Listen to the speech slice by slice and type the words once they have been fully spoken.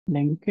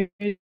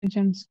linkage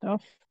and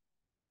stuff.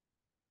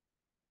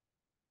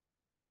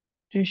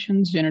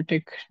 Mutations,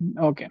 genetic.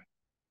 Okay.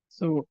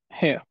 So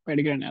here,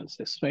 pedigree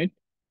analysis, right?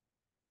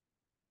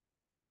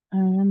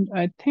 And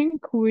I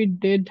think we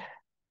did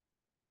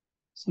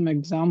some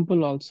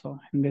example also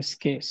in this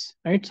case,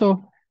 right?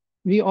 So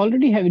we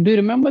already have, do you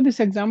remember this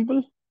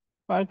example,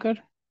 Parker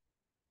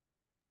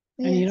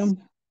and Yes. Hiram?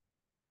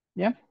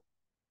 Yeah.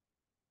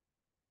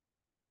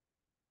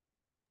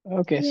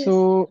 Okay.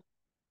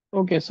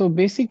 Yes. So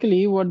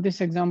basically what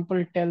this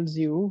example tells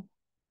you,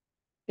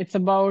 it's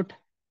about,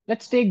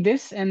 let's take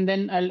this and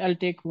then I'll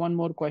take one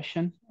more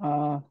question.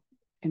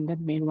 In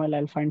that meanwhile,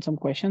 I'll find some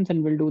questions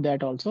and we'll do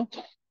that also.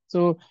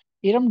 So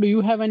Hiram, do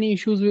you have any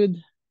issues with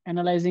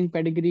analyzing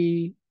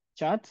pedigree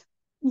charts?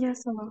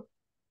 Yes, sir.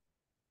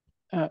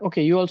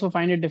 Okay, you also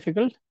find it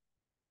difficult?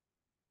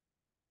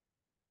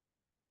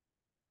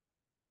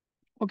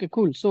 Okay,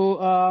 cool.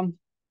 So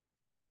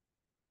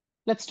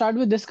let's start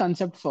with this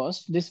concept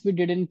first. This we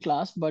did in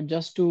class, but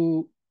just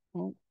to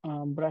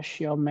brush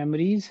your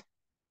memories,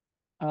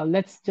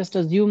 let's just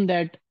assume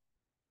that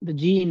the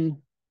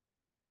gene,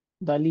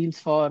 the alleles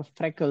for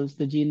freckles,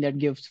 the gene that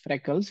gives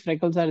freckles.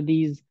 Freckles are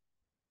these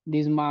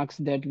marks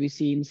that we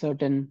see in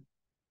certain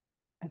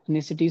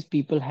ethnicities.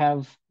 People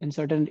have in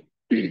certain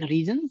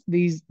regions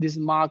these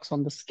marks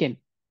on the skin.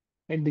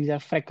 Right? These are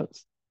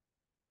freckles.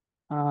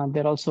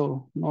 They're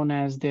also known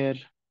as their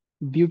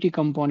beauty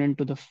component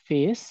to the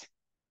face.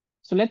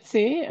 So let's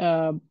say,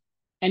 and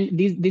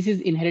this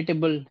is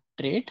inheritable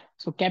trait.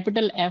 So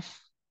capital F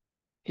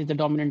is the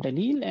dominant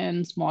allele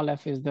and small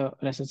f is the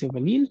recessive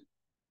allele.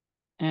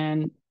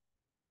 And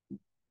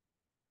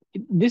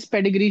this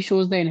pedigree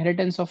shows the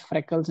inheritance of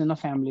freckles in a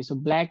family. So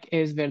black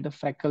is where the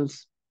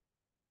freckles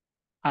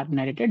are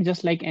inherited,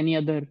 just like any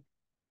other.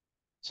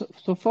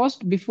 So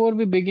first, before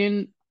we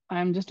begin,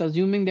 I'm just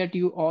assuming that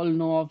you all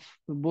know of,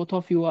 both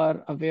of you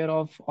are aware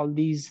of all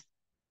these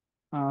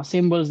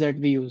symbols that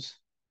we use.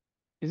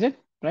 Is it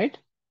right?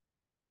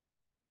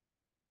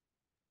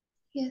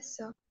 Yes,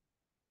 sir.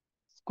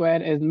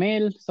 Square is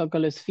male,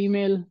 circle is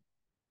female.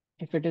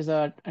 If it is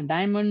a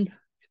diamond,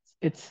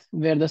 it's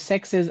where the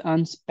sex is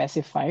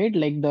unspecified,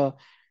 like the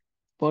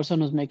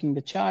person who's making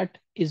the chart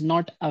is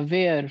not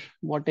aware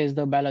what is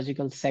the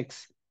biological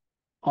sex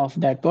of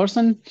that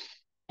person.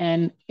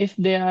 And if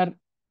they are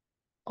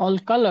all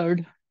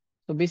colored,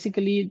 so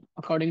basically,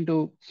 according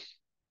to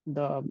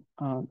the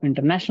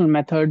international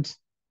methods,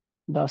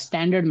 the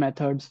standard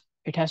methods,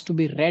 it has to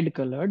be red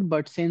colored.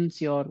 But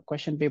since your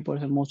question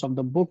papers and most of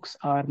the books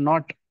are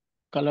not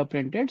color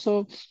printed,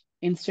 so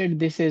instead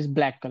this is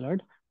black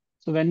colored.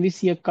 So when we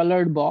see a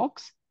colored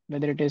box,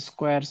 whether it is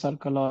square,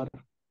 circle, or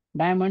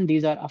diamond,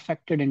 these are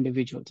affected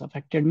individuals,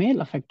 affected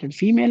male, affected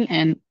female,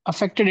 and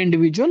affected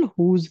individual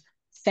whose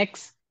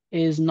sex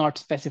is not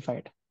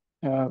specified.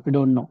 We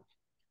don't know.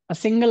 A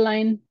single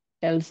line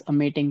tells a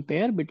mating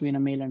pair between a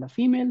male and a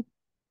female,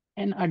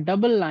 and a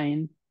double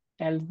line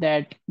tells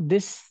that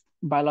this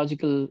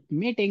biological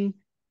mating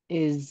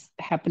is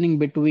happening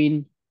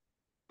between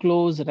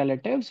close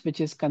relatives,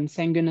 which is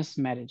consanguineous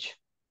marriage,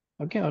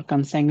 okay, or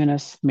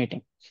consanguineous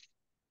mating,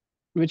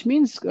 which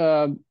means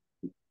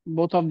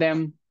both of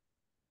them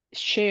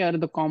share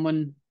the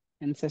common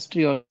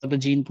ancestry or the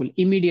gene pool,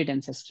 immediate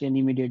ancestry and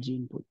immediate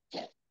gene pool.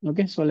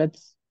 Okay, so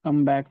let's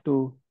come back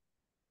to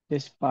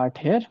this part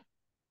here.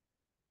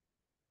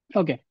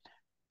 Okay,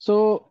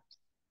 so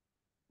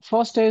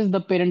first is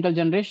the parental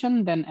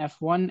generation, then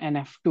F1 and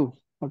F2.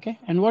 Okay,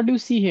 and what do you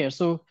see here?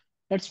 So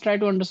let's try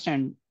to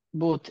understand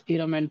both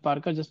Iram and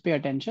Parker. Just pay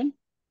attention.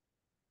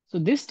 So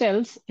this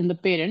tells in the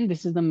parent,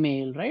 this is the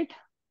male, right?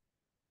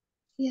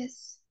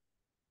 Yes.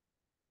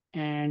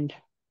 And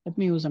let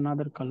me use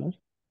another color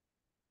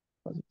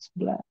because it's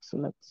black. So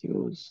let's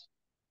use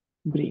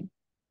green.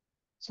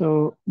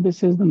 So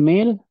this is the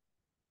male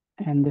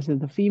and this is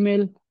the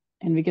female.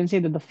 And we can say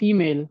that the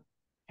female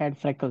had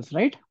freckles,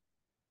 right?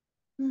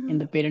 In Mm-hmm.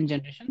 the parent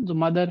generation. The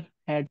mother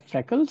had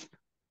freckles.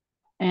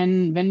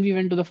 And when we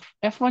went to the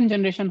F1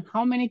 generation,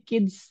 how many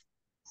kids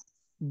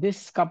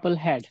this couple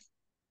had?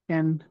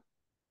 Can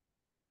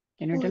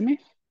can you tell Four. me?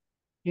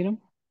 Hiram?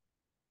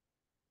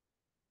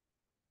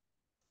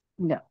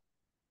 Yeah,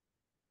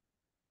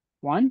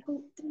 one,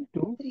 Two, three.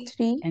 two, Three.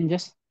 Three. and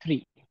just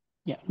three.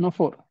 Yeah, no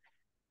four.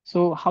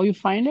 So how you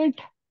find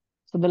it?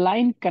 So the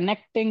line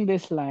connecting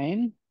this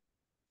line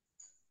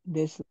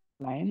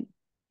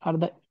are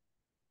the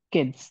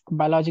kids,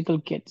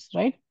 biological kids,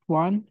 right?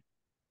 One,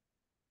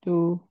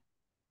 two,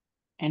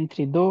 and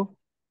three. Though,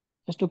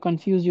 just to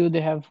confuse you,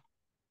 they have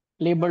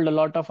labeled a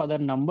lot of other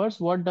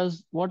numbers. What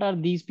are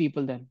these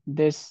people then?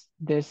 This,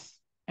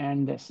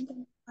 and this.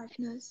 The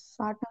partners.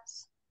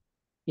 Partners.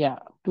 Yeah,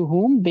 to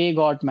whom they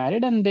got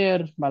married and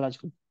their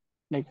biological,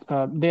 like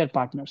their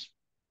partners.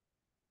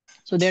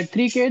 So there are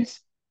three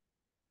kids,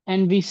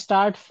 and we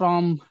start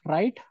from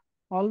right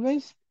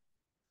always.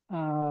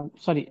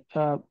 Sorry,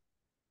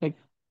 like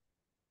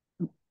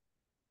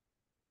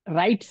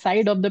right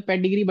side of the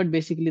pedigree, but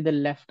basically the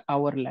left,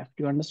 our left.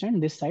 You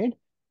understand this side?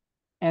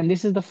 And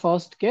this is the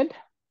first kid.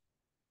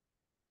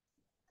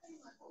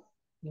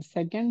 the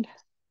second,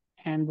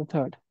 and the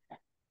third.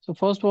 So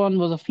first one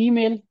was a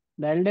female,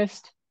 the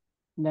eldest,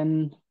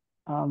 then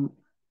um,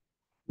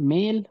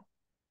 male,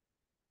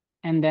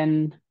 and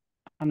then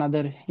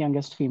another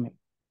youngest female.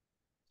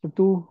 So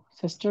two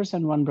sisters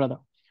and one brother.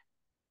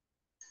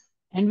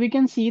 And we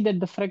can see that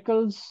the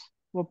freckles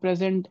were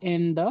present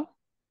in the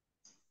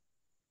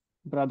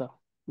brother.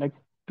 Like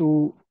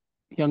two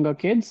younger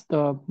kids,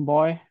 the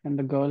boy and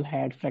the girl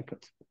had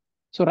freckles.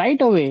 So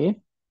right away,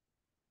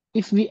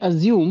 if we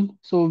assume,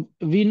 so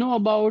we know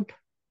about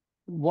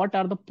what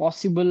are the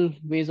possible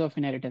ways of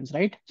inheritance,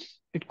 right?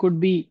 It could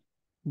be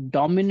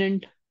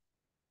dominant,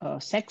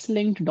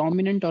 sex-linked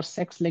dominant or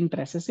sex-linked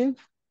recessive,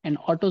 and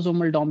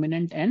autosomal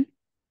dominant and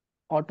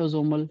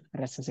autosomal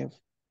recessive.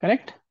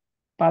 Correct?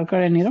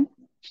 Parker and Niram?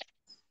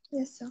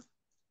 Yes, sir.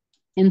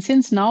 And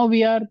since now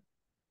we are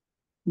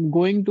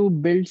going to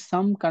build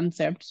some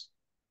concepts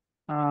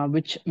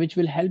which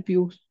will help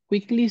you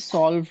quickly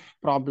solve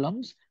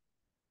problems,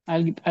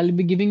 I'll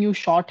be giving you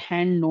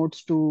shorthand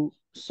notes to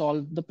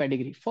solve the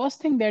pedigree. First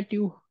thing that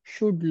you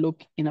should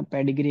look in a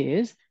pedigree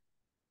is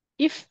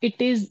if it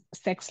is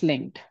sex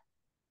linked,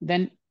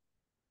 then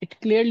it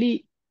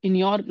clearly in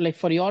your like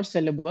for your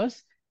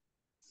syllabus,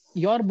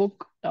 your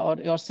book or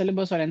your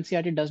syllabus or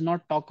NCRT does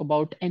not talk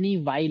about any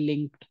Y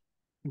linked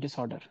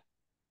disorder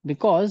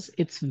because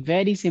it's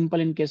very simple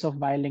in case of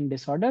Y linked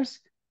disorders.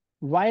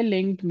 Y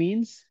linked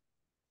means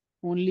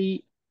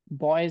only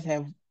boys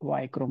have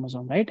Y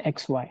chromosome, right?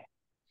 XY.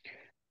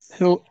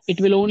 So it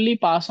will only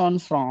pass on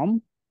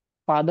from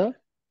father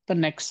the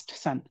next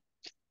son.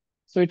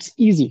 So it's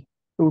easy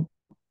to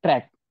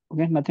track.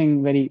 Okay,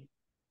 nothing very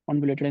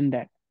convoluted in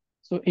that.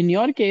 So in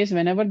your case,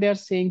 whenever they are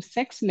saying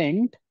sex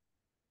linked,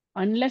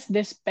 unless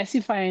they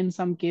specify in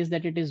some case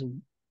that it is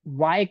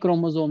Y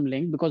chromosome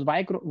linked, because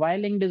Y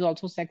linked is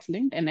also sex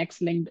linked and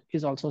X linked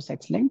is also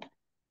sex linked.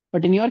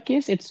 But in your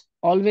case, it's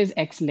always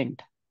X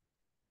linked.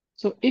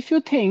 So if you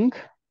think,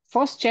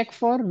 first check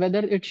for whether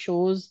it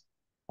shows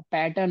a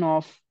pattern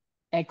of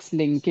X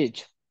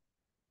linkage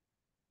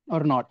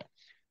or not.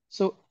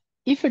 So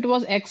if it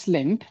was X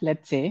linked,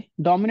 let's say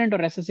dominant or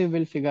recessive,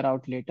 we'll figure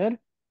out later.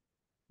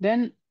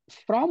 Then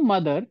from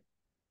mother,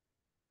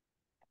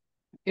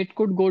 it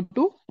could go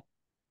to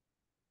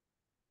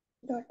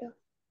Daughter.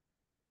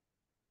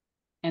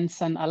 and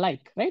son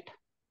alike, right?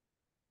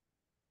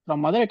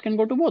 From mother, it can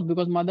go to both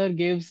because mother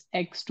gives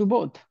X to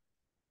both.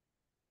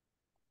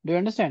 Do you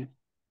understand?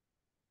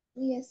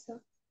 Yes, sir.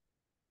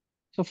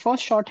 So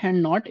first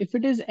shorthand note, if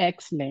it is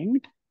X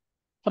linked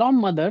from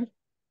mother,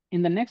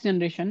 in the next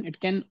generation, it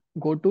can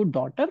go to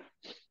daughter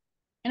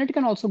and it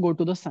can also go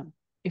to the son.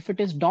 If it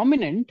is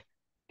dominant,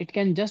 it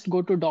can just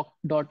go to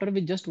daughter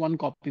with just one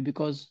copy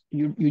because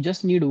you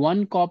just need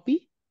one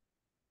copy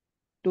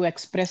to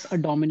express a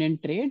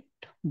dominant trait,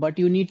 but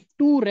you need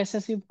two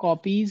recessive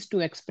copies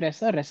to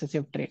express a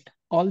recessive trait.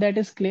 All that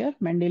is clear,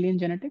 Mendelian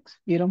genetics,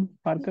 Iram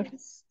Parker.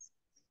 Yes.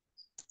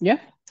 Yeah.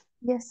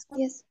 Yes.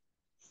 Yes.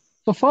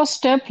 So first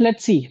step,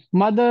 let's see.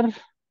 Mother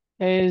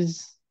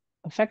is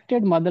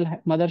affected.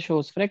 Mother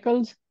shows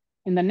freckles.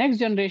 In the next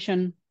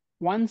generation,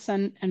 one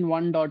son and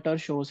one daughter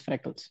shows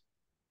freckles.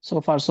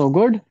 So far, so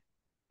good.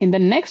 In the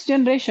next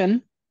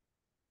generation,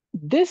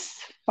 this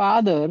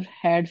father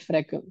had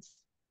freckles.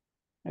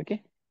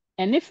 Okay.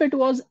 And if it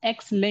was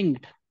X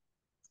linked,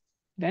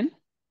 then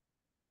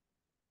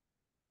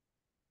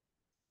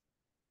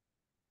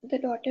The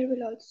daughter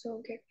will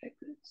also get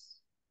freckles.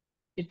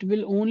 it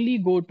will only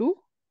go to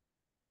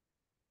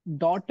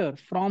daughter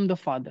from the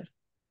father.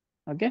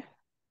 Okay.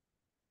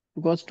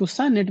 Because to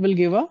son, it will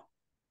give a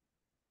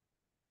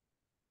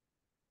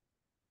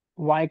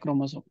Y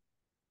chromosome.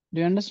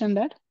 Do you understand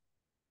that?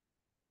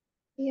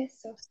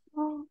 Yes, sir.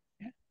 Oh,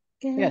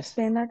 can you Yes.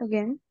 explain that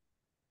again?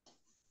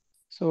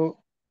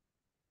 So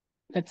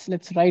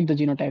let's write the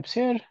genotypes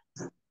here.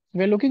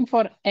 We're looking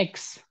for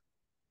X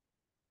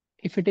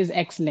if it is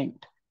X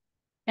linked.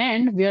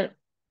 And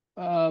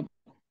uh,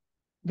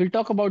 we'll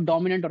talk about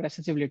dominant or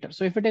recessive later.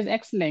 So if it is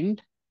X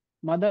linked,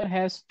 mother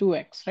has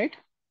 2X, right?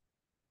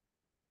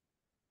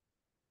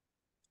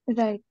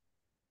 Right.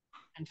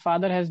 And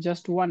father has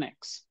just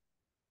 1X.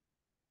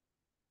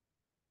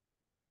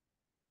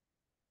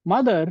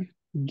 Mother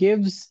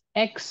gives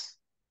X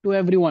to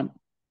everyone,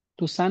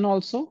 to son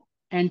also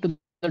and to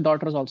the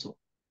daughters also.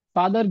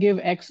 Father give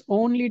X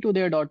only to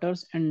their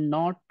daughters and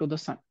not to the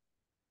son.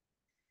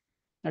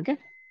 Okay.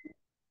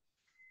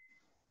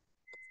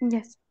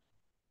 Yes.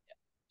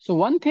 So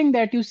one thing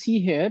that you see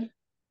here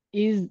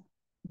is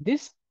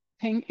this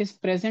thing is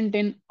present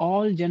in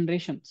all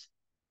generations.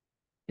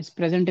 It's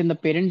present in the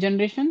parent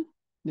generation.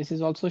 This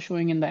is also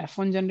showing in the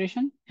F1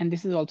 generation, and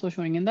this is also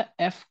showing in the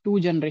F2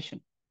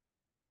 generation.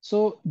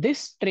 So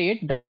this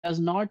trait does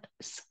not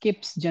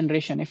skips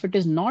generation. If it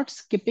is not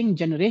skipping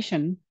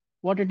generation,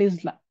 what it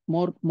is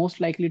most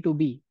likely to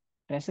be?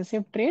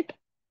 Recessive trait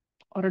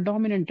or a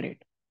dominant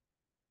trait?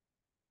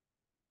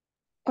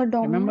 A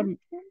dominant. Remember,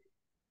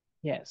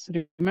 yes,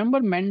 remember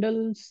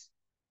Mendel's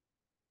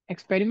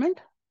experiment?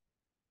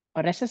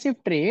 A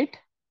recessive trait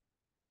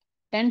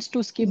tends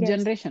to skip Yes.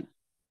 generation.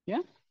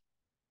 Yeah,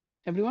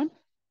 everyone?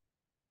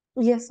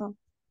 Yes, sir.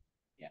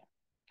 Yeah.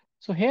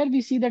 So here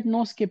we see that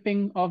no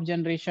skipping of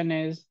generation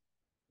is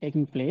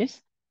taking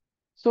place.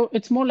 So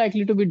it's more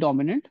likely to be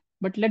dominant,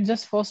 but let's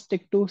just first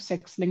stick to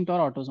sex-linked or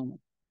autosomal.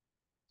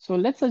 So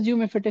let's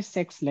assume if it is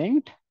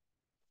sex-linked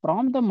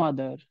from the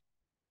mother,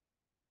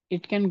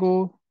 it can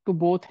go to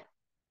both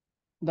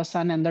the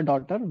son and the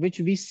daughter, which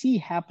we see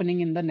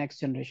happening in the next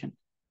generation.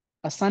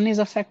 A son is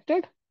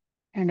affected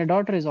and a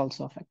daughter is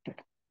also affected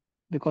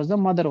because the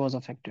mother was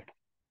affected.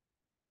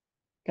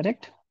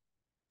 Correct?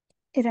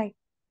 Right.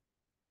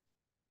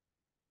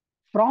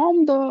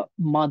 From the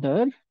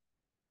mother,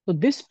 so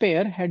this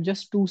pair had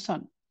just two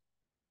sons.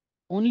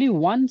 Only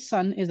one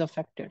son is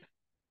affected,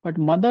 but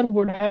mother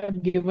would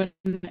have given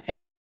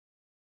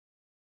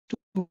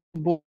to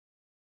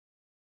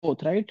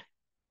both, right?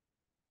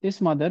 This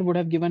mother would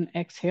have given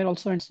X here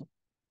also and so,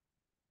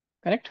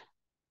 correct?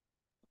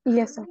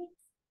 Yes, sir.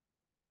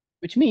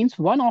 Which means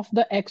one of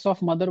the X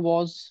of mother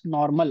was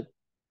normal.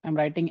 I'm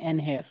writing N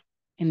here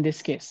in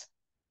this case.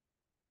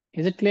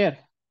 Is it clear?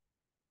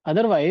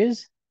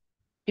 Otherwise,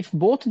 if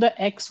both the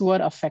X were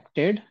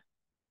affected,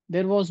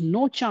 there was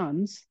no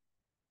chance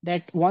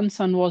that one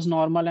son was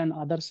normal and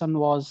other son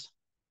was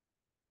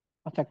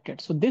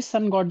affected. So this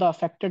son got the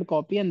affected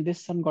copy and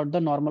this son got the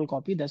normal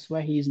copy. That's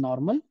why he is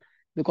normal,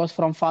 because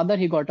from father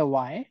he got a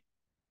Y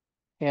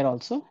here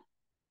also.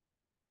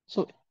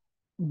 So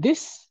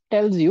this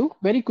tells you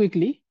very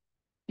quickly,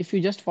 if you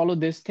just follow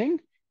this thing,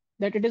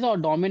 that it is our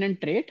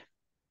dominant trait,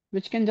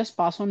 which can just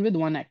pass on with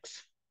one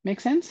X. Make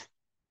sense?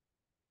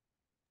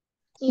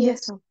 Yes,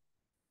 Yes. sir.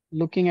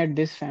 Looking at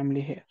this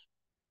family here.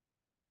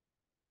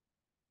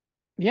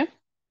 Yeah,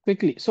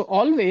 quickly. So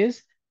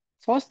always,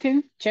 first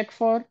thing, check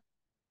for,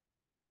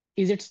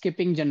 is it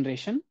skipping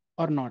generation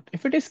or not?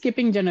 If it is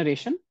skipping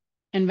generation,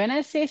 and when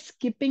I say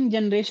skipping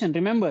generation,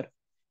 remember,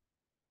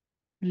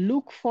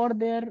 look for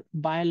their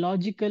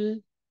biological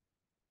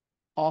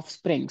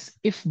offsprings.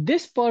 If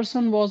this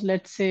person was,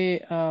 let's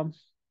say,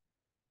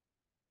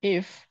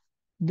 if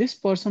this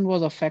person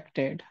was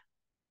affected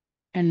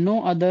and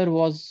no other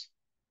was,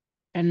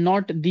 and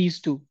not these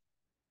two,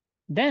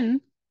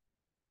 then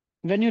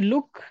when you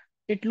look,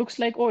 it looks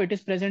like, oh, it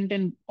is present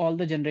in all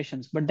the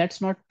generations, but that's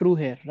not true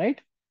here,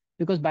 right?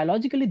 Because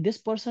biologically, this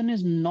person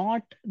is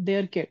not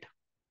their kid.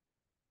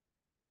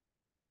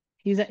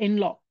 He's an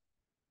in-law,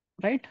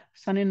 right?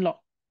 Son-in-law.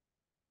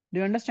 Do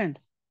you understand?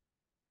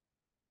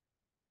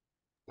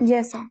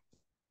 Yes, sir.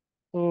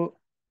 So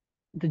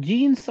the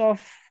genes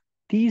of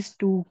these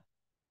two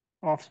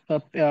of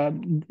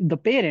the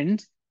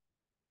parents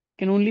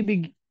can only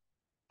be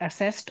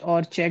assessed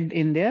or checked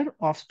in their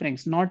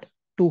offsprings, not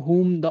to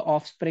whom the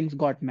offsprings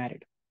got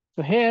married.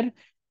 So here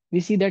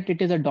we see that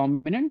it is a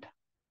dominant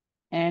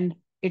and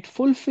it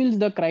fulfills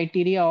the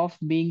criteria of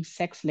being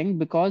sex linked,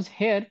 because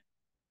here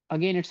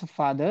again it's a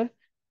father,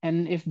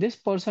 and if this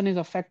person is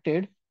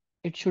affected,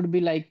 it should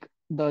be like,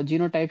 the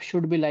genotype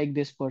should be like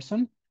this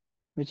person,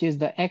 which is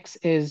the X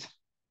is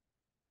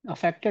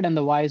affected and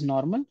the Y is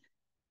normal.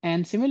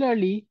 And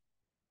similarly,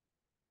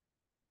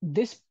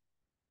 this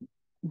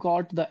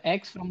got the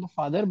X from the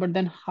father, but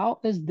then how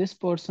is this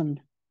person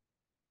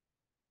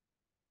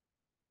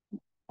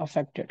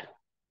affected?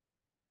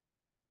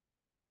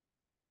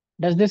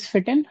 Does this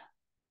fit in?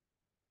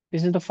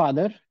 This is the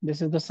father,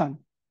 this is the son.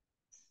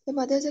 The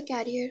mother is a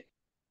carrier.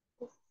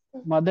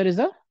 Mother is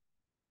a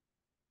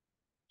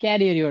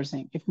carrier, you're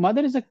saying. If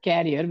mother is a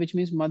carrier, which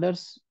means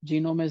mother's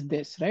genome is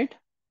this, right?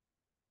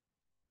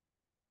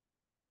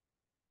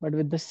 But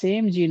with the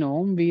same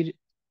genome, we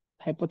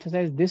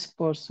hypothesize this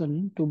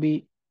person to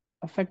be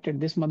affected,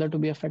 this mother to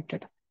be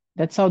affected.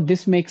 That's how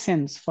this makes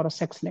sense for a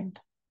sex linked.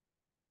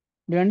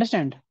 Do you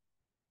understand?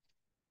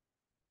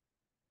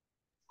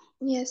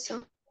 Yes,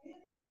 sir.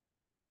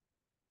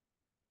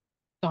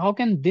 So how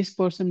can this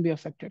person be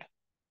affected?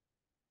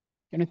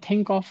 Can you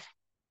think of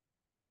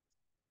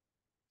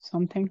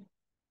something?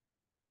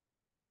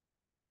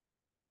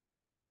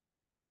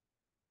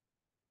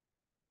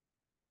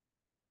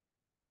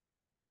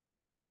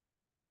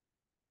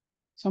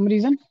 Some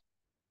reason?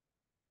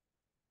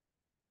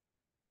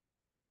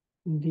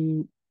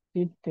 We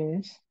did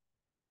this.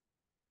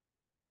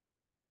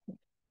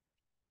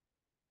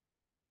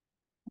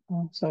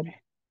 Oh, sorry.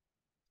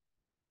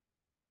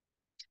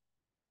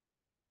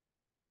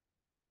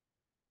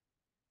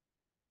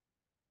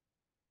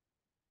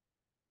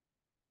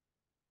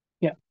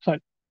 Yeah, sorry.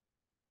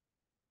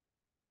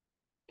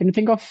 Can you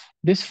think of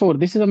this four?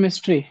 This is a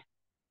mystery.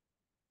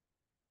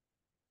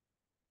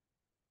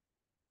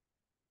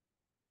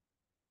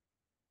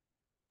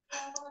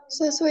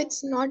 So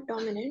it's not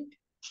dominant.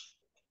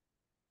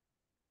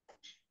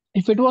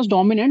 If it was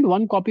dominant,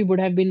 one copy would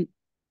have been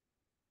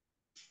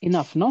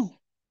enough, no?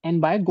 And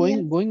by Yes.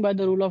 going by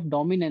the rule of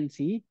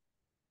dominancy,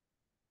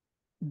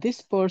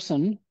 this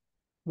person,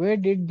 where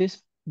did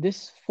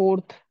this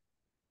fourth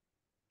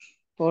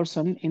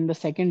person in the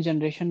second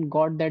generation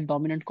got that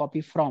dominant copy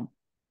from?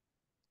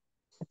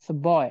 It's a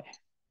boy.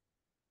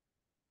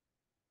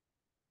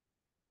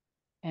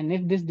 And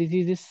if this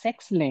disease is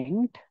sex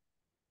linked,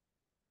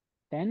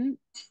 then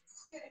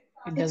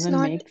It It's doesn't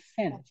not make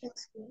sense.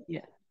 X-linked.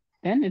 Yeah.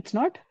 Then it's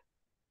not?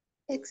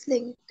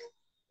 X-linked.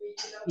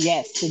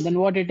 Yes. So then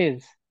what it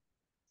is?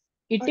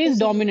 It is Autosomal.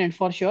 dominant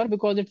for sure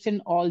because it's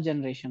in all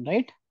generation,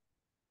 right?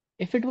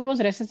 If it was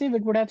recessive,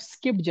 it would have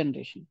skipped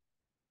generation.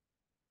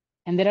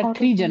 And there are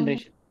three Autosomal.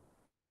 generations.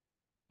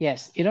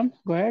 Yes, Iram,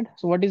 go ahead.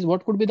 So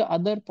what could be the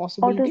other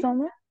possibility?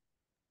 Autosomal.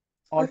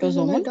 Autosomal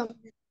Autosomal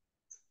dominant.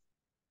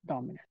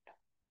 dominant.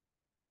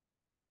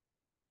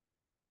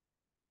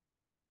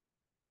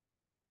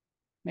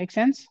 Make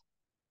sense?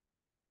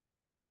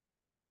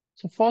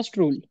 So first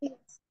rule,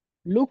 Yes.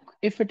 look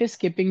if it is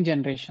skipping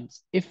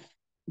generations. If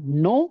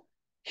no,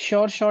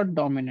 sure short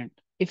dominant.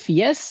 If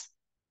yes,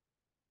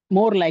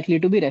 more likely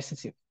to be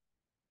recessive.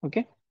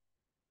 Okay.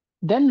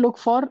 Then look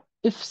for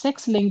if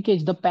sex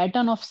linkage, the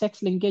pattern of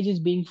sex linkage is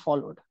being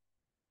followed.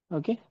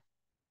 Okay.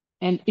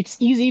 And it's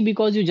easy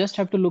because you just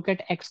have to look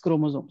at X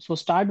chromosome. So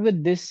start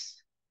with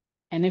this.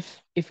 And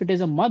if it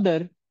is a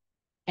mother,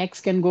 X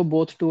can go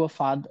both to a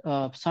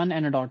father, son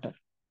and a daughter.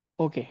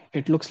 Okay,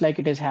 it looks like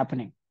it is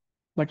happening.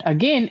 But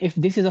again, if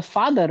this is a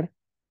father,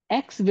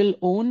 X will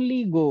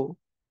only go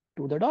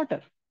to the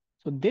daughter.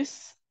 So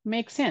this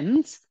makes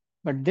sense,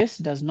 but this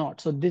does not.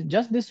 So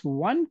just this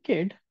one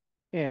kid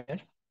here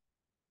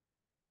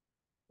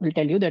will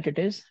tell you that it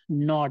is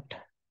not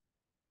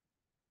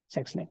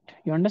sex linked.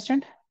 You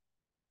understand?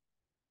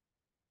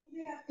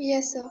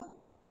 Yes, sir.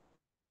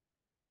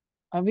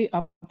 Are we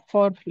up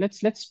for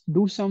let's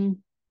do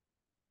some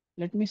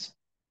let me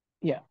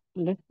yeah,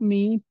 let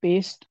me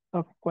paste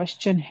a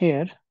question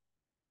here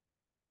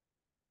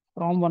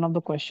from one of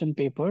the question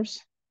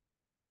papers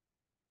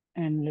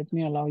and let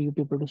me allow you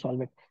people to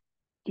solve it.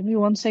 Give me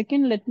 1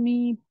 second. Let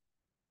me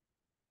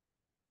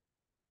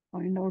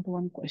find out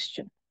one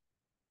question.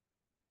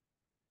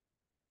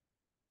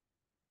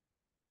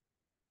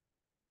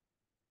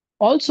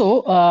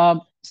 Also,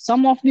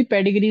 some of the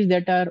pedigrees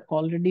that are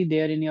already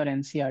there in your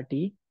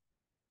NCRT,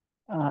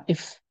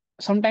 if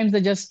sometimes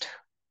they just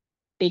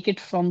take it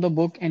from the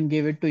book and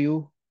give it to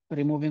you,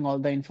 removing all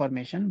the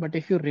information. But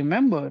if you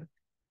remember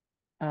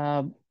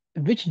uh,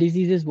 which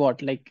disease is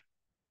what, like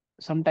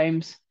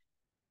sometimes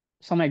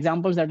some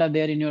examples that are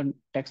there in your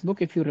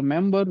textbook, if you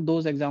remember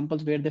those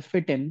examples where they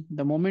fit in,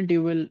 the moment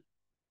you will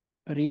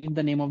read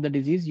the name of the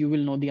disease, you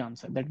will know the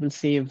answer. That will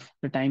save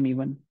the time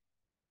even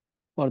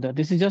further.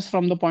 This is just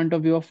from the point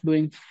of view of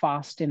doing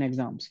fast in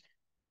exams.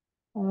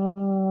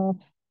 1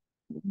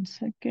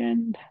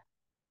 second.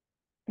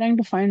 Trying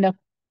to find a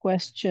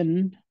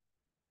question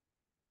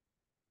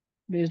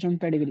based on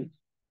pedigree.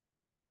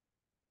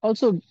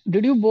 Also,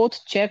 did you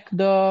both check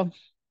the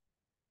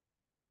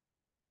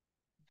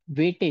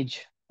weightage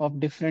of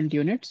different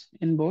units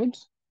in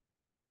boards?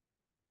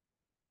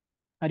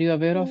 Are you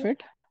aware of Mm,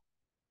 it?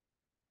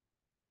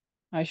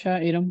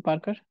 Aisha, Iram,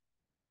 Parker?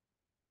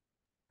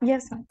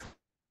 Yes, sir.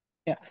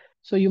 Yeah.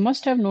 So you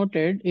must have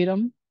noted,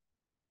 Iram,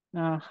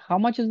 how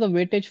much is the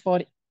weightage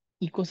for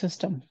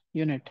ecosystem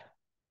unit?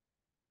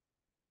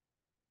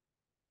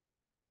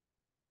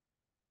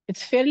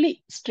 It's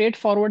fairly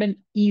straightforward and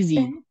easy.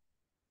 10,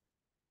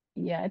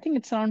 Yeah, I think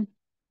it's around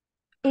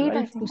 8, I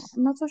 12 to think.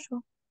 I'm not so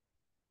sure.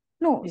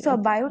 No, yeah, sir,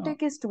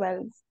 biotech is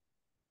 12.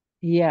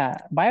 yeah,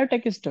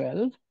 biotech is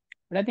 12,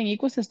 but I think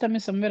ecosystem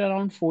is somewhere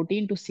around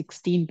 14 to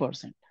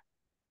 16%.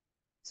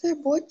 so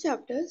both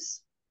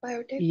chapters,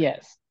 biotech.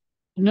 Yes.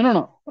 No, no,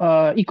 no.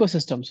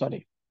 Ecosystem,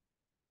 sorry.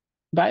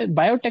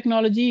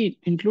 Biotechnology,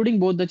 including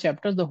both the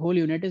chapters, the whole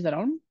unit is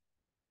around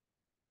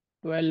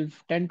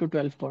 12, 10 to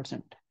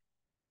 12%.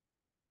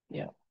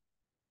 Yeah.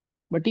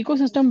 But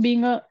ecosystem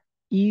being a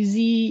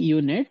easy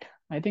unit,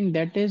 I think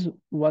that is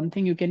one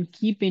thing you can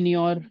keep in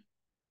your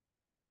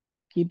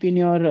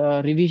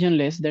revision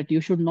list, that you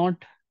should not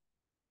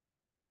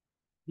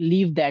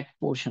leave that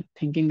portion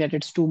thinking that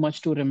it's too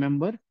much to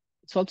remember.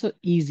 It's also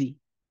easy.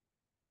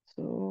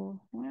 So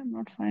I'm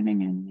not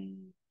finding any.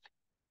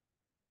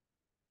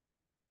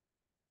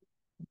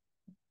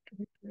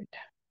 Wait.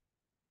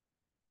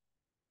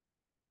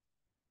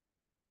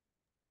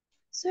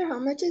 Sir, how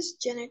much is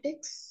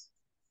genetics?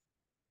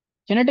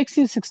 Genetics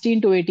is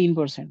 16 to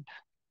 18%.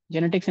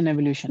 Genetics and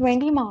evolution.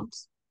 20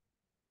 marks.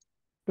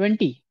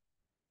 20.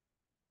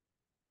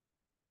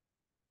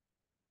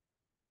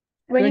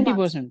 20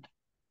 marks. 20%.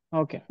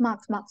 Okay.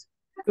 Marks.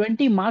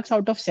 20 marks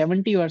out of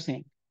 70, you are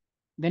saying.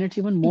 Then it's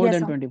even more Yes,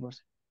 than sir.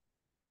 20%.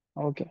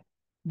 Okay.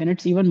 Then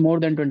it's even more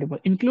than 20%,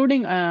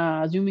 including,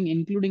 assuming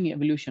including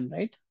evolution,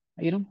 right?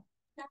 You know,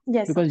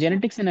 Yes, sir. because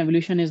genetics and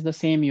evolution is the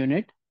same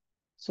unit.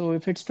 So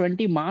if it's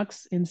 20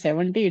 marks in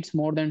 70, it's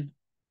more than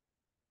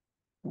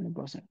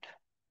 20%.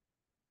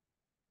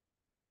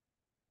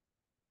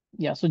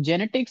 Yeah. So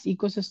genetics,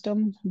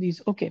 ecosystem,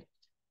 these, okay.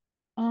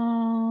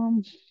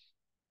 Um,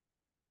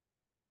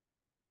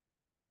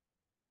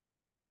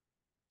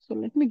 so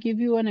let me give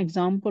you an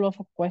example of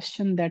a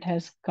question that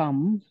has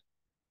come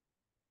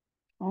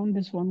on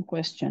this one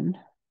question.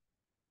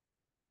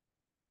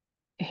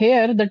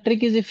 Here, the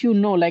trick is, if you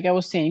know, like I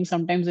was saying,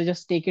 sometimes they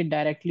just take it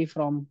directly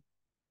from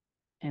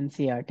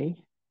NCRT.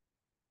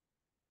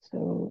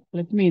 So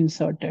let me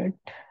insert it.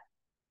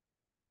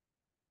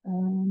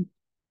 Um,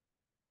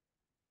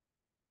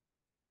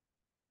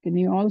 can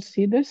you all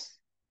see this?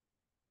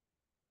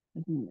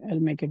 I'll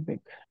make it big.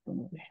 Don't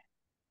worry.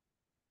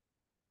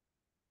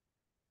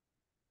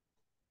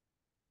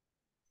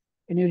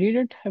 Can you read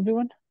it,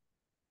 everyone,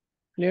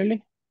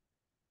 clearly?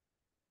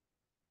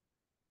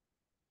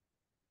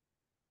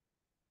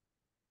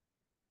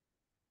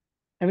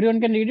 Everyone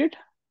can read it?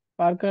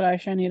 Parker,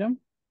 Aisha, and Iram?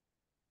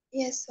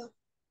 Yes, sir.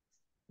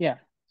 Yeah.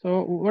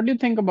 So what do you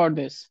think about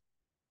this?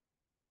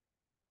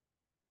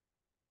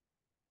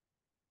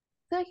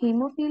 The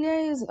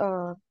hemophilia is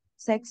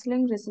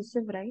sex-linked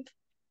recessive, right?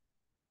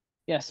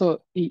 Yeah,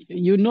 so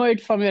you know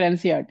it from your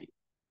NCRT.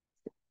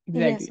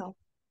 Yes, Exactly. sir.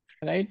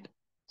 Right?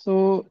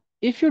 So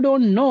if you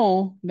don't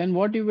know, then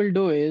what you will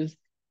do is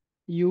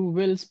you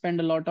will spend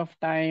a lot of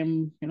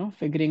time,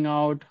 figuring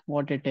out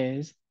what it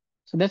is.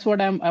 So that's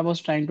what I was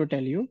trying to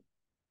tell you.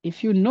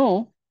 If you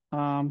know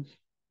um,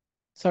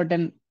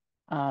 certain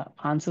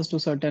answers to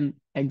certain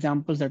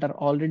examples that are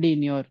already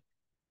in your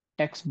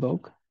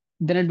textbook,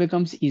 then it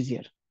becomes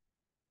easier.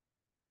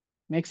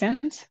 Make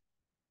sense?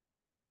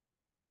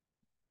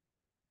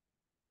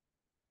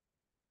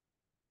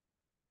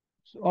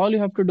 So all you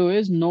have to do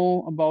is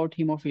know about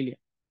hemophilia.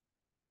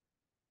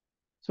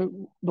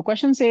 So the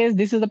question says,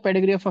 this is the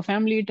pedigree of a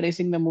family,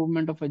 tracing the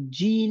movement of a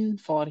gene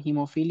for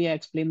hemophilia.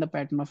 Explain the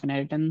pattern of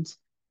inheritance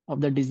of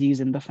the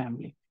disease in the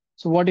family.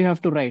 So what you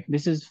have to write?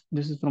 This is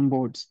from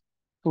boards.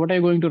 So what are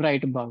you going to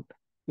write about?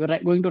 You're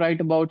going to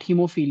write about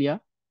hemophilia,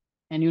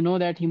 and you know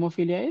that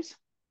hemophilia is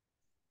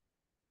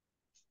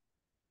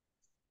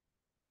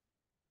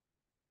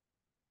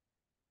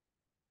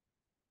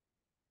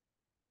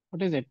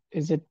what is it?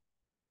 Is it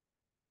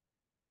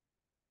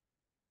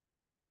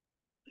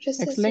sex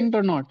Recessive. linked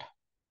or not?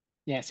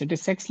 Yes, it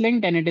is sex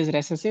linked and it is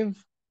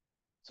recessive.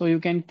 So you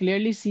can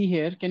clearly see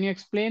here. Can you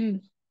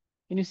explain?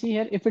 Can you see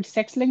here? If it's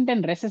sex linked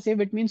and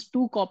recessive, it means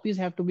two copies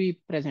have to be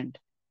present.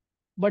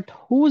 But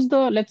who's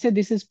the, let's say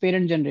this is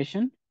parent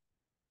generation.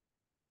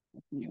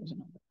 Let me use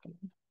another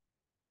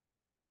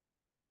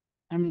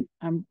color.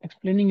 I'm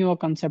explaining you a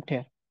concept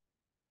here.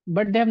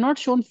 But they have not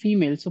shown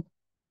female. So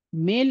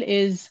male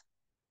is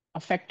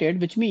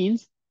affected, which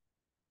means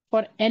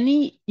for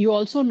any, you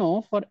also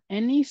know for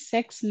any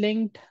sex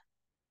linked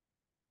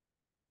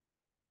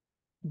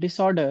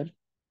disorder,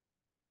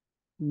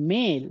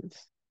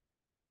 males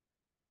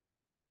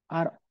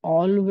are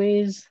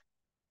always,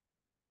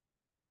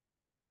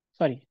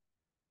 sorry,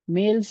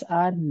 males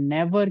are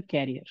never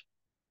carrier.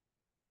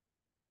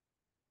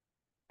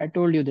 I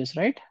told you this,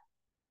 right?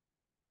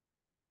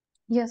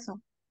 Yes, sir.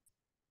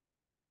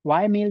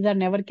 Why males are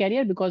never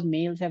carrier? Because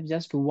males have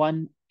just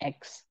one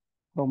X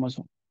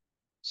chromosome.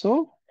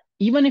 So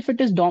even if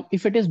it is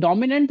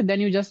dominant, then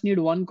you just need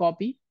one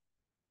copy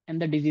and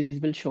the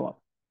disease will show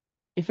up.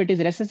 If it is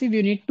recessive,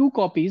 you need two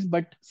copies,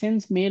 but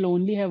since male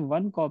only have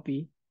one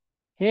copy,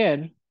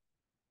 here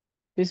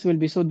this will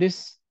be, so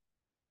this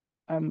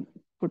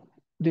put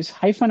this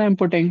hyphen I'm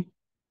putting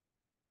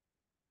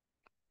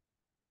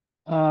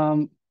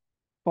um,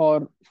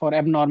 for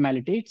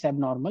abnormality, it's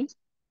abnormal.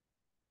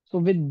 So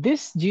with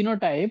this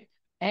genotype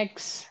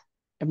X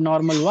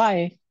abnormal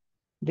Y,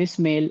 this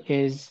male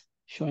is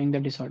showing the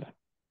disorder.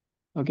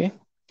 Okay.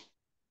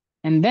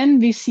 And then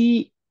we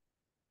see,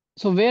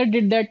 so where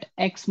did that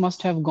X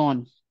must have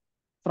gone?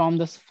 From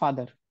the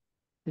father.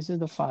 This is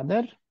the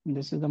father, and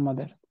this is the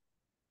mother.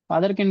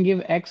 Father can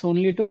give X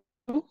only to,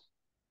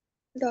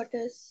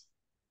 Daughters.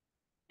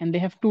 and they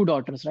have two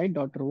daughters, right?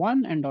 Daughter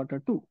one and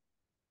daughter two.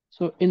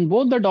 So in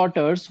both the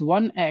daughters,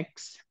 one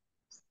X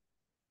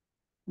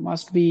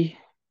must be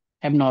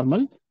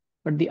abnormal,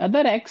 but the other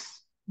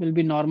X will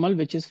be normal,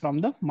 which is from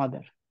the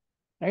mother,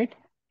 right?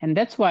 And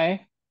that's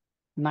why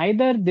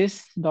neither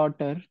this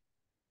daughter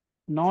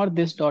nor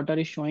this daughter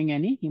is showing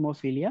any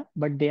hemophilia,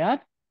 but they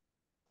are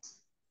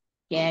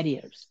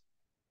carriers.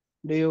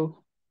 Do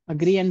you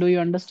agree and do you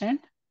understand?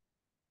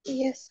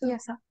 Yes, sir.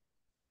 Yes, sir.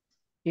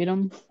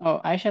 Hiram,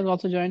 oh, Aisha has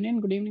also joined in.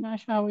 Good evening,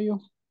 Aisha. How are you?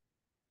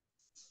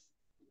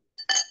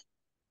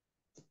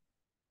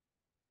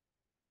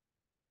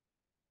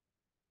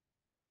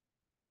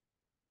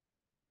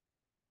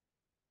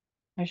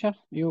 Aisha,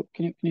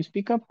 can you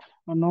speak up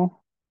or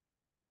no?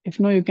 If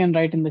no, you can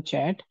write in the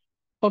chat.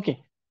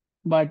 Okay,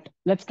 but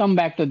let's come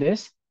back to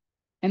this.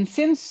 And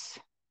since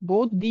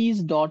both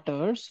these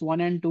daughters,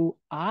 one and two,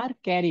 are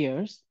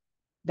carriers,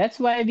 that's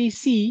why we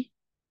see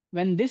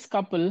when this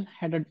couple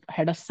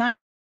had a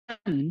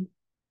son,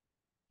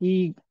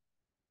 he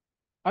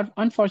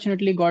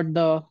unfortunately got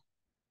the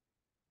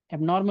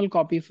abnormal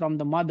copy from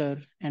the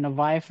mother and a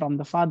Y from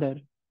the father,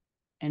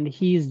 and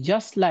he is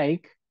just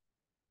like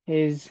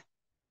his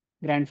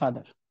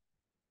grandfather,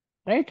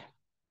 right?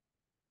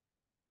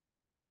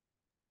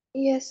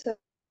 Yes, sir.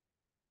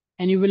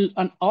 And you will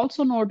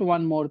also note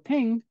one more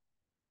thing.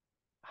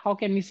 How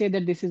can we say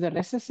that this is a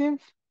recessive?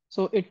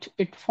 So it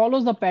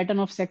follows the pattern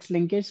of sex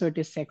linkage, so it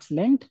is sex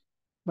linked.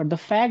 But the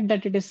fact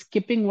that it is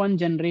skipping one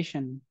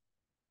generation,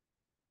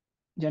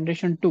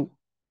 generation two,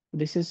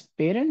 this is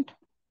parent,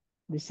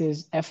 this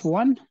is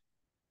F1,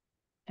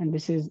 and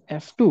this is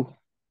F2.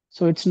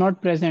 So it's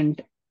not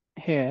present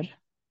here,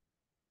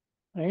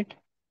 right?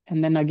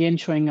 And then again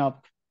showing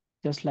up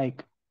just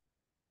like,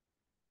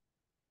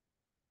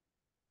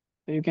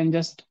 so you can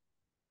just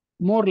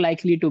more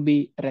likely to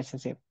be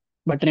recessive.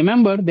 But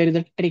remember, there is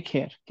a trick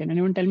here. Can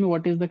anyone tell me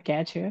what is the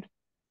catch here?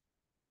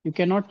 You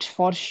cannot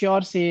for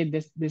sure say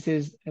this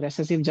is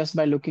recessive just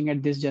by looking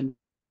at this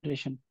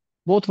generation.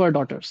 Both were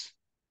daughters.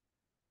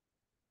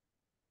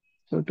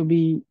 So to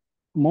be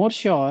more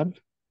sure,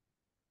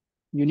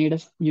 you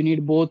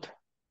need both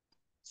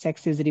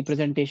sexes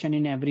representation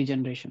in every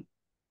generation.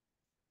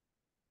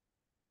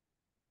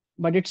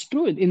 But it's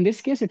true. In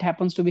this case, it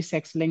happens to be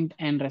sex linked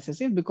and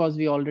recessive because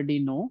we already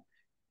know.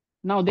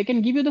 Now they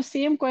can give you the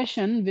same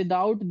question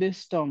without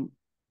this term.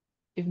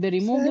 If they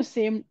remove the Sir,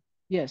 same,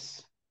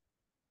 yes,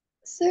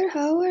 sir,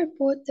 how are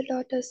both the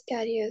daughters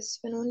carriers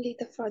when only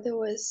the father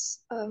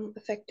was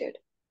affected?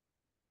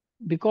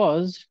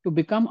 because to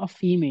become a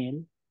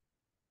female,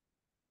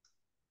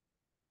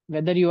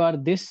 whether you are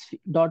this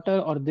daughter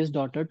or this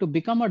daughter, to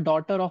become a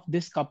daughter of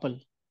this couple,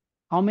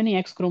 how many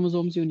X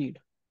chromosomes you need?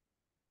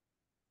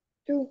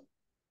 Two.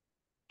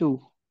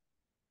 Two.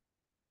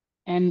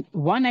 And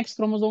one X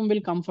chromosome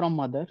will come from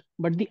mother,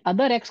 but the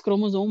other X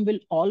chromosome will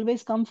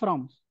always come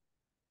from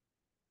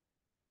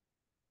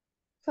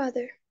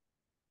Father.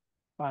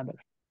 father.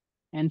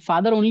 And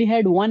father only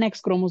had one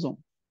X chromosome,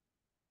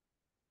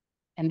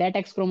 and that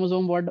X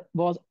chromosome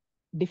was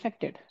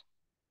defected.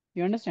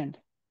 You understand?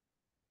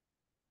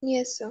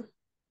 Yes, sir.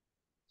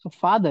 So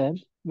father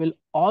will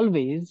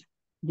always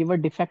give a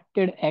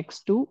defected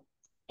X to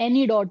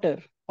any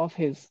daughter of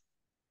his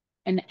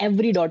and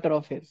every daughter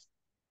of his.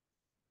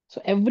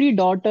 So every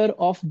daughter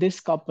of this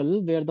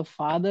couple where the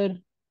father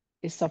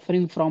is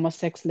suffering from a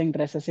sex-linked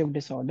recessive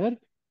disorder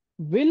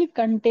will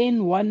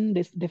contain one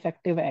this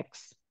defective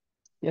X.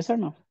 Yes or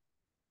no?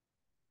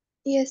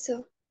 Yes,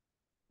 sir.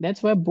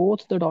 That's why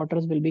both the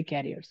daughters will be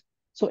carriers.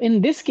 So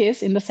in this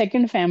case, in the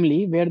second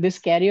family, where this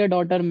carrier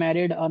daughter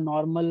married a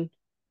normal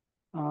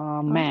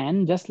Huh?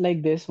 man, just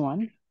like this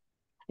one.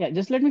 Yeah,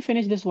 just let me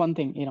finish this one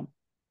thing, Iram.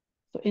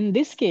 So in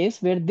this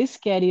case, where this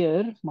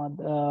carrier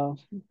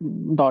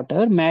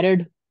daughter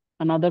married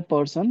another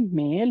person,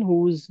 male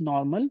who's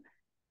normal,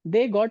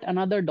 they got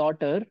another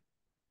daughter.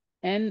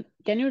 And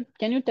can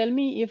you tell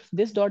me if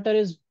this daughter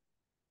is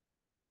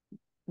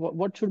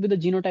what should be the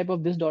genotype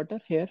of this daughter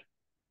here?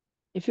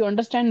 If you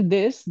understand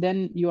this,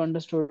 then you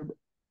understood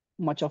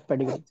much of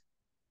pedigree.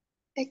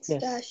 X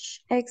Yes.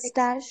 dash X X.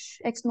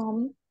 dash X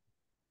normal.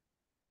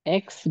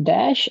 X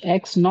dash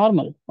X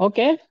normal.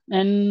 Okay.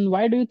 And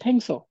why do you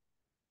think so?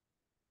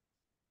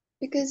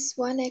 Because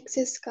one X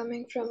is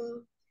coming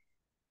from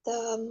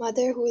the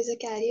mother who is a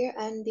carrier,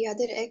 and the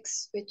other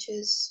X, which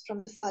is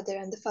from the father,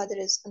 and the father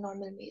is a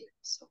normal male.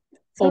 So,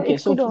 So Okay. it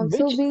So could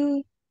also which?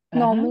 be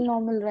Uh-huh.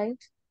 normal,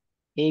 right?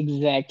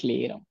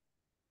 Exactly.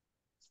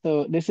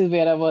 So this is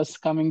where I was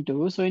coming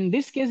to. So in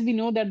this case, we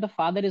know that the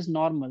father is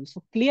normal.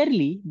 So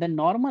clearly, the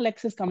normal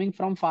X is coming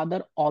from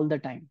father all the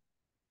time.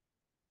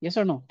 Yes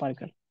or no,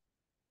 Parker?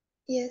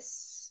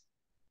 yes.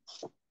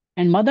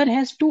 And mother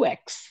has two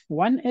X.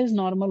 One is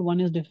normal, one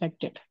is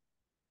defected.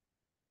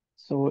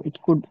 So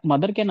it could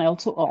mother can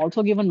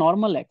also give a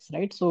normal X,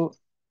 right? So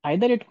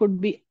either it could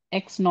be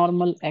X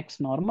normal,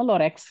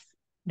 or X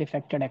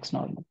defected X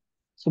normal.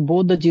 So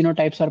both the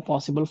genotypes are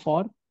possible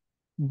for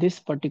this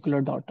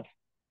particular daughter,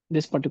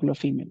 this particular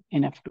female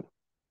in F2.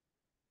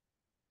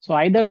 So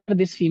either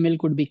this female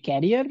could be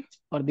carrier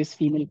or this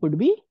female could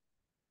be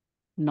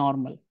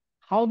normal.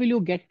 How will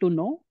you get to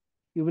know?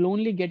 You will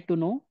only get to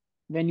know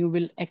when you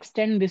will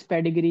extend this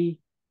pedigree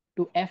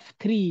to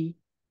F3,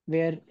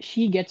 where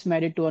she gets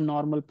married to a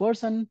normal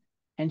person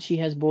and she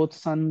has both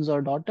sons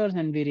or daughters,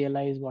 and we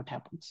realize what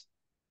happens.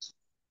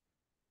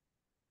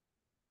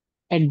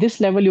 At this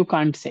level, you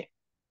can't say.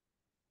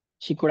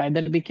 She could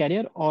either be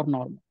carrier or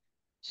normal.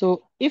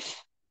 So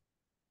if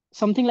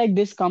something like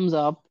this comes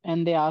up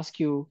and they ask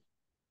you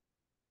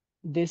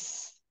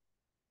this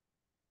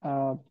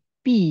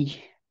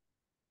P,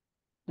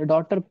 the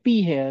daughter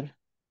P here,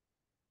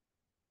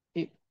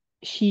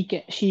 she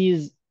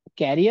is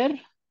carrier,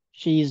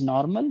 she is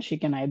normal, she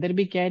can either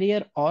be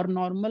carrier or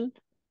normal,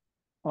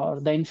 or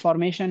the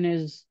information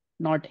is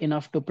not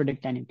enough to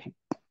predict anything.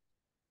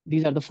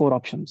 These are the four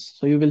options,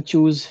 so you will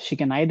choose she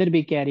can either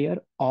be carrier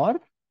or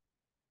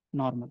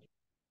normal.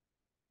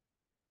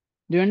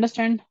 Do you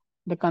understand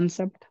the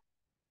concept?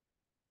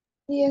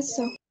 Yes,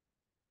 sir.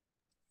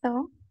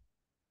 So,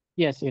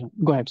 Yes,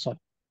 go ahead, sorry.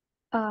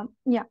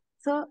 yeah.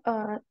 So,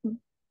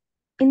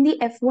 in the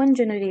F1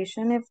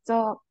 generation, if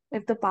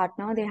the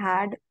partner they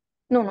had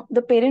no,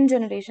 the parent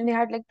generation they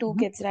had like two Mhm,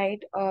 kids,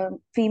 right?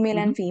 Female mhm,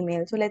 and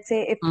female. So let's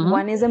say if mhm.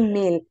 one is a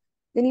male,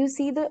 then you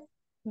see the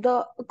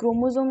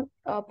chromosome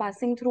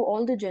passing through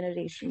all the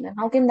generation. Then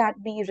how can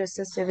that be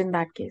recessive in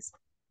that case?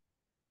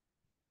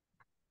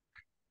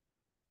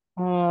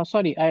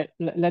 Sorry,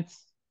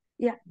 let's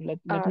Yeah.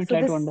 let me So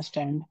try to this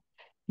understand.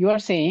 You are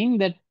saying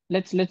that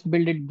let's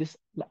build it this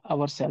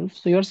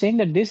ourselves. So you're saying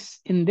that this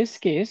in this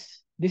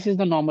case, this is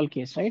the normal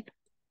case, right?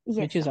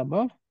 Which is yes, sir.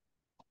 above.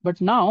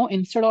 But now,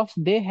 instead of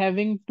they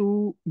having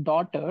two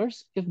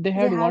daughters, if they They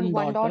had had one one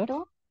daughter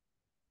daughter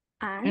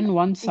and and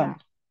one yeah, son,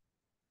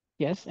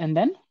 yes, and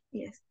then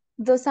yes.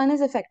 The son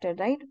is affected,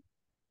 right?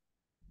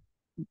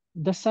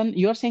 the son,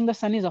 you're saying the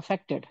son is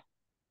affected.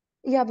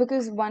 Yeah,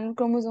 because one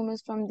chromosome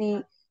is from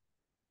the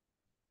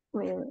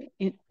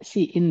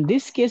See, in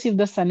this case, if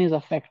the son is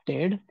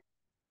affected,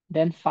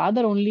 then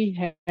father was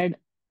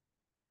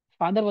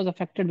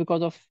affected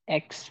because of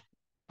X.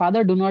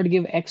 Father do not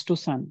give X to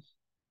son.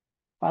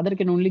 Father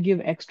can only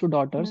give X to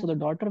daughter. So the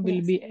daughter will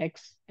yes, be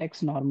X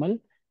normal.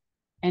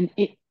 And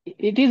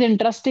it is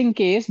interesting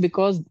case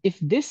because if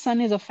this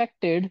son is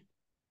affected,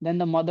 then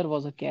the mother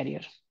was a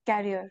carrier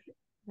carrier.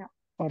 Yeah.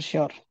 for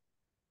sure.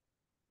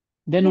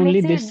 Then Okay, only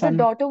let's say this the son,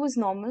 daughter was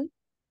normal.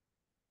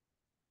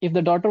 if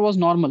the daughter was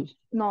normal.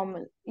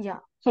 Normal, yeah.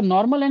 So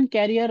normal and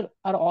carrier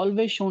are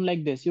always shown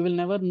like this. You will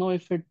never know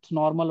if it's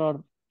normal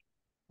or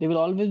they will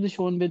always be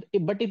shown with,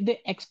 but if they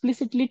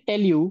explicitly tell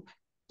you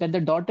that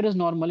the daughter is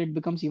normal, it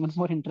becomes even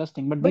more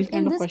interesting. But But these kind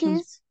in of this questions,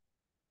 case,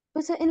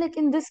 so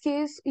in this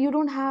case, you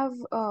don't have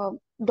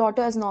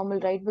daughter as normal,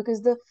 right?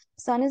 Because the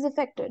son is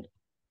affected.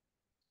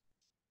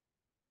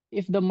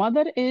 if the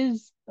mother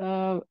is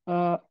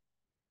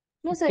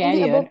No, a sir, in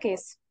the above carrier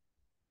case.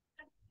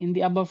 in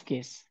the above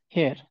case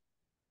here,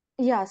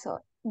 Yeah,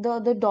 sir. The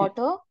it,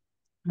 daughter,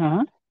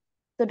 uh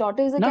the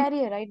daughter is a no,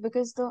 carrier, right?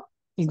 Because the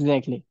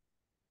exactly.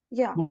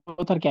 yeah.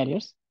 Both are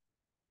carriers.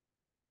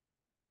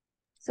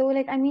 So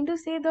like I mean to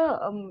say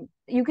the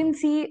you can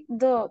see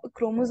the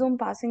chromosome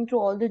passing through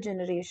all the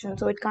generations,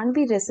 so it can't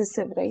be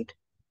recessive, right?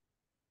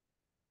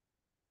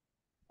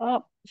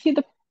 See,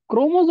 the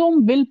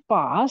chromosome will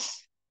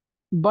pass,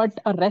 but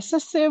a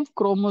recessive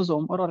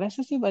chromosome or a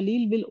recessive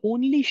allele will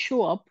only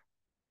show up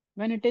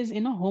when it is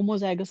in a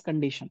homozygous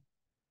condition.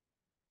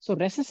 So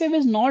recessive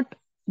is not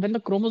when the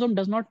chromosome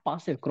does not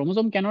pass it.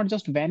 Chromosome cannot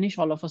just vanish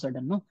all of a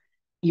sudden. No.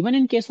 Even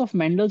in case of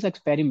Mendel's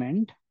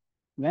experiment,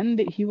 when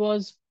he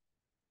was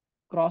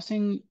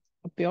crossing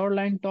a pure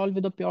line tall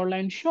with a pure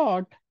line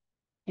short,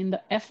 in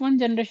the F1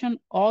 generation,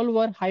 all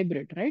were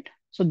hybrid, right?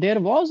 So there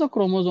was a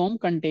chromosome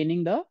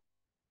containing the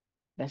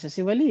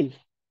recessive allele.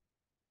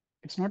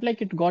 It's not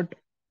like it got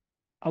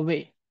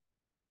away.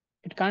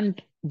 It can't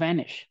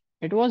vanish.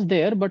 It was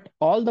there, but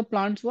all the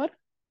plants were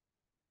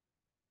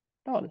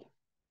tall.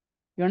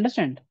 You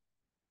understand?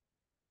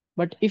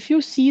 But if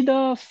you see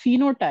the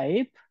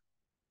phenotype,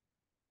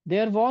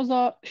 there was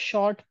a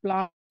short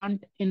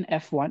plant in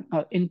F1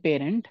 in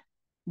parent,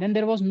 then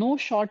there was no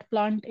short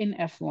plant in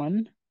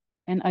F1.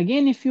 And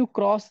again, if you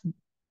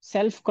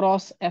self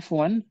cross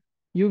F1,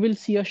 you will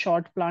see a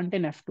short plant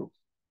in F2.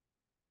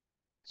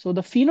 So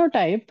the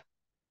phenotype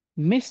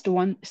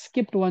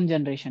skipped one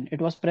generation.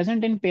 It was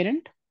present in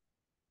parent,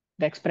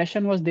 the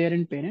expression was there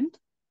in parent,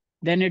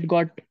 then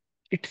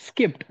it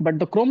skipped, but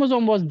the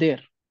chromosome was there.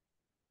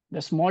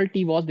 The small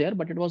t was there,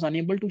 but it was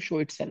unable to show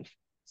itself.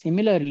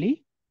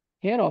 Similarly,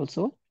 here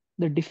also,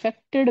 the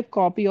defected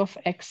copy of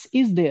X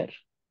is there,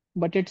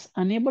 but it's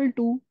unable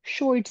to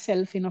show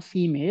itself in a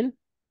female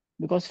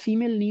because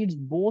female needs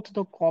both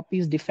the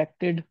copies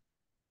defected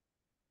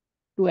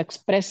to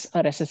express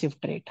a recessive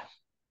trait.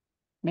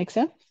 Make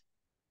sense?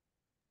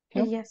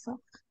 Here, Yes, sir.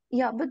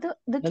 Yeah, but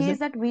the does case it?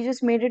 that we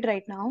just made it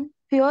right now,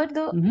 here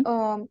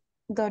Mhm.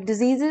 the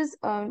diseases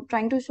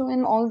trying to show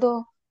in all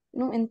the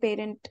in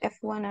parent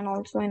F1 and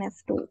also in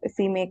F2 if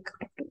we make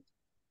F2.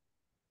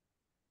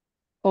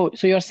 Oh,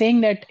 so you're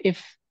saying that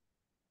if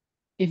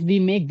we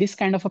make this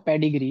kind of a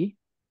pedigree,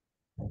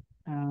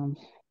 um,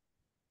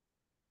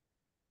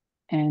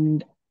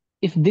 and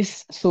if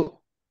this so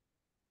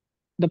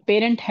the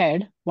parent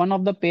had one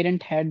of the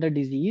parent had the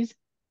disease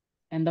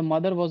and the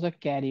mother was a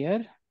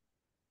carrier,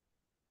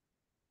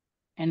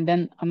 and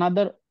then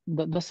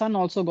the son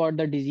also got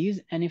the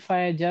disease, and if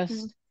I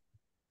Mm, just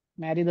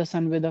marry the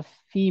son with a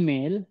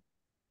female,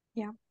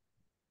 yeah.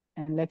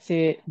 and let's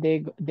say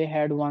they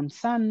had one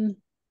son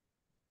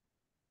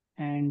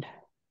and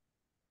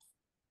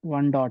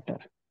one daughter,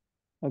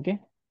 okay,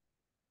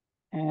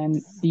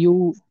 and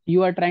you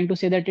are trying to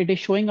say that it is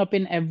showing up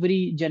in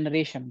every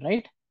generation,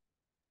 right?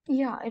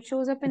 Yeah, it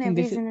shows up I in think every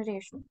this is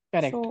generation. correct.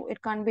 So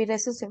it can't be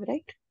recessive,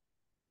 right?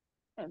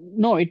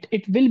 No, it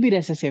will be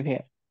recessive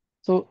here.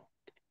 So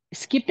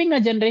skipping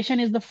a generation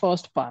is the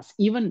first pass.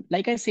 Even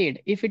like I said,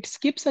 if it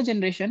skips a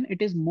generation,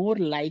 it is more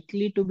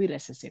likely to be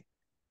recessive.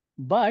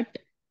 But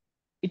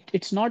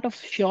it's not a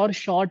sure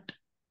short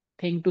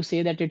thing to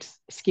say that it's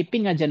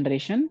skipping a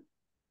generation.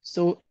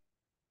 So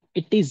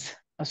it is,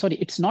 sorry,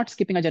 it's not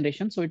skipping a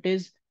generation. So it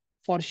is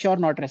for sure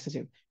not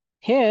recessive.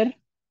 Here,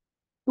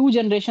 two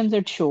generations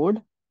it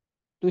showed.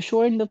 To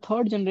show in the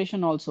third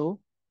generation also,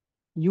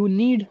 you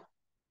need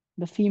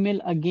the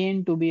female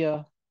again to be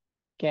a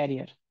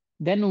carrier.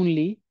 Then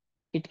only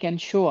it can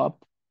show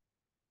up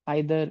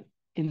either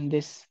in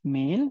this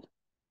male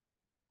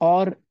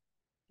or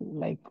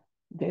like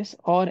this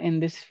or in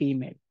this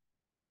female,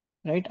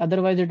 right?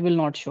 Otherwise, it will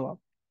not show up.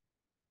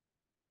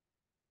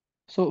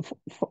 So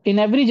in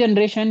every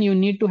generation, you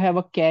need to have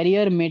a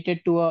carrier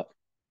mated to a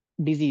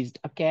diseased,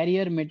 a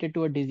carrier mated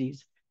to a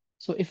disease.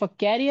 So if a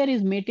carrier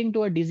is mating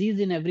to a disease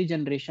in every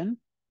generation,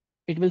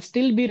 it will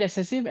still be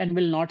recessive and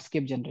will not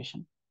skip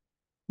generation.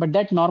 But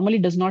that normally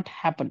does not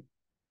happen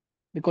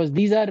because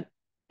these are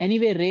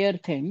anyway rare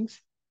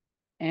things.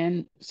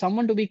 And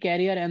someone to be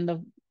carrier and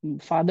the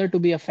father to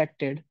be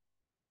affected,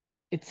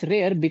 it's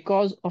rare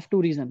because of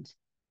two reasons.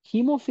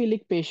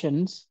 Hemophilic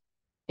patients,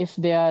 if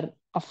they are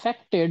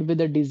affected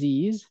with a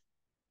disease,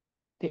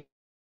 they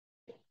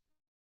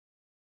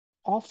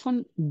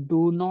often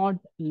do not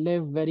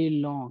live very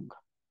long.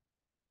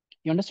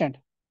 You understand?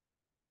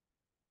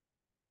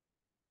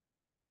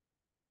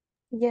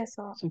 Yes, So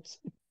sir.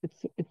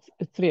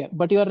 it's rare.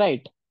 But you're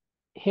right.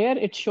 Here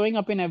it's showing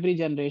up in every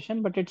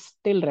generation, but it's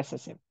still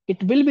recessive.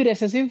 It will be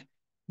recessive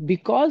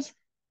because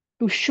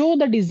to show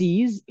the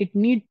disease, it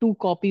need two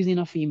copies in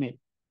a female.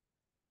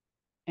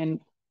 And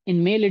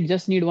in male, it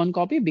just need one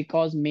copy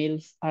because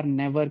males are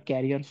never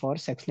carrier for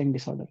sex-linked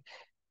disorder.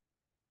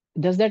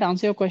 Does that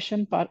answer your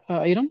question,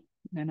 Iram?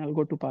 Then I'll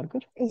go to Parker.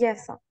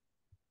 Yes, sir.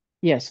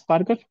 Yes,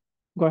 Parker,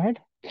 go ahead.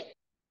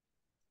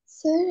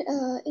 Sir,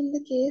 in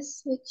the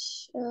case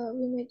which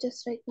we made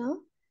just right now,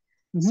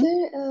 Mm-hmm.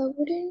 sir,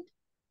 wouldn't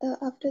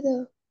after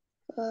the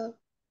uh,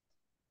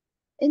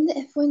 in the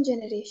F1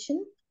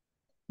 generation,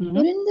 Mm-hmm.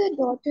 wouldn't the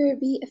daughter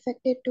be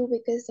affected too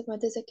because the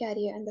mother's a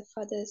carrier and the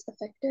father is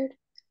affected?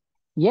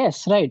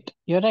 Yes, right.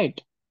 You're right.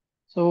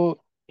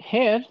 So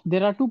here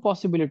there are two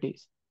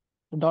possibilities.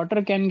 The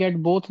daughter can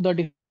get both the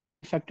defected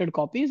copies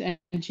and she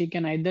can either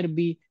be,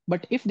 but if they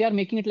are making it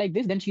like this, then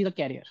she's a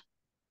carrier.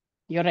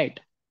 You're right.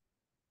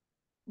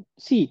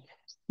 See,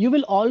 you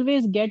will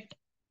always get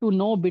to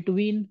know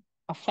between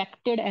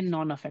affected and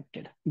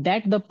non-affected.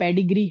 That the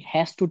pedigree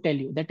has to tell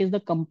you. That is the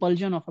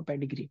compulsion of a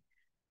pedigree.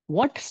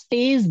 What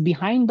stays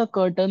behind the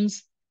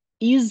curtains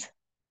is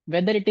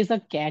whether it is a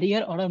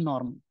carrier or a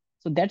norm.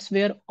 So that's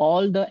where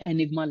all the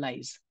enigma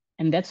lies.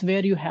 And that's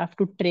where you have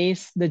to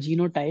trace the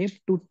genotype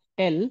to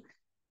tell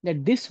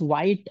that this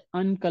white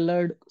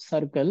uncolored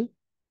circle,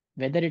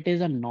 whether it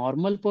is a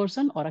normal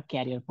person or a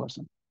carrier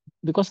person.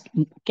 Because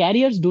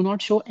carriers do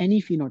not show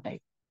any phenotype.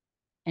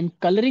 And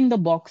coloring the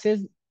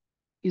boxes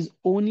is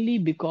only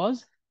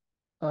because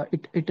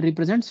it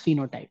represents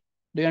phenotype.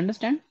 Do you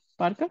understand,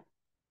 Parker?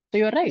 So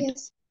you're right.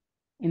 Yes.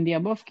 In the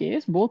above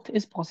case, both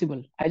is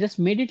possible. I just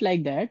made it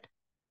like that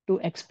to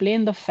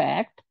explain the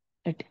fact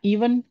that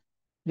even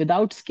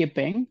without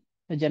skipping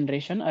the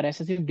generation, a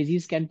recessive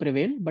disease can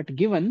prevail. But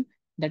given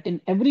that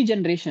in every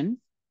generation,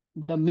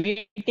 the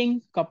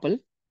mating couple,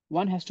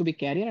 one has to be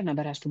carrier,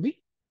 another has to be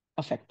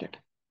affected.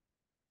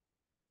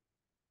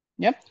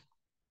 Yep.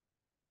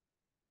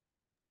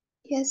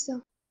 Yes,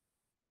 sir.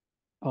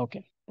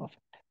 Okay.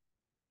 Perfect.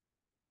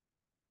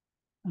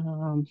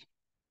 Um,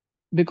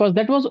 because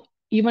that was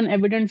even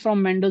evident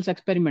from Mendel's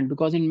experiment.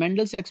 Because in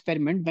Mendel's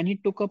experiment, when he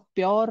took a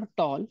pure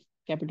tall,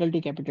 capital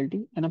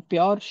T, and a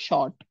pure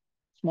short,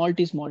 small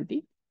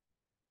t,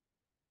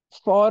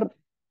 for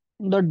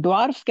the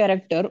dwarf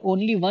character,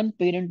 only one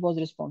parent was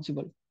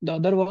responsible. The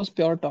other was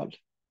pure tall.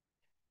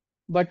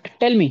 But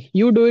tell me,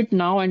 you do it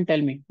now and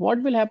tell me,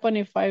 what will happen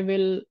if I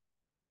will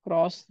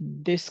cross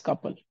this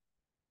couple,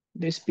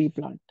 this pea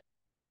plant?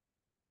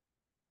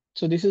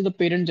 So this is the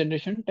parent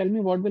generation. Tell me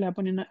what will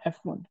happen in a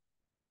F1.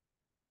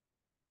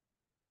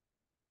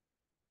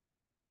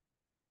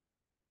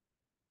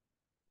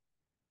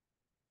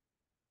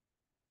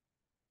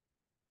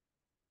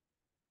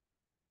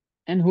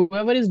 And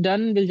whoever is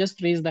done will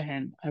just raise the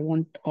hand. I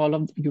want all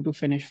of you to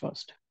finish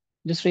first.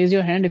 Just raise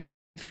your hand if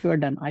you are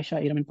done.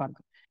 Aisha, Iram, and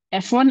Parker.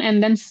 F1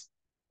 and then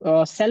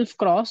self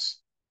cross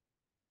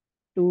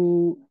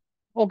to.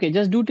 Okay,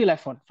 just do till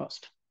F1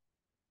 first.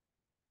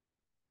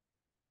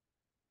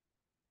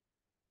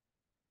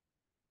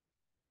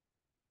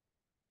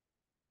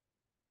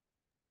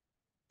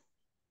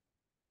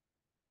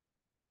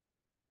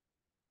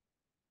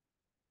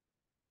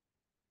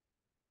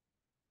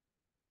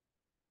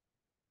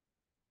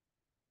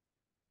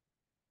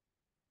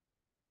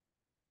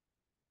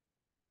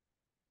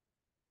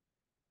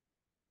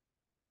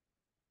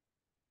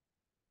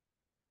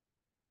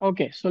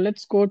 Okay, so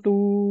let's go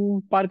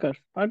to Parker.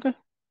 Parker,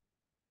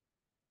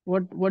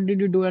 what did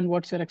you do and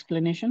what's your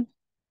explanation?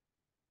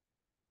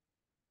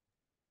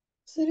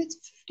 Sir, it's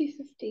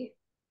 50-50%.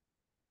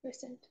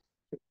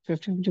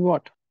 50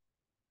 what?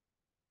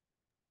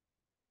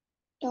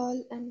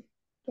 Tall and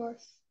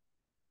dwarf.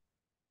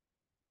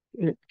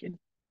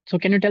 So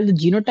can you tell the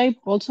genotype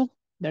also?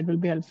 That will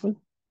be helpful.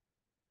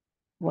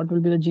 What will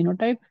be the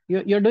genotype?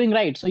 You're doing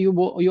right. So you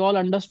all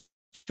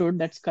understood.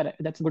 That's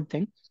correct. That's a good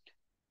thing.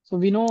 So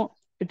we know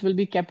it will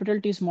be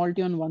capital T small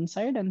t on one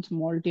side and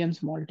small t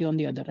on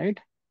the other, right?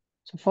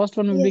 So first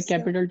one will be Yes, sir.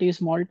 capital T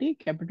small t,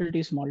 capital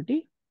T small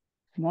t,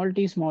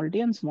 small t,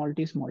 and small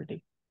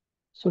t.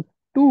 So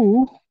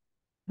two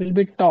will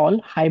be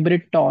tall,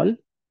 hybrid tall,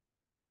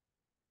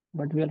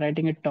 but we are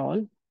writing it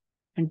tall,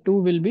 and two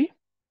will be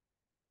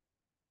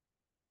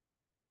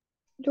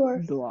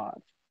Dwarf.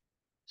 dwarf.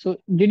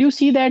 So did you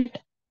see that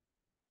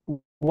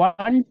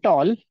one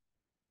tall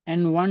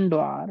and one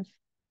dwarf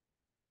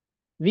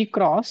we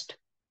crossed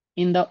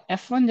in the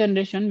F1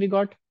 generation? We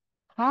got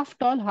half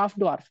tall, half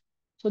dwarf.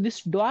 So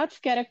this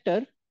dwarf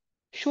character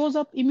shows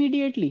up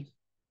immediately.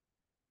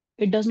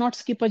 It does not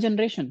skip a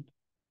generation.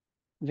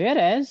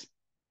 Whereas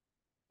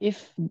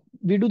if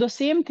we do the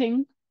same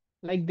thing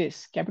like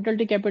this, capital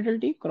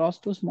T, cross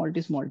to small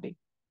t,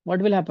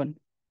 what will happen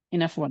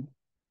in F1?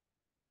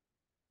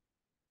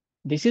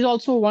 This is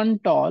also one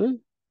tall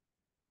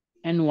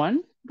and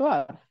one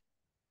dwarf,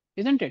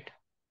 isn't it?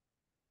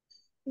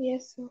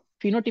 Yes, sir.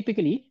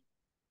 Phenotypically,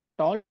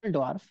 tall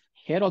dwarf.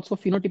 Here also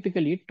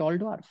phenotypically tall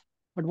dwarf.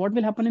 But what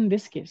will happen in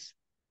this case?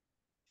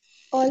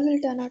 All will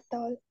turn out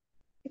tall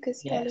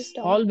because tall is Yes,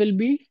 tall. all will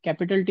be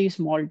capital T,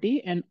 small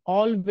t, and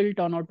all will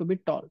turn out to be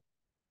tall.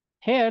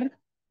 Here,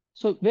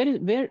 so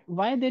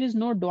why there is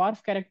no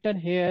dwarf character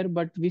here,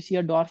 but we see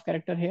a dwarf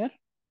character here?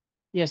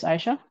 Yes,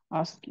 Aisha,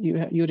 ask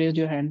you. You raised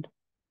your hand.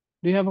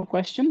 Do you have a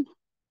question,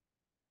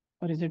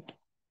 or is it,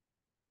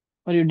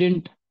 or you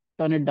didn't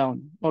turn it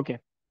down? Okay.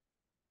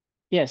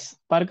 Yes,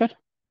 Parker.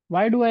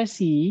 Why do I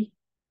see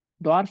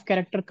dwarf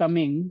character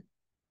coming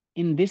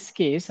in this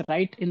case,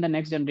 right in the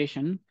next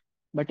generation,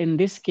 but in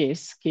this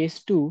case,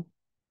 case two,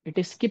 it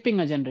is skipping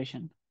a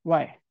generation?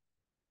 Why?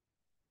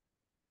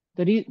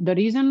 The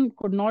reason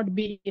could not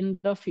be in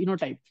the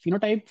phenotype.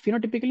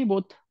 Phenotypically,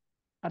 both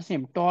are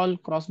same. Tall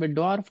crossed with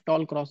dwarf,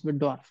 tall crossed with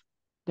dwarf.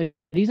 The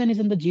reason is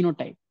in the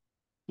genotype.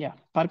 Yeah,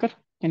 Parker,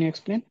 can you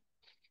explain?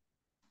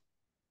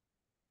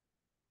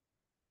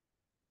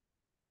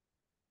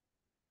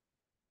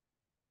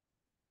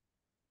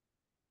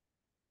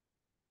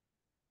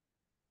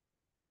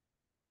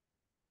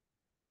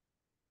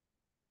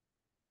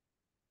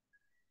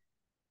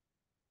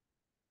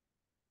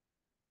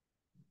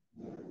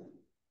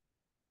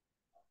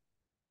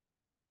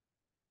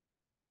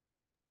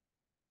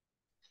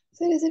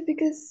 So is it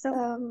because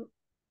So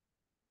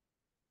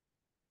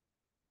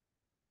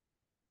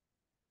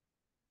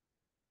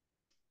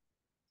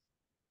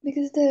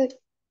the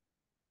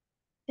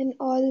in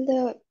all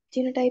the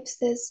genotypes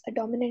there's a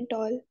dominant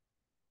tall?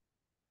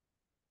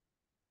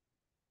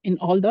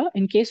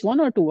 In case one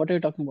or two, what are you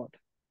talking about?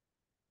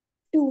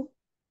 Two.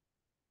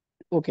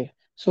 Okay,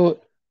 so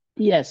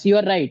yes, you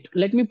are right.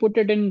 Let me put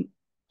it in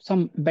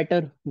some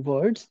better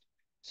words.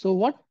 So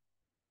what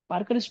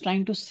Parker is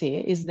trying to say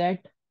is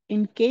that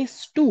in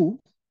case two,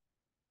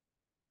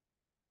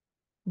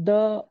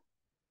 the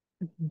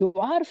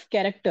dwarf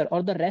character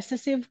or the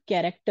recessive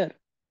character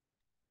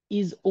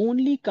is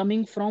only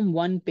coming from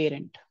one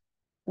parent.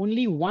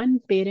 Only one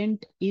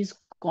parent is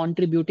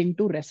contributing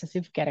to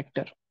recessive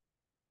character.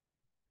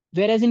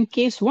 Whereas in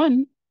case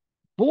one,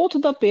 both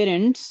the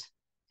parents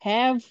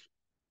have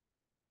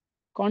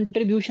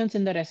contributions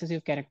in the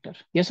recessive character.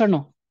 Yes or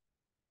no?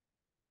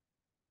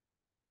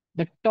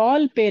 The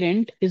tall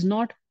parent is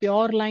not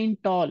pure line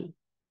tall.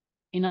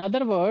 In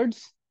other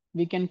words,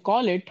 we can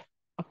call it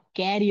a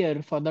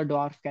carrier for the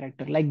dwarf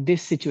character, like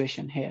this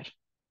situation here.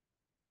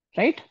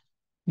 Right?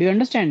 Do you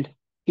understand,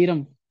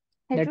 Hiram?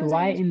 That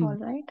why heterozygous tall, in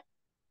right?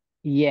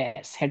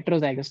 yes,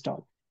 heterozygous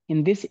tall.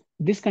 In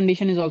this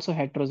condition is also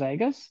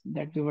heterozygous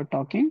that we were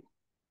talking.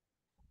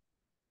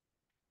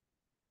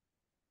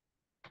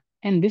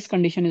 And this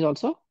condition is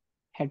also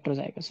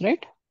heterozygous,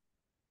 right?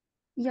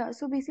 Yeah,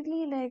 so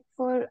basically, like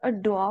for a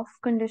dwarf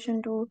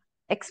condition to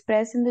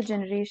express in the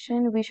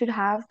generation, we should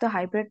have the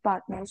hybrid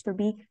partners to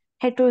be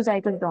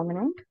heterozygous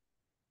dominant.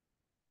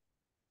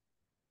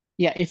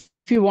 Yeah, if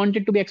you want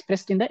it to be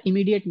expressed in the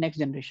immediate next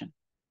generation.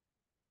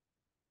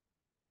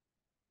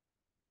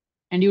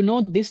 And you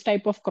know this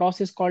type of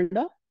cross is called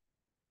a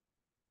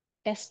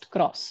test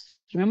cross.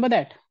 Remember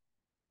that?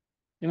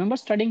 Remember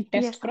studying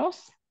Yes, test sir.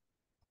 cross?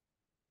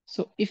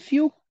 So if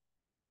you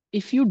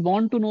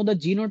want to know the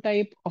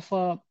genotype of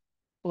a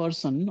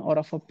person or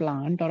of a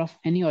plant or of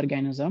any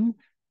organism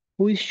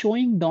who is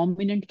showing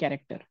dominant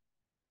character,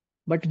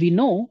 but we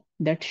know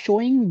that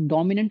showing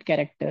dominant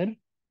character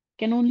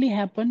can only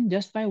happen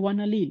just by one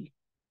allele.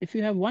 If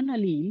you have one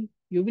allele,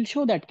 you will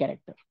show that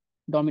character,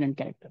 dominant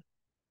character.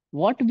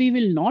 What we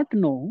will not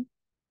know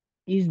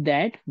is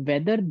that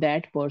whether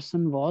that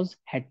person was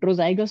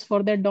heterozygous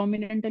for that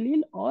dominant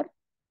allele or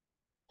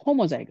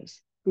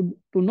homozygous.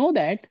 To know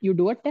that, you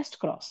do a test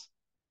cross.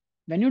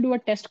 When you do a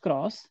test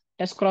cross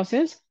is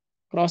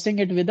crossing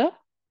it with a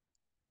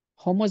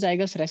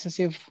homozygous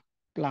recessive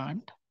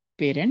plant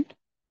parent.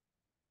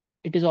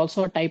 It is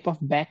also a type of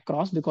back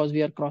cross because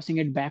we are crossing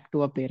it back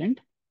to a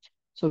parent.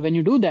 So when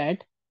you do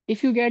that,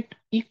 if you get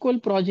equal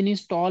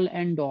progenies tall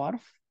and dwarf,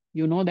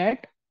 you know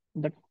that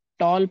the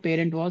tall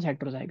parent was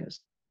heterozygous.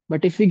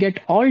 But if we get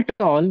all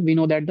tall, we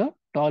know that the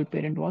tall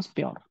parent was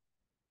pure.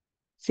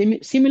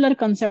 Similar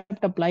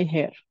concept apply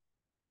here.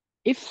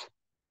 If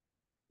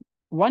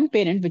one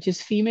parent, which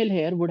is female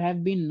here, would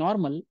have been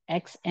normal,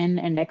 XN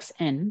and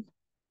XN,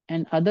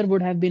 and other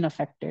would have been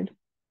affected,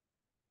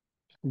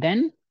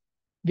 then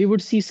we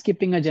would see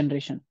skipping a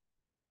generation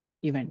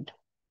event,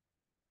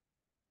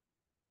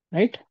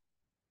 right?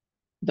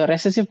 The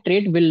recessive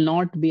trait will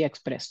not be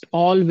expressed.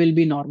 All will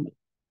be normal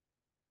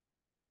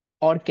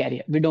or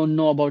carrier. We don't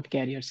know about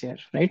carriers here,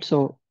 right?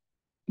 So,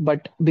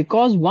 but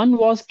because one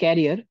was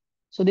carrier,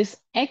 So this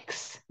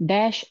x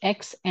dash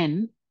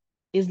xn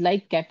is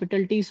like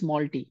capital T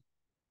small t.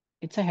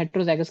 It's a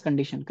heterozygous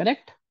condition,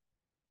 correct?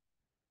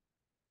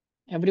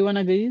 Everyone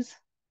agrees?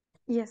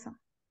 Yes, sir.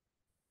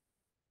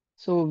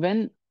 So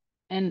when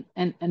and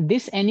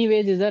this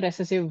anyways is a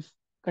recessive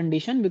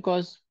condition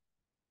because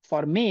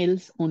for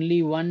males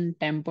only one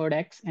tempered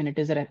X and it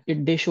is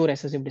they show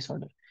recessive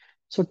disorder.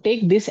 So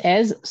take this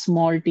as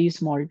small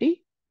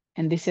t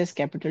and this as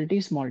capital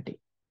T small t.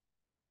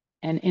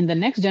 And in the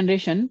next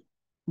generation,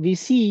 we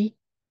see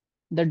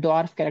the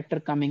dwarf character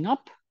coming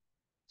up.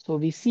 So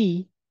we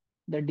see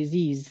the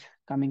disease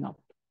coming up,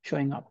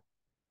 showing up.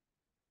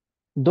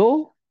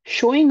 Though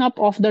showing up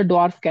of the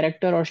dwarf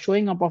character or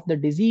showing up of the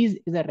disease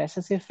is a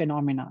recessive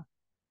phenomena,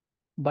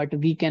 but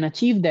we can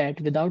achieve that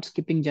without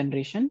skipping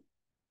generation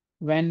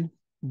when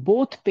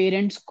both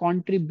parents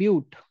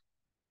contribute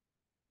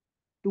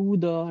to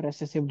the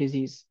recessive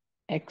disease.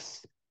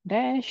 X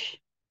dash,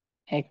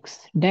 X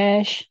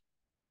dash,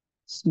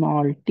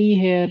 small t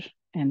here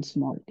and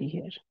small t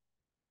here.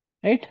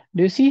 Right?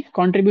 Do you see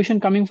contribution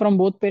coming from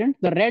both parents?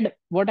 The red,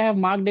 what I have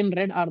marked in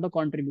red are the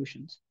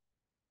contributions.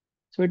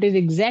 So it is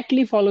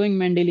exactly following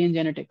Mendelian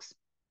genetics.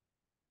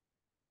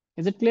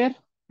 Is it clear,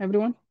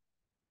 everyone?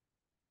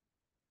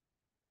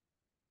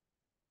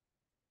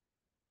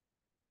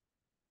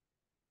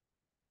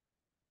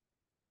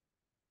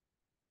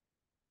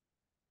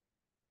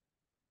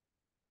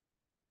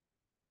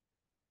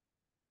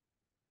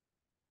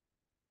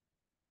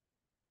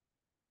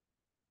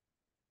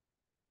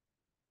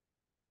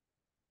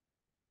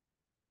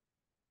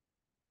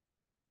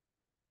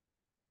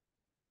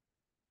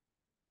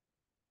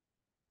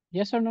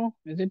 Yes or no?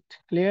 Is it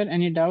clear?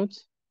 Any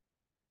doubts?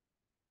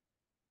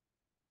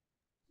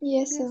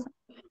 Yes, Yes, sir.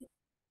 sir.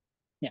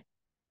 Yeah.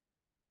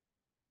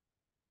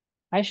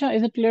 Aisha,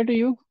 is it clear to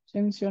you?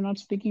 Since you're not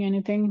speaking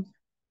anything,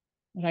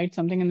 write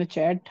something in the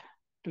chat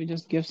to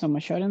just give some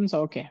assurance.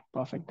 Okay,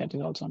 perfect. That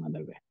is also another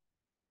way.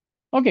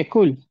 Okay,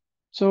 cool.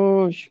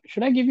 So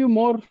should I give you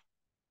more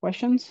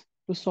questions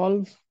to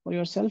solve for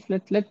yourself?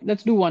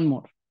 Let's do one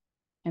more,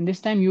 and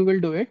this time you will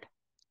do it.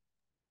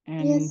 Yes,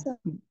 And sir.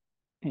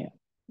 yeah,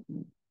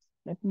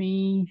 let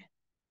me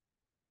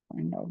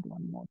find out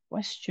one more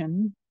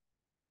question.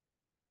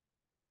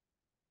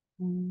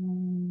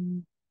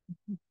 Mm,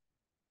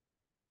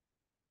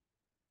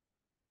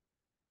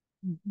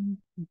 mhm,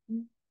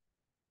 mhm.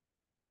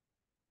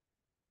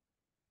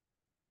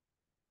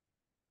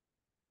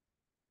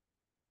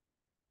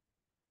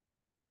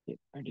 Okay,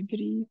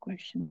 pedigree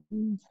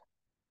questions.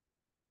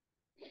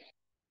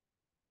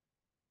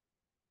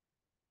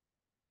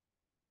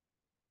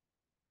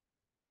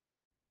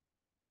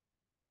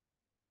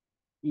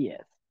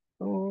 Yes.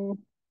 So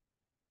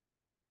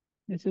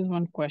this is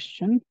one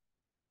question.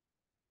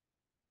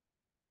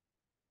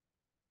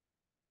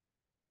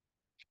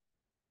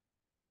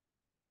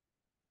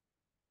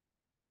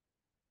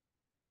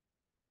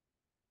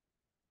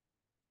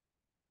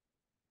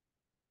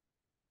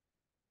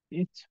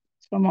 It's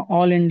from an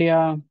All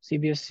India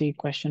CBSE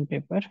question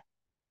paper.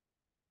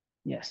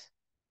 Yes.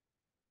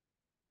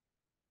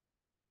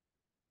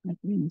 Let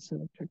me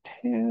insert it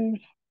here.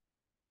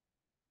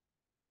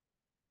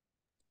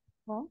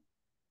 Huh?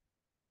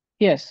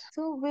 Yes.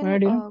 So Where will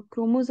do you?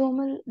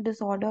 chromosomal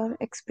disorder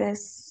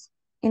express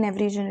in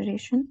every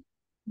generation?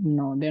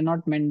 No, they're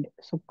not Mend.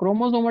 So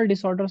chromosomal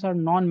disorders are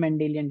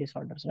non-Mendelian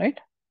disorders, right?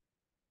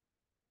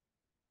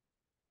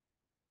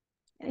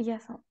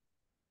 Yes, sir.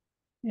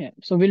 Yeah.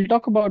 So we'll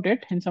talk about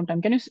it in some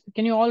time.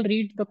 Can you all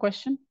read the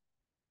question?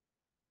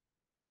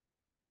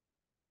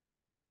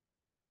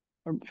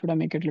 Or should I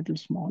make it a little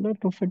smaller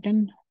to fit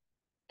in?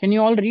 Can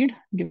you all read?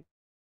 Give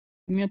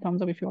me a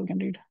thumbs up if you all can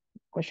read.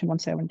 Question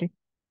 170.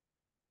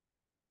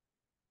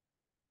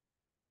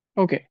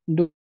 Okay,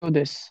 do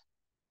this.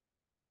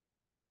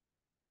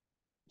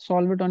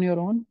 Solve it on your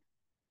own.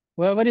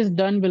 Whoever is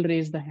done will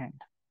raise the hand.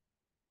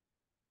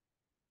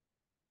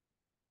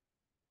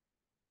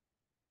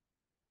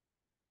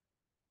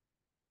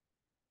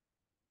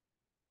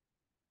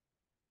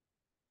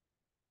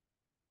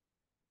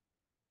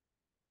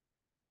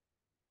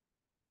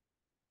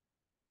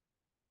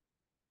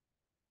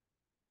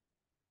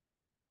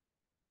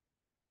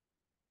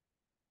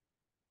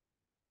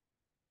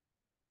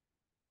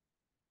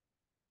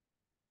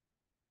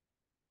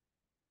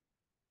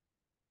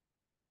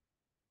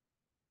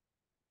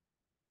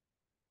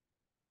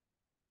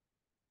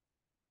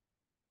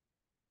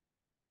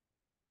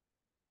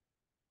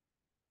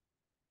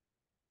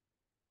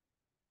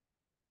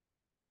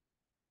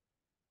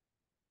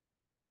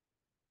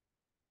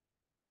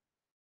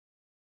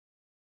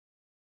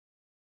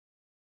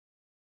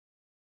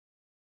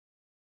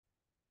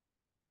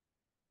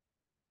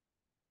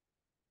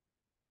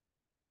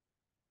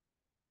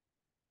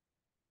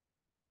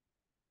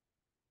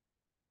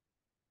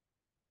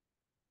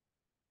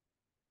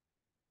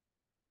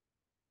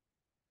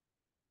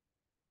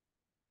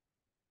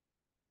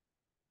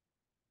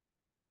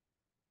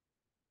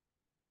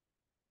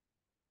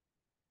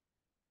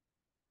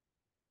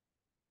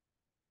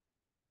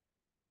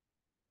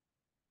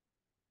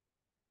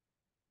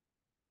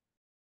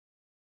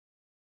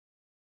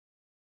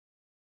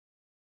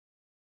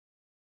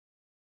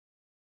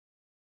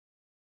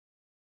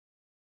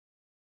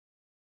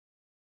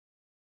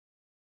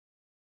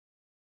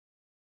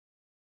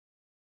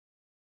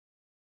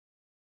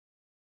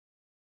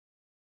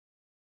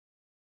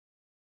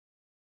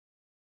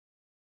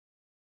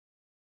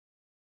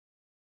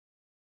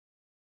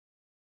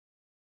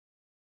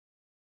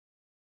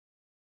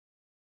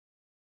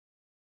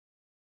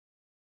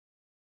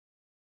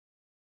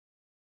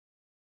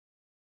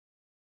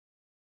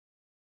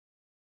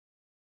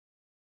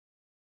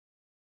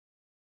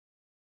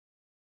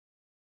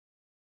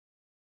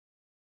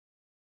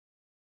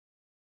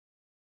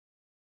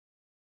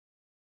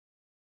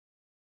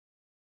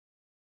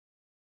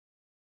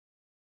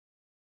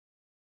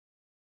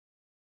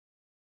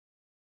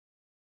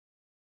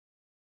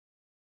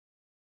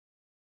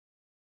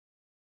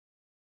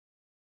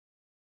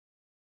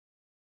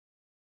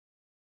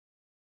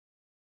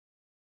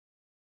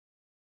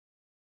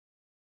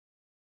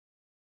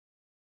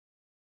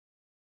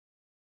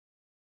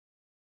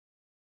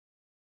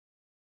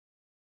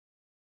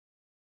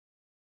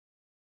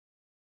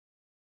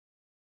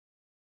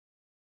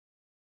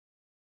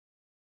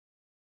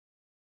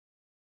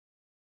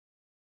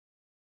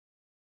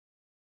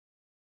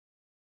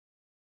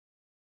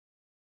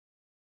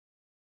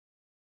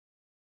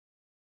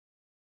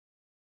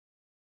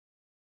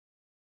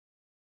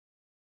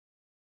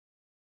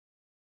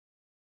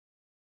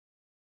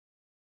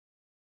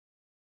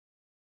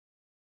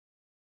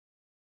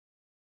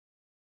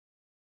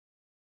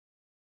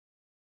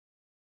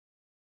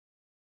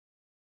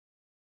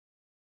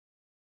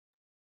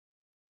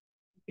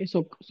 Okay,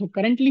 so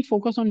currently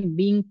focus on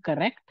being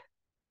correct.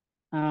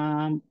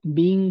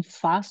 Being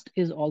fast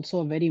is also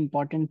a very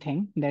important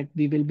thing that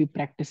we will be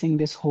practicing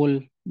this whole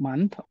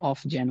month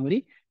of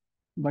January.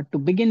 But to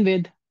begin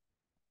with,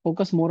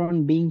 focus more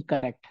on being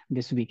correct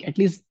this week, at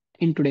least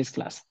in today's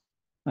class.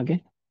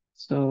 Okay.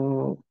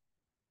 So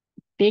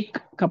take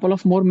a couple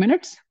of more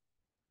minutes,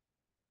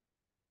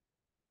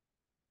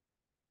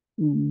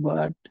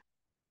 but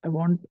I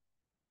want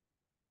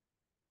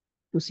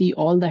to see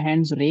all the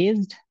hands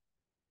raised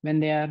when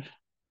they are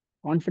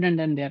confident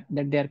and that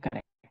they are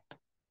correct.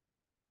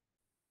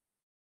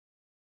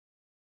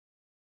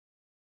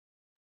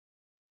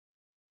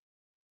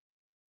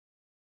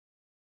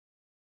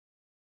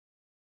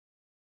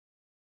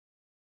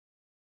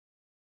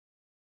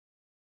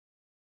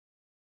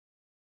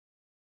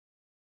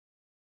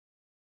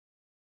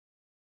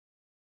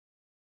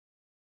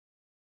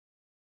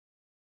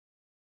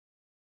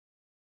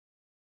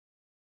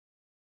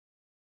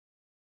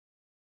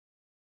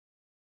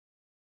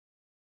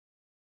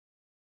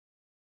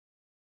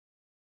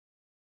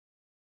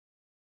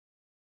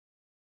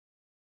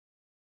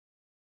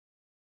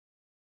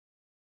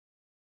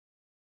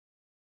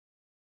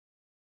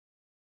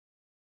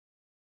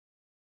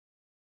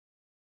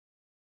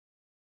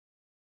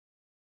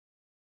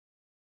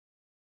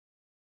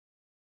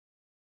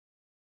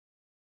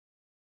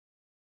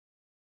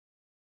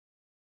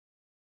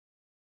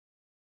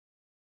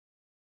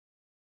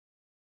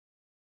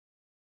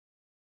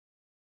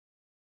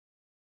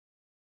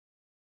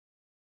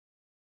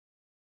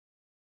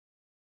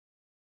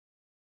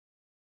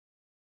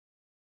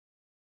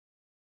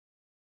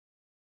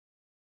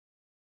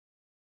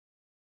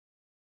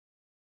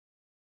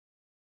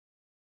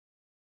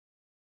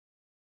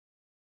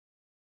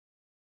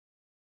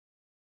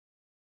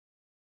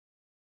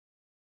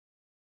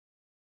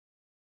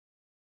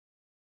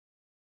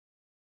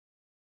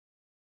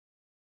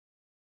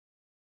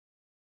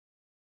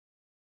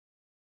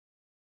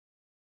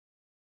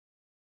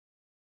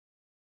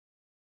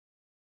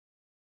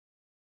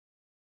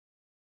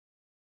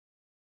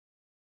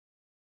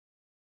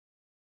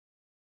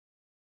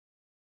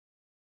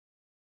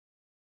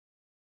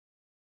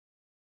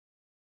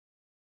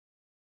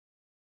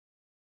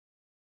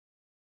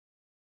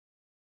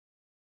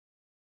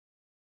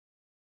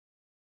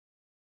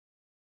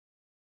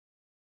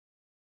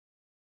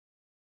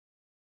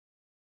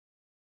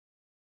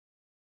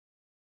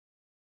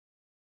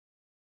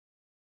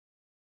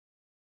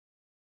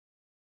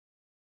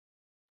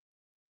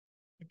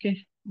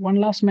 Okay, one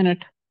last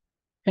minute.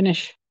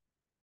 Finish.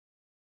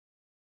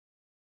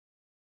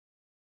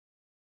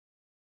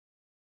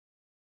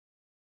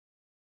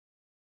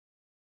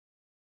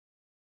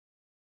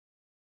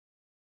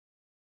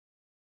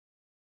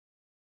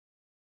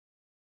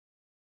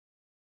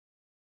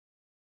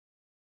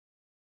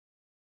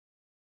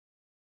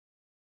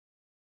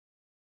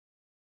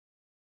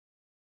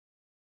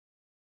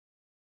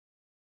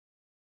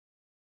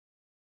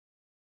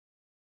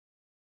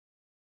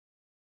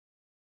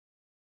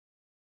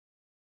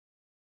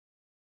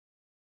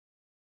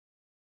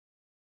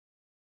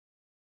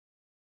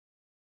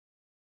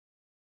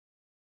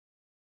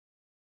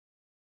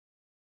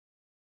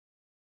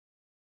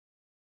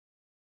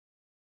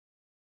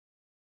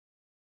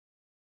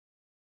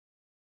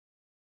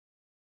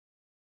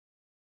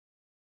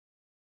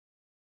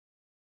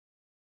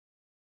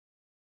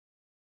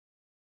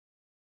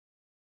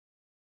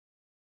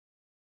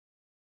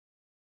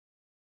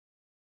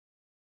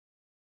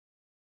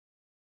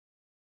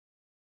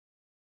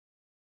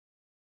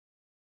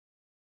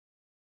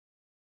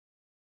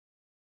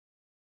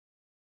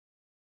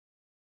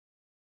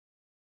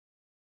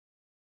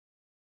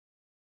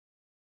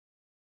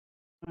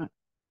 Uh,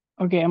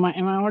 Okay, am I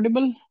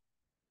audible?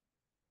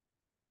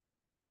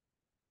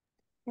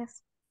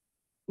 Yes.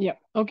 Yeah.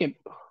 Okay.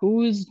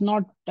 Who is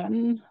not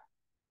done?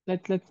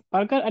 Let's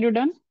Parker, are you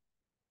done?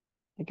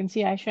 I can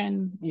see Aisha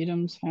and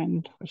Iram's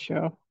hand for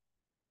sure.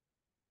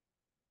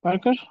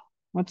 Parker,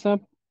 what's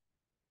up?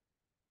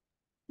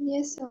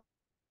 Yes, sir.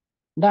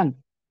 Done.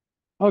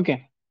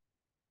 Okay.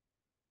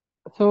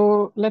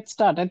 So let's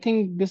start. I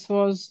think this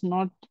was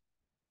not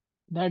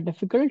that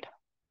difficult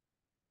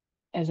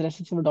as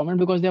recessive dominant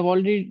because they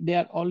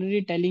are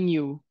already telling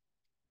you.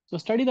 So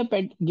study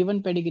the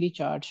given pedigree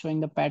chart showing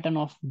the pattern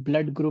of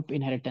blood group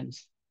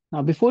inheritance.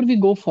 Now, before we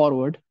go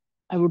forward,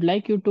 I would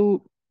like you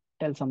to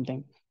tell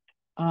something.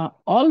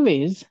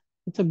 Always,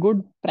 it's a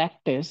good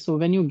practice. So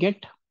when you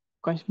get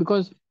questions,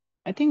 because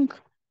I think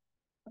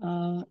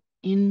uh,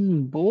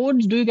 in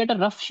boards, do you get a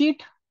rough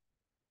sheet?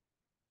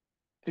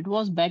 It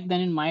was back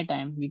then in my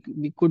time,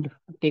 we could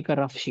take a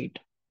rough sheet.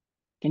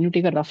 Can you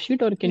take a rough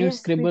sheet or can you Yes,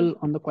 we do. scribble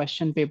on the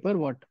question paper?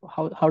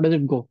 How does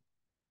it go?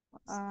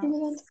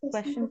 Scribble on the question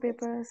Question paper.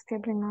 paper,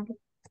 scribbling on it.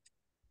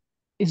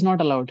 Is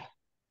not allowed.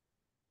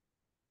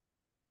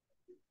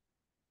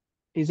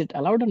 Is it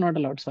allowed or not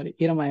allowed? Sorry,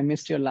 Iram, I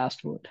missed your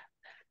last word.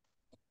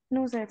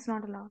 No, sir, it's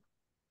not allowed.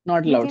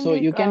 Not We allowed. can So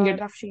take you can a get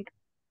rough sheet.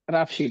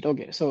 rough sheet.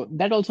 Okay, so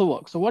that also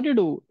works. So what you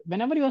do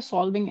whenever you are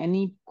solving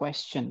any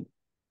question,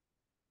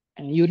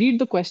 and you read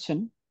the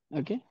question,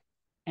 okay,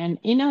 And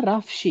in a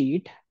rough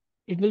sheet,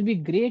 it will be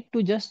great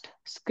to just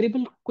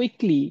scribble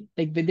quickly,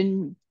 like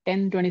within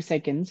 10-20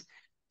 seconds,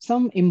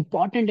 some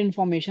important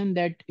information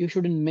that you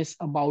shouldn't miss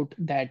about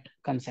that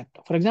concept.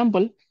 For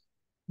example,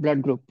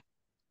 blood group.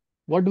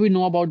 What do we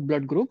know about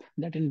blood group?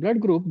 That in blood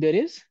group, there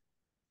is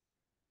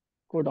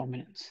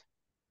codominance,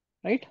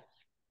 right?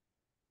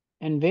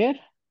 And where?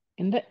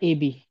 In the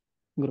AB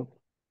group.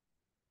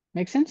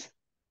 Make sense?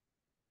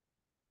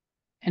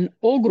 And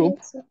O group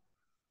Yes, sir.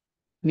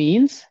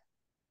 means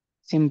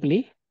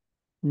simply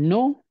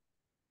no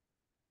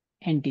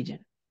antigen,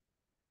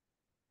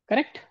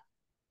 correct?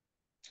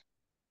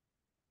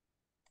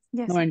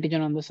 No Yes, sir.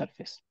 antigen on the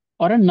surface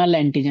or a null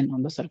antigen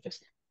on the surface.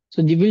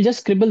 So we will just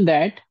scribble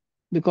that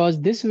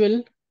because this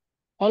will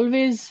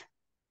always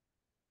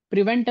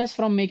prevent us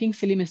from making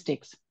silly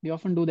mistakes. We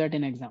often do that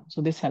in exam.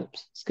 So this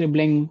helps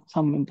scribbling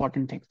some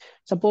important things.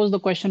 Suppose the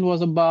question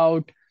was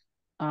about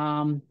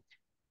um,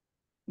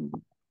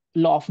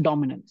 law of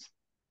dominance.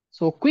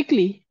 So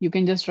quickly, you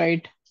can just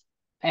write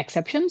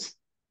exceptions,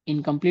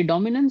 incomplete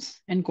dominance,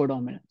 and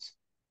codominance.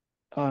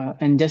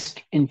 And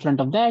just in front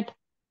of that,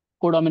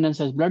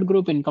 codominance is blood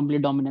group,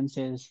 incomplete dominance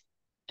is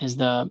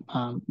the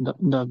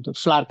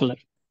flower color,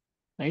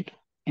 right?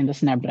 In the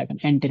Snapdragon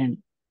antenna.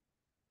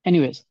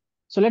 Anyways,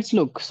 so let's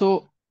look.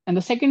 So, and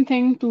the second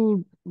thing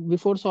to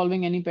before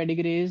solving any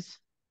pedigree is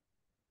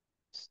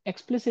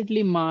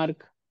explicitly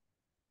mark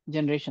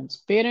generations.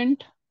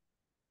 Parent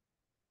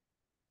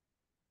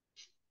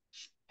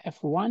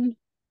F1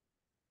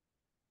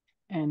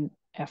 and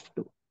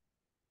F2.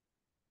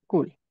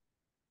 Cool.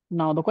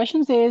 Now the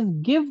question says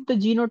give the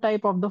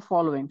genotype of the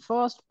following.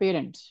 First,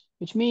 parents,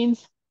 which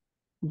means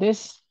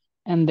this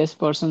and this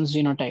person's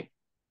genotype.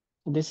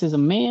 So this is a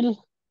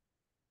male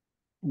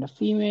and a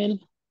female.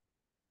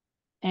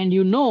 And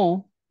you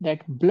know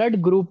that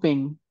blood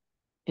grouping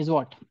is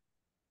what?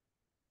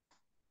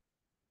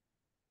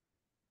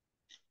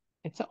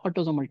 It's an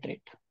autosomal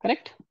trait,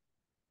 correct?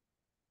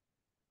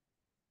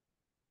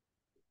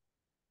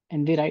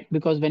 And we write,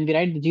 because when we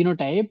write the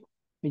genotype,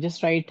 we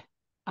just write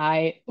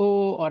IO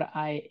or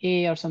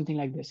IA or something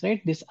like this,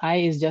 right? This I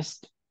is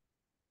just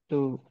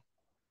to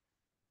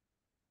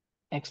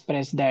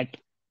express that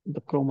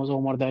the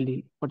chromosome or the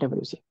allele, whatever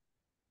you say.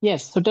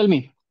 Yes, so tell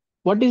me,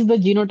 what is the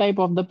genotype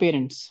of the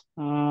parents?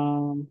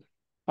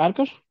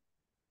 Parker?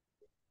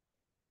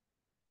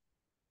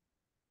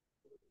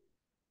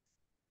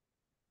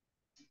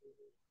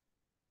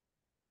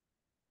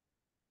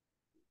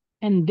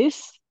 And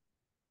this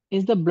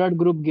is the blood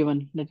group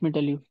given. Let me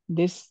tell you,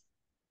 this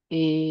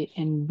A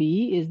and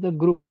B is the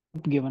group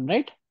given,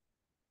 right?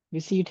 We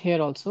see it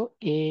here also,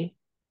 A,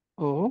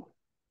 O,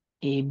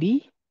 A,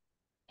 B,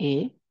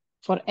 A.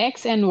 For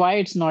X and Y,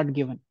 it's not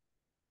given.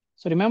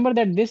 So remember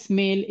that this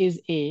male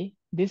is A,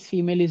 this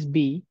female is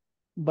B,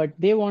 but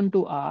they want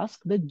to ask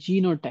the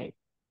genotype.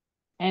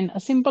 And a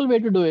simple way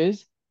to do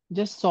is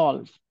just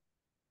solve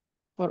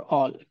for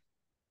all.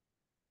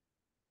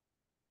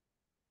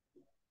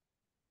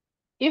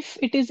 If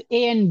it is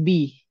A and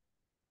B,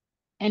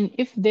 and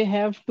if they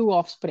have two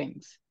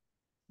offsprings,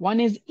 one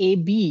is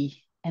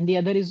AB and the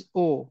other is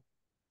O,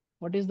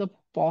 what is the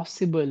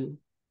possible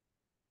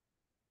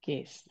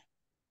case?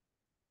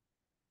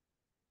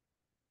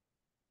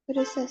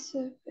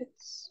 Recessive.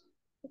 It's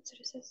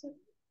recessive.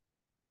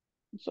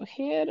 So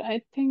here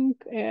I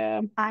think,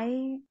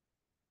 I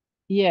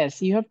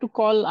yes, you have to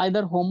call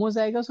either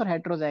homozygous or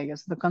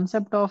heterozygous. The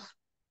concept of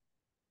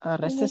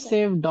Homozygous.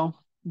 recessive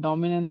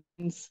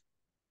dominance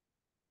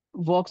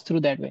works through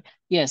that way.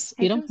 Yes,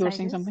 Iram, you were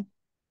saying heterozygous. something?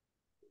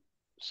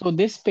 So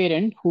this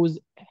parent who's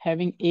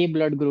having A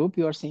blood group,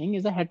 you are saying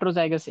is a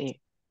heterozygous A,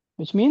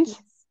 which means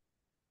Yes.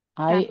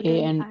 I, A,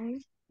 Capital and I.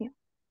 Yeah.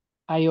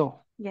 IO,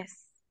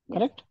 Yes. Yes.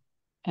 correct?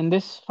 And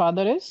this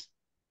father is?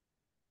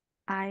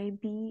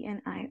 IB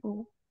and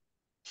IO.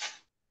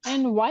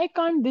 And why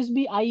can't this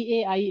be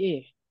IA,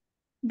 IA,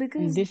 and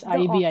Because this the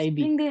IB,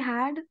 offspring IB? they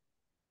had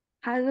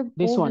has a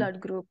This O one, blood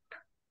group.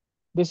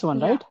 this one,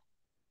 Yeah. right?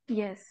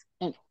 Yes.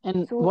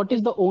 And So what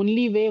is it the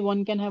only way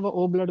one can have a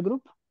O blood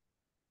group?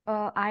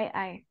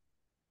 I.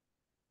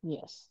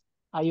 Yes,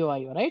 IO,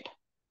 IO, right?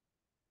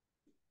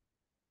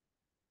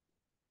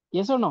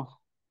 Yes or no,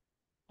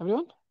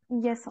 everyone?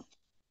 Yes, sir.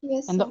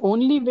 Yes, And the sir.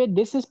 only way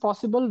this is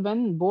possible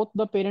when both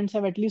the parents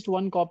have at least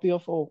one copy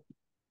of O,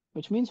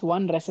 which means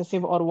one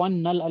recessive or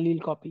one null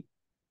allele copy,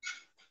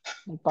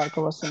 like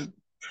Parker was saying.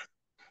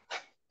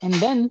 And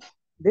then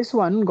this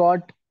one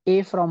got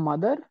A from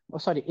mother, oh,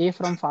 sorry, A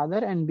from father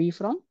and B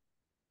from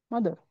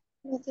mother.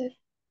 Mother.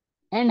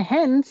 And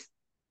hence,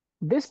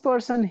 this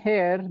person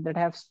here that I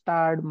have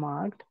starred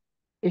marked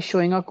is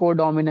showing a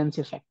codominance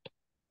effect.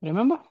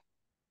 Remember?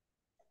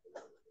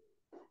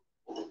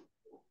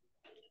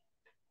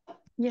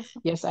 Yes,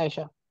 sir. Yes,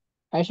 Aisha.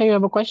 Aisha, you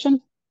have a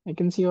question? I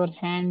can see your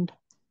hand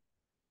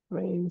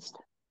raised.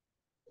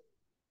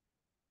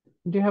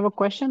 Do you have a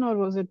question or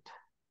was it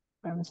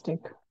by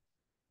mistake?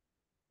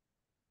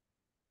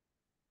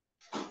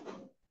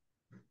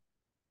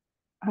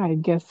 I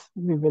guess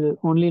we will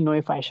only know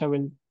if Aisha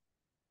will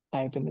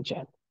type in the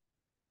chat.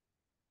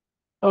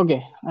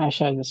 Okay,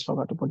 Aisha, I just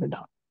forgot to put it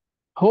down.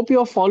 Hope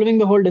you're following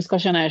the whole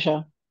discussion,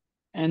 Aisha,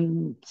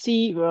 and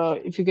see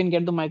if you can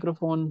get the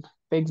microphone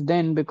fixed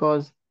then,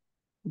 because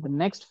the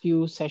next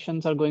few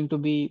sessions are going to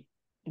be,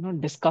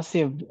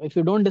 discussive. If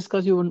you don't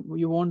discuss, you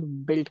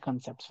won't build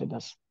concepts with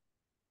us,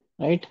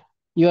 right?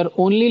 You are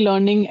only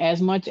learning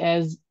as much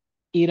as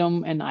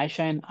Iram and Aisha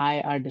and I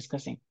are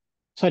discussing.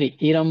 Sorry,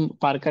 Iram,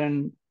 Parker,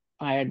 and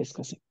I are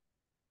discussing.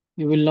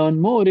 You will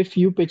learn more if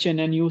you pitch in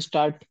and you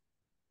start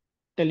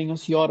telling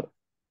us your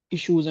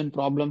issues and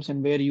problems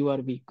and where you are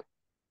weak.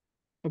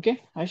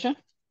 Okay, Aisha?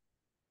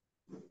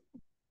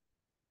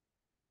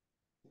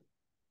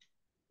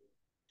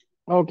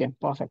 Okay,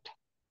 perfect.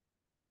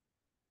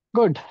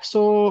 Good.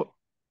 So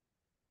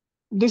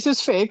this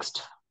is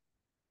fixed.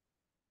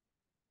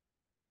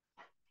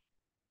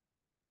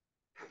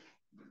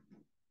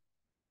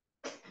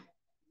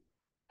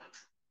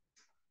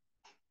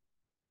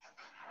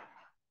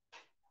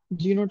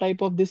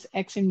 Genotype of this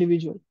X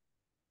individual.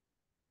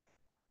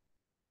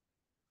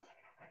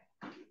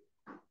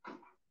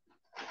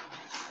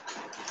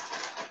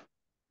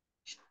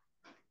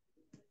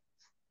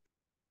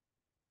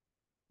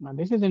 Now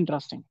this is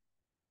interesting.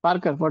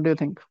 Parker, what do you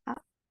think? Uh,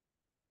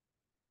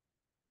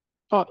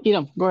 Oh,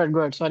 Iram, go ahead, go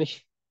ahead. Sorry.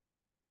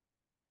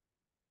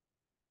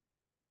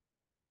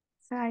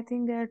 so I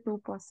think there are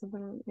two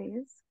possible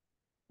ways.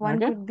 One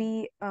Okay. could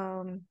be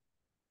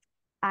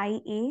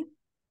IA,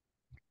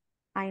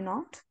 I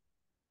naught.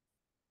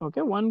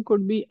 Okay. One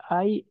could be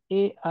I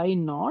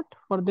naught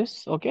for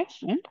this. Okay.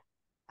 And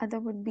Other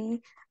would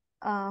be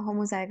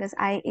homozygous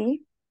IA,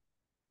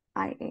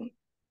 IA.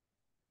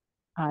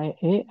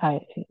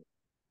 IA.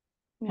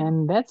 Yeah.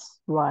 And that's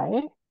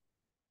why.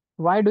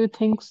 Why do you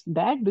think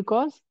that?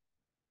 Because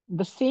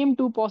the same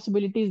two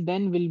possibilities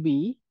then will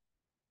be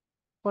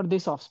for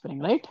this offspring,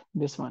 right?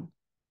 This one.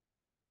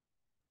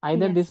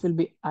 Either this Yes. will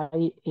be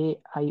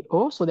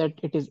IAIO so that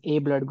it is A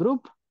blood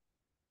group,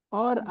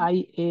 or Mm,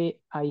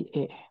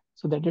 IAIA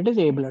so that it is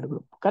A yes. blood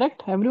group.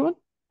 Correct, everyone?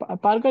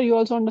 Parker, you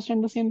also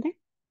understand the same thing?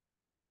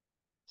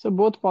 So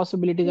both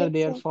possibilities are Yes,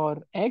 there sir.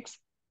 for X.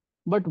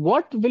 But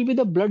what will be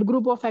the blood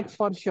group of X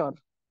for sure?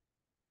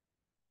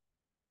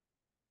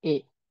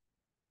 A,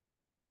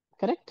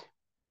 correct?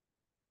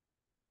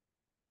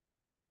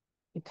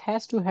 It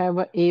has to have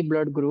a A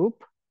blood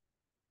group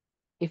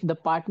if the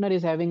partner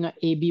is having a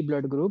AB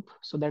blood group,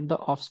 so that the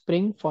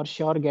offspring for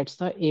sure gets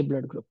the A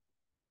blood group.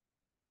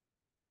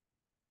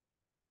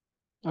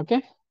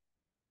 Okay?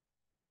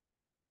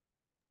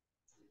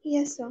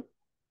 Yes, sir.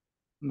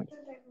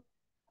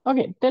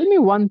 Okay, tell me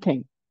one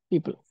thing,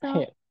 people So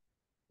here.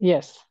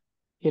 Yes,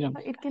 Hiram.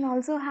 it can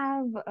also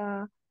have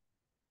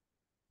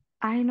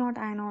I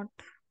naught,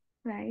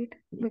 right?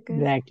 Because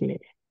Exactly.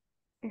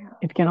 yeah,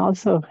 It can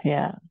also,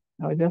 yeah,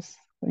 I was just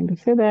going to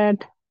say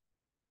that.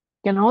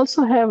 Can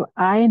also have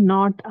I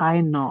naught,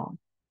 I naught.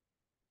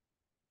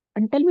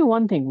 And tell me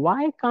one thing,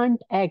 why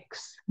can't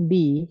X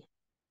be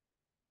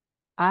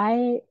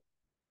I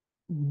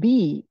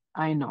B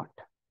I naught?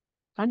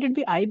 Can't it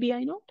be I B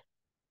I naught?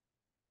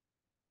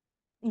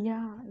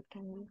 yeah, it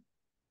can be.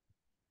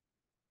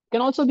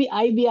 Can also be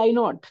I B I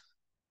naught.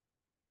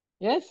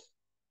 Yes?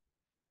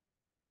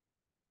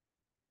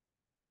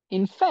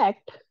 In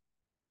fact,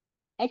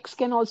 X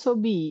can also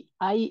be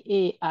I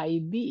A I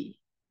B,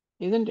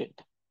 isn't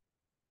it?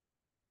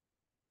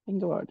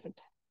 Think about it.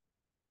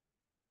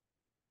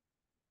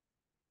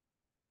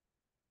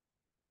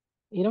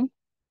 Hiram,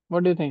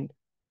 what do you think?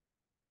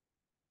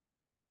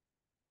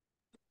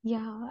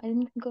 Yeah, I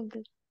didn't think of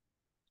this.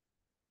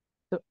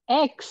 So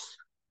X,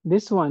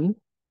 this one,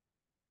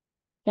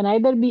 can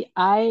either be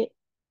I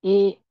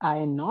A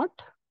I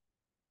naught.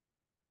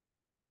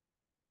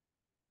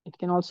 It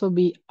can also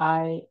be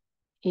I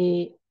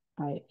A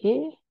I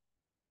A.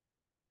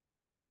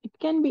 It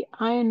can be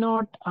I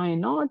naught I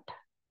naught.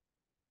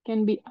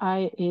 Can be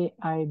I A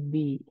I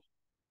B.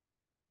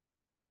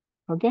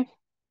 Okay,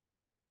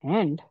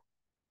 and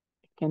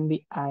it can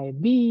be I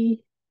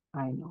B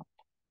I naught.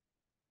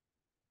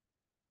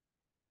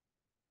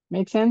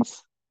 Make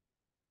sense?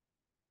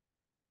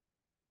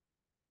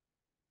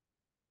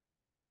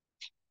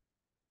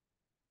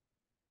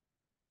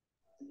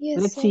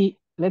 Yes, Let's sir. see.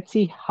 Let's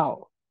see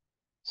how.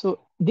 So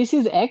this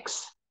is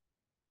X,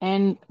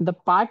 and the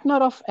partner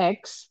of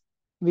X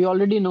we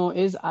already know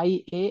is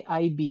I A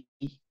I B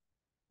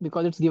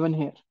because it's given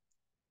here.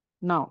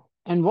 Now,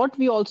 and what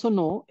we also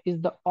know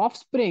is the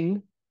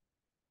offspring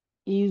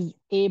is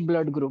A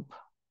blood group.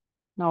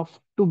 Now,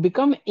 to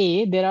become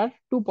A, there are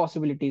two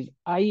possibilities,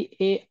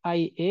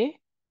 IAIA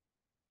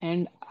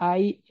and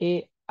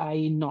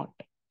IAI naught.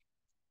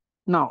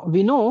 Now,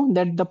 we know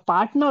that the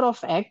partner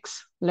of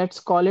X, let's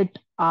call it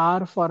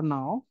R for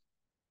now,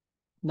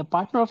 the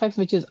partner of X,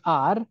 which is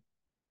R,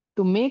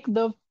 to make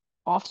the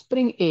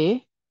offspring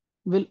A,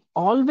 will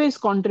always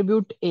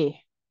contribute A.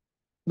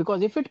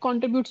 Because if it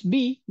contributes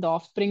B, the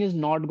offspring is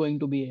not going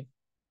to be A.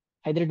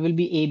 Either it will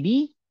be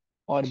AB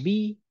or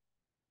B.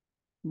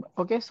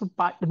 Okay, so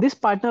this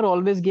partner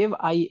always gave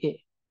IA.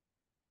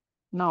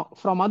 Now,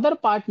 from other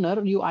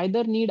partner, you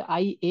either need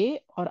IA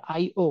or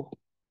IO.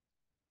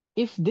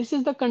 If this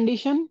is the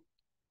condition,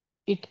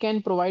 it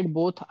can provide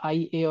both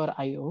IA or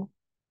IO.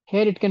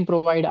 Here it can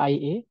provide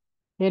IA.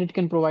 Here it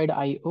can provide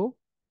IO.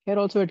 Here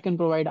also it can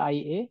provide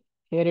IA.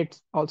 Here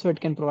it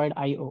can provide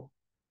IO.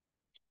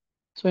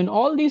 So in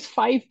all these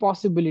 5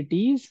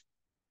 possibilities,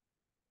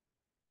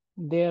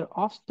 their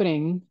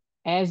offspring,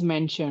 as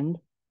mentioned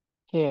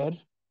here,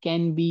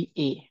 can be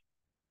A.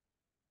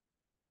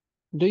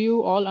 Do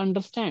you all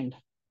understand?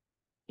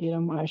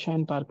 Iram, Aisha,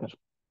 and Parker.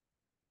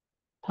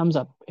 Thumbs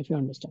up if you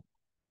understand.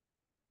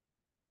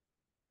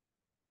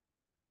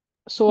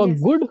 So a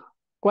Yes. good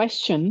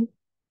question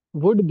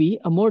would be,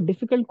 a more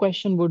difficult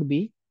question would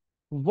be,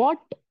 what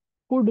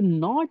could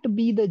not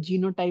be the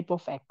genotype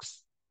of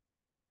X?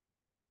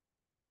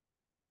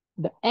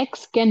 The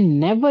X can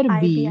never IB,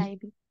 be,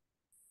 IB.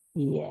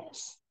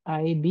 yes,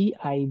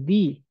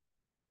 IB,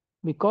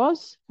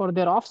 because for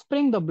their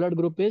offspring, the blood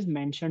group is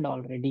mentioned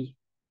already.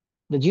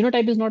 The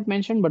genotype is not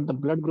mentioned, but the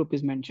blood group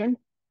is mentioned,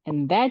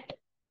 and that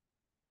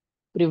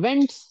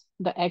prevents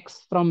the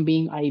X from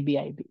being IB.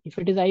 If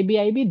it is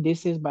IB,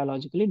 this is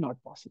biologically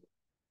not possible.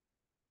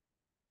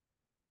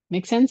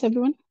 Make sense,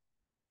 everyone?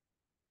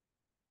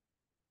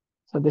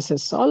 So this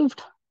is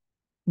solved.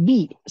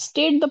 B,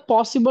 state the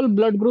possible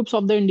blood groups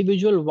of the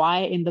individual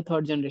Y in the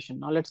third generation.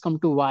 Now let's come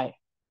to Y.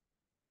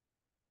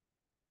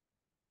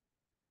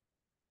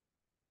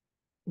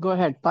 Go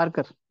ahead,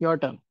 Parker, your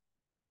turn.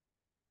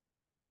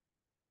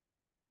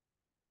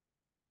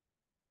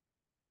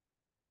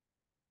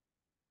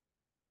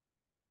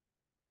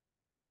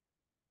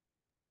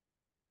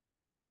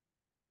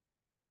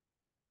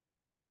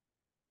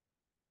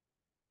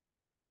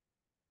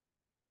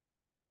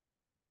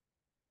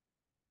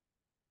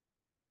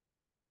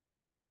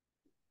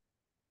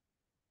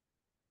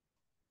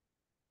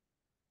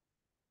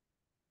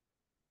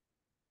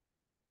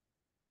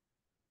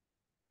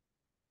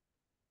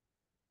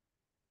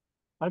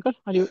 Parker,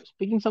 are you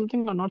speaking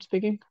something or not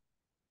speaking?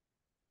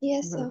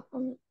 Yes, Good.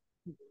 sir.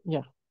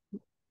 Yeah.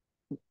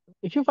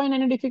 If you find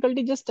any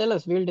difficulty, just tell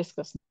us. We'll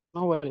discuss.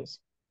 No worries.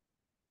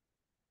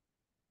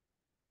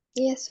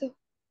 Yes, sir.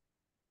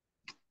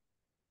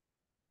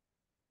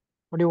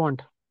 What do you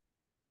want?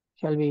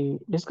 Shall we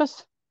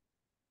discuss?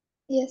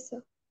 Yes,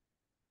 sir.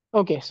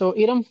 Okay, so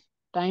Iram,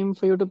 time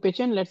for you to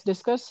pitch in. Let's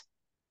discuss.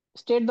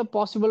 State the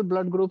possible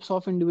blood groups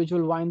of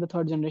individual Y in the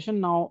third generation.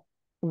 Now,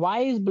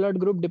 Y's blood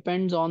group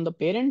depends on the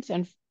parents,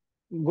 and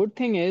good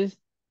thing is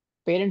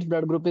parents'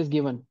 blood group is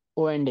given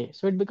O and A.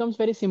 So it becomes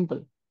very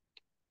simple.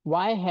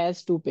 Y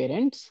has 2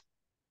 parents.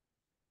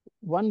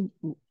 One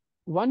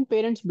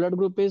parent's blood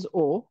group is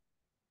O,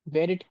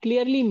 where it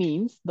clearly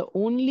means the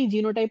only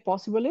genotype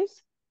possible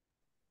is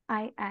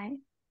I not,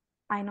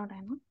 I not.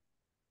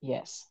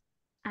 yes.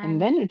 And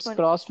And then it's for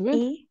crossed with,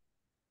 A,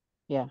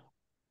 yeah,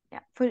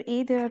 for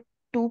A, there are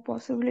two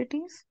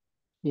possibilities.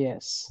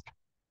 yes.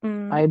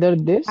 Mm, Either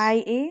this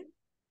IA,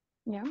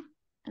 yeah,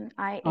 and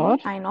or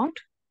I not.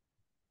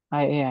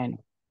 IA, I know.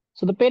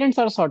 So the parents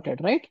are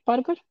sorted, right,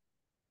 Parker?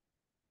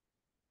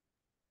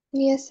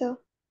 Yes, sir.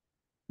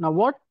 Now,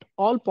 what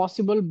all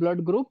possible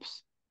blood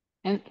groups?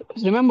 And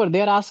remember,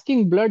 they are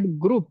asking blood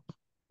group,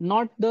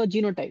 not the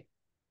genotype.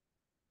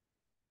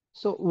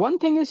 So one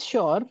thing is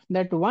sure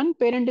that one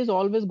parent is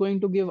always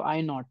going to give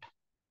I naught,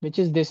 which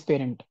is this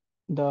parent,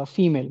 the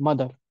female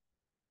mother,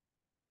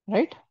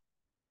 right?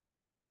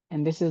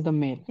 And this is the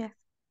male. Yes.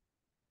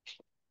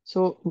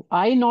 So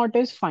I naught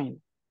is fine.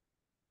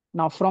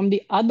 Now from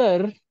the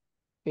other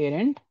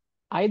parent,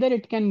 either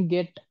it can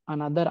get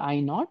another I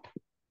naught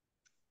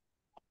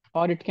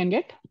or it can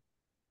get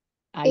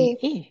A.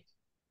 IA.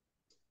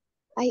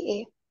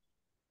 IA.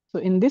 So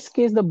in this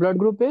case, the blood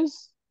group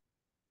is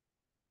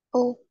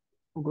O.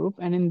 group,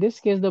 and in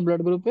this case, the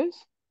blood group is.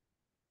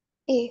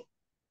 A.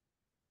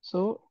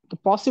 So the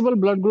possible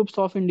blood groups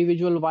of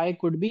individual Y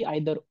could be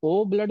either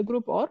O blood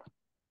group or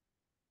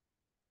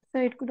So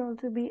it could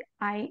also be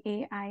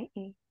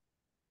IA.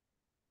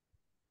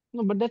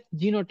 no, but that's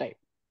genotype.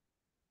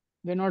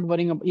 We're not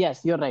worrying about.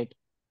 Yes, you're right.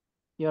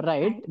 You're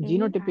right. IA.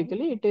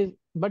 Genotypically, it is,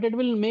 but it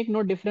will make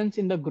no difference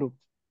in the group,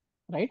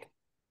 right?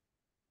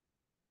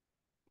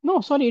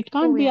 No, sorry, it Oh,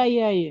 can't be yeah.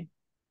 IAIA.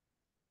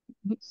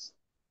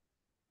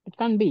 It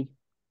can't be.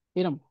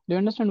 Hiram, do you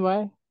understand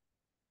why?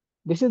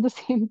 This is the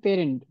same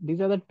parent.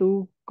 These are the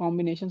 2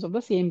 combinations of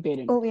the same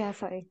parent. Oh, yeah,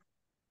 sorry.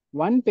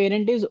 One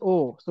parent is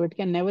O, so it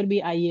can never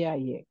be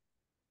IAIA.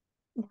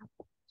 Yeah.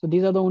 So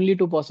these are the only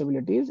 2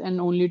 possibilities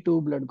and only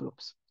 2 blood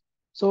groups.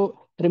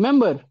 So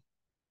remember,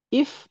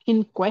 if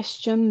in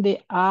question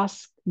they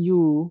ask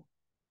you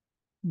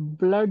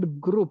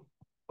blood group,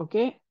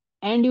 okay,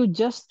 and you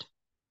just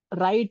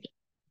write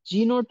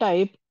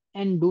genotype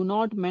and do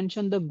not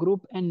mention the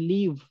group and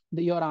leave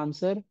your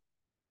answer,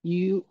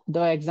 the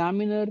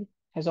examiner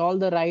has all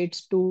the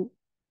rights to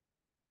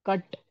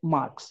cut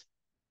marks.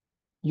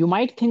 You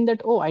might think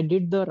that, oh, I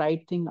did the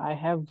right thing,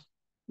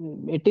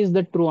 it is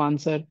the true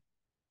answer,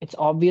 it's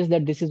obvious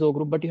that this is O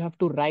group, but you have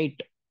to write.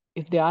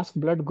 If they ask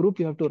blood group,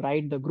 you have to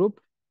write the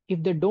group.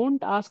 If they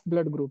don't ask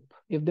blood group,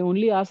 if they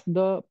only ask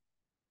the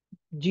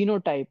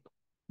genotype,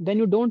 then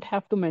you don't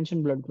have to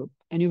mention blood group.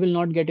 and you will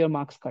not get your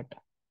marks cut.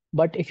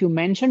 But if you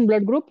mention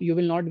blood group, you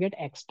will not get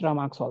extra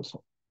marks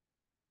also.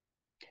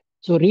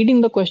 So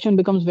reading the question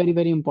becomes very,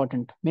 very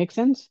important. Make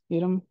sense,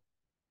 Hiram,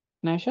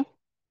 Nasha?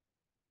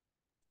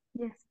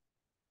 Yes.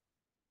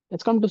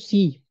 Let's come to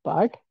C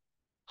part.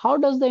 How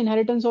does the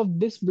inheritance of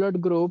this blood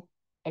group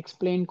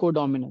explain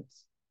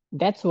codominance?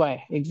 That's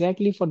why,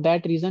 exactly for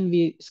that reason,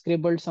 we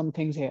scribbled some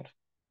things here.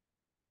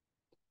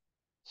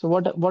 So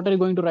what are you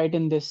going to write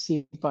in this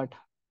C part?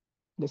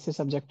 This is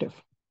subjective.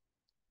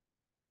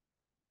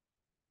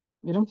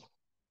 You know,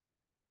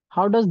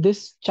 how does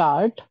this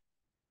chart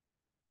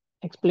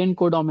explain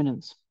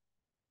codominance?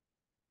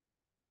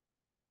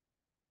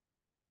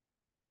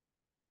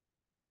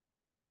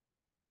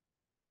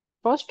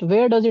 First,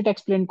 where does it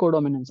explain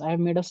codominance? I have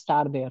made a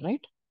star there,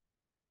 right?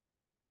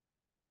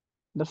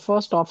 The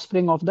first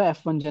offspring of the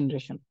F1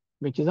 generation,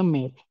 which is a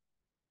male,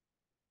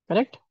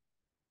 correct?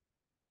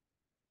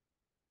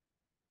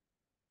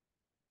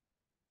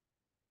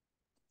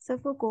 So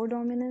for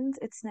codominance,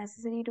 it's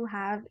necessary to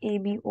have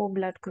ABO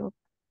blood group,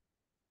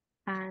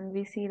 and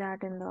we see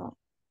that in the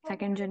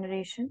second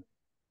generation.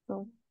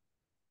 So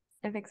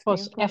if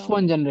explains First F1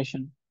 codominance.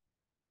 generation,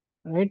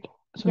 right?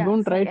 So Yeah,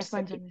 don't sorry, write F1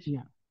 second. generation.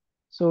 Yeah.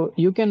 So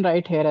you can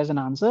write here as an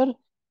answer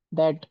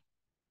that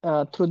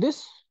through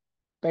this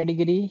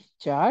pedigree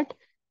chart,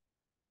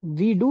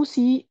 we do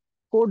see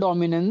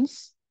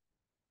codominance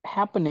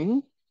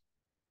happening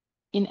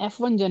in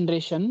F1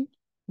 generation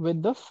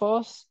with the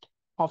first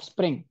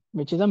offspring,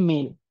 which is a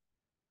male.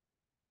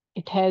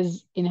 It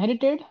has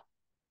inherited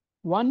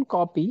one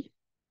copy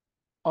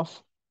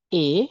of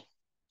A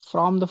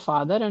from the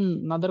father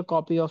and another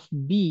copy of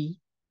B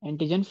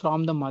antigen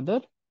from the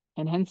mother,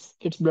 and hence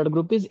its blood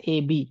group is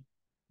AB.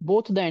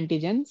 Both the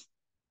antigens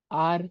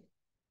are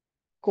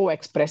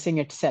co-expressing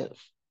itself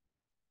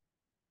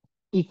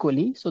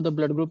equally, so the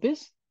blood group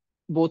is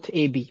both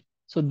AB.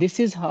 So this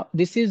is how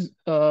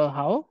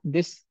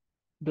this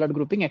blood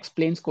grouping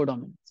explains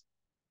codominance.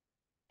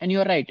 And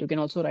you're right, you can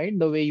also write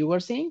the way you were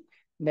saying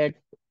that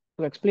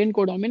to explain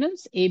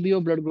codominance,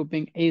 ABO blood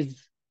grouping is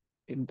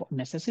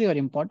necessary or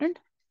important,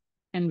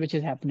 and which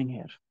is happening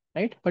here,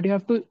 right? But you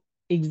have to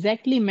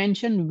exactly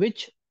mention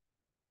which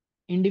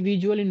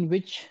individual in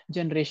which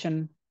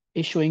generation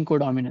is showing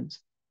codominance.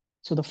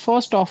 So the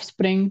first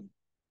offspring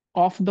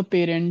of the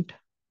parent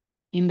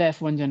in the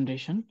F1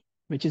 generation,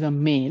 which is a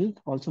male,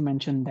 also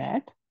mention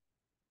that.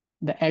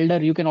 The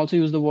elder, you can also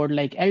use the word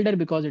like elder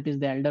because it is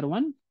the elder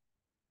one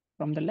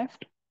from the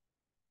left,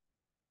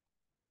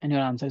 and your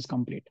answer is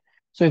complete.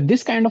 So if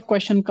this kind of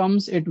question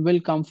comes, it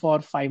will come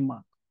for 5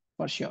 marks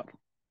for sure.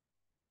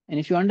 And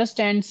if you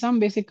understand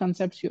some basic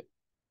concepts,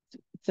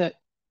 it's a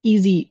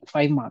easy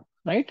 5 mark,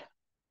 right?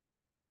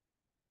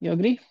 You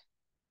agree?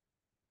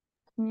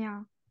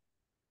 Yeah.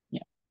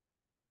 Yeah.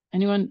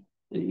 Anyone,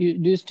 do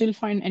you still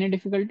find any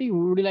difficulty?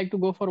 Would you like to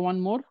go for one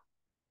more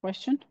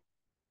question?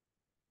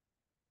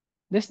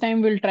 This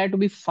time we'll try to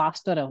be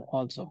faster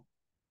also.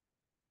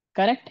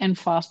 Correct and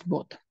fast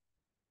both.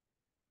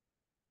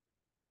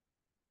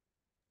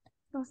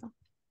 Awesome.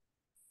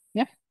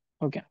 Yeah.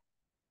 Okay.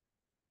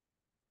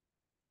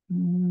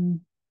 Mm,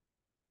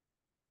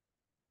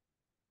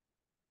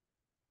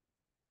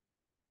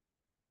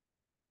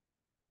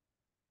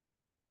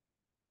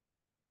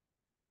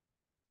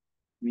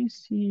 Let me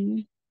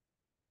see.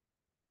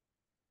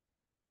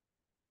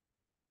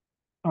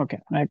 Okay,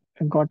 I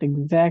got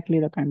exactly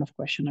the kind of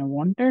question I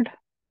wanted.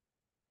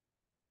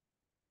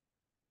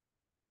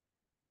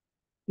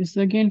 This is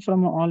again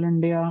from an All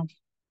India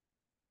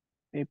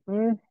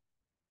paper.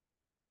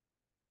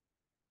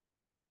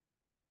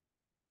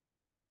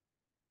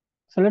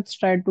 So let's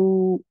try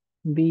to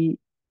be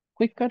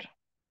quicker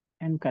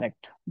and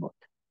correct both,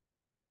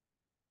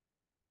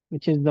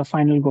 which is the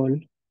final goal.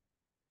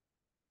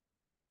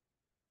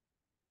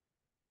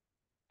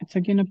 It's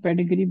again a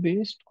pedigree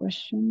based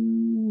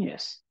question.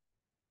 Yes.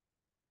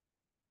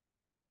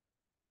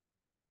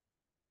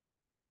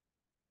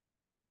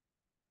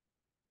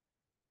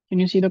 Can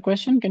you see the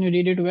question? Can you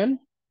read it well?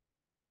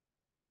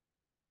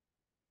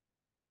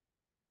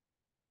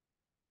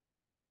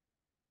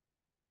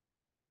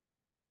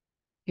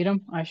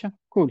 Hiram, Aisha,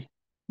 cool.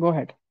 Go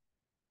ahead.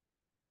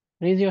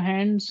 Raise your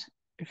hands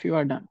if you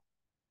are done.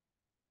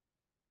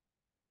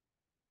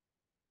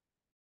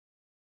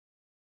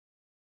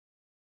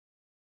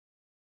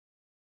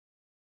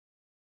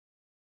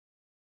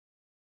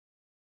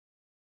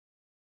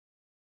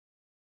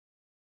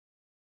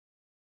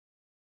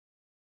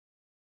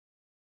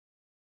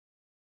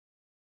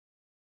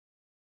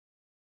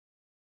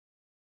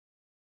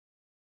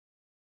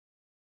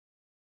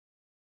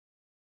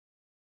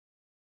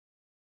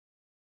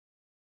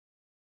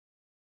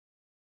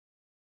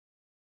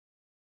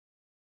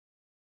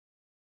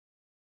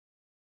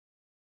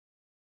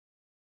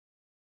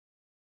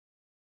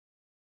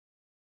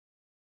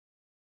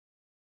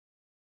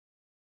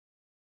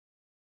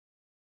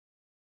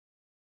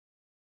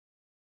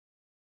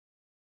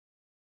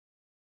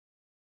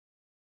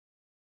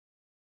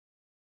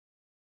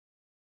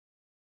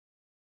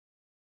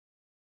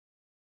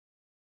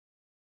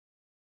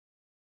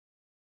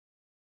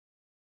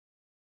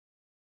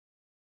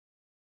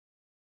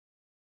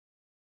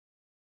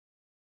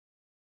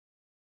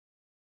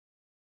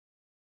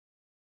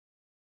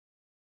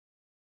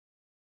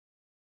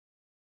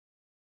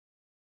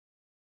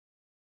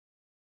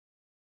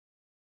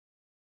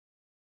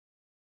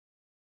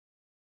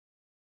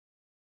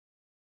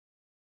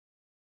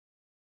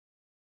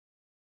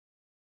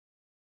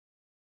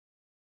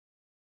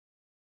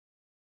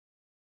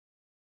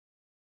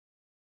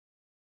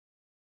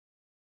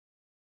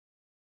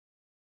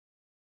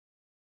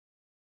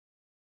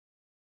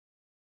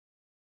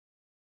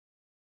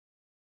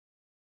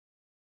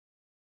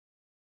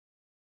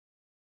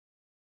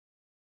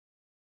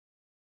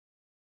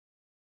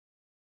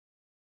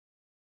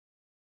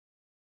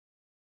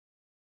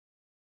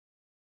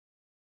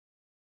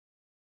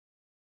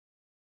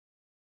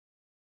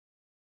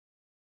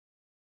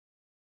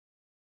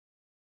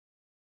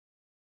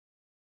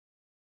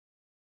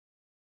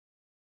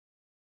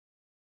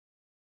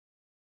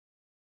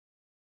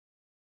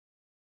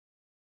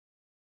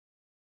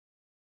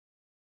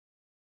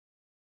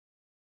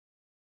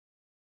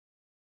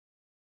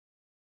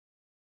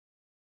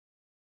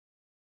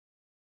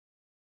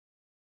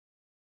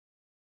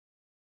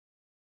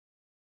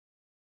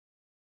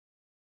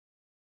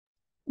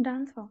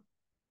 Done, sir.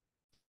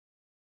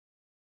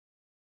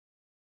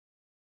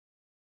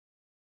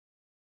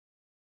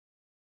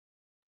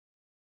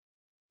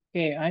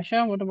 Okay,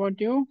 Aisha, what about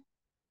you?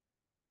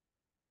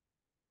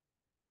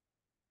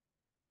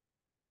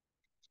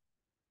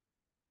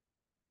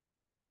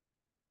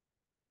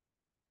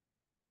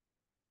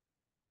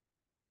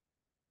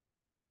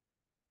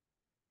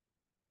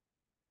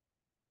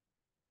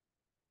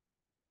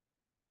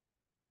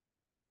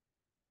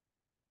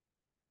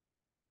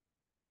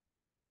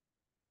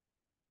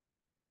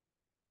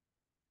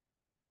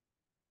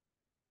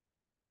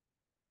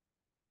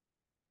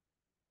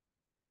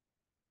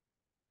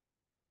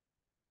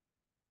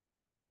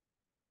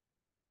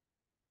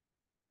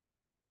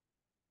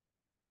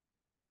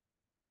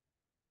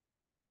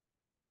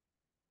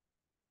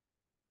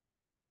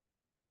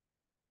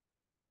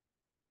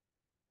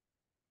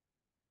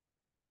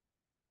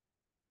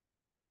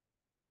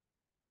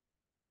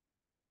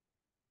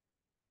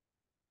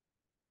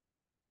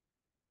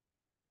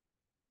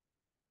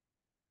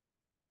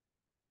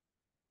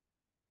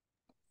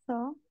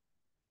 So,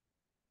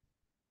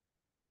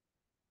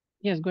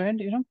 Yes, go ahead,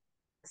 Iram.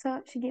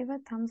 sir, she gave a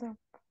thumbs up.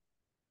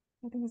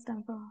 I think it's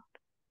done for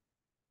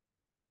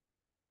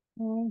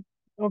her.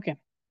 Okay,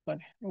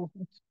 sorry.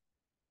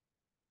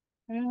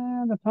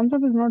 The thumbs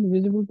up is not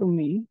visible to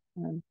me.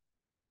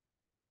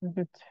 If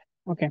it's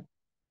okay.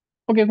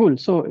 Okay, cool.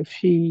 So if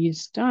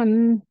she's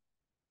done,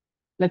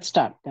 let's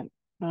start then.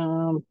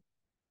 Um,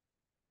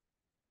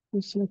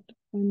 select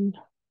and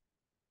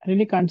I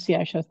really can't see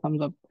Aisha's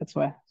thumbs up. That's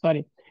why.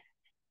 Sorry.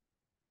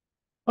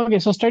 Okay,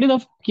 so study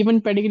the given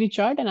pedigree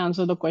chart and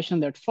answer the question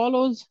that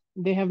follows.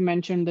 They have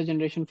mentioned the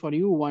generation for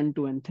you, 1,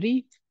 2, and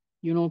 3.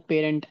 You know,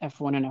 parent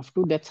F1 and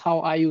F2. That's how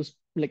I use,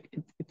 like,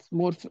 it's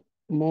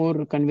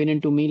more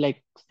convenient to me,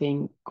 like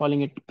saying,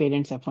 calling it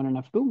parents F1 and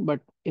F2.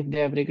 But if they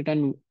have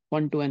written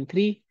 1, 2, and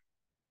 3,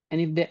 and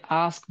if they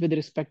ask with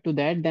respect to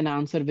that, then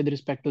answer with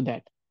respect to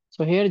that.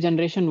 So here,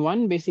 generation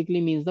 1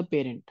 basically means the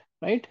parent,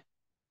 right?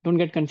 Don't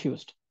get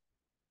confused.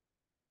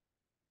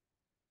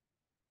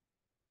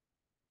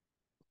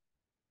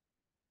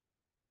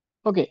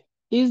 Okay,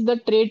 is the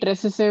trait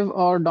recessive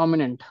or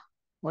dominant?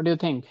 What do you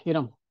think,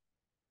 Hiram?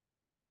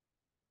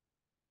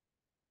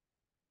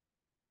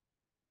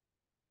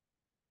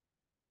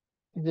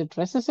 Is it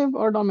recessive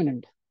or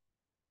dominant?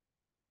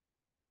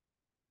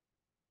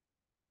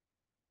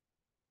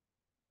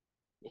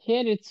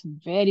 Here it's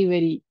very,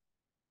 very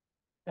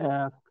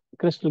uh,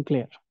 crystal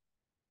clear.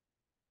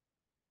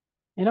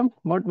 Hiram,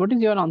 what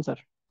is your answer?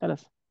 Tell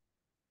us.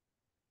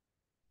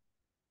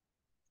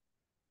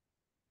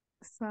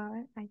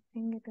 Sir, I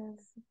think it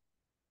is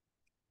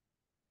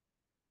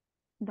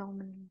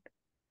dominant.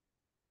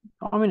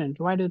 Dominant.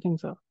 Why do you think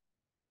so?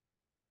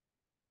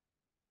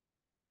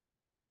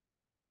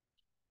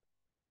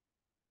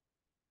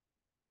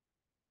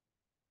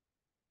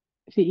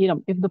 See,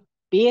 Hiram, if the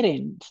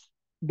parents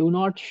do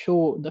not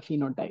show the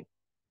phenotype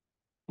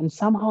and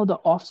somehow the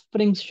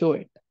offspring show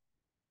it,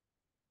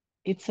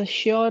 it's a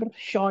sure,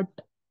 short,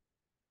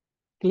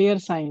 clear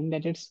sign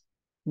that it's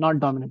not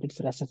dominant, it's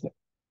recessive.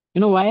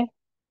 You know why?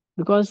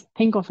 Because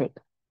think of it.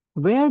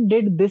 Where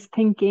did this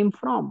thing came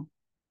from?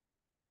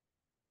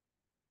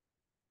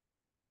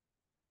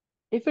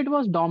 If it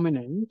was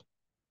dominant,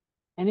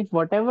 and if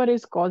whatever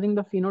is causing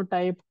the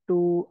phenotype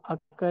to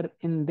occur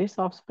in this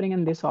offspring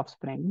and this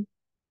offspring,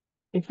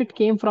 if it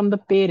came from the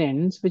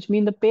parents, which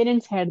means the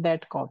parents had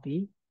that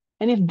copy,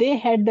 and if they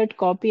had that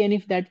copy and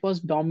if that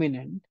was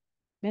dominant,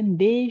 then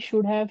they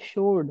should have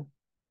showed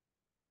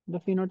the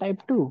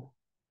phenotype too,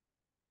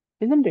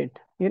 isn't it?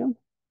 You know,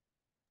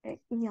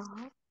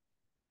 Yeah.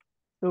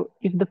 so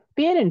if the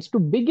parents to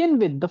begin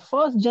with, the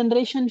first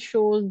generation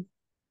shows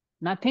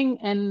nothing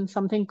and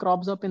something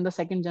crops up in the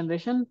second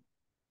generation,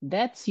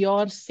 that's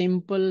your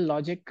simple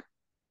logic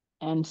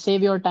and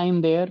save your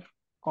time there.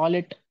 Call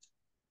it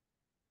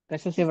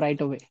recessive right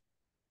away.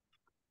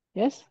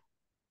 Yes,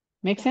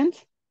 makes Yeah.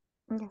 sense?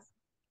 Yes.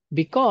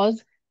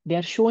 Because they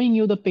are showing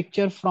you the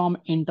picture from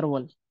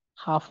interval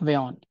halfway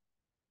on.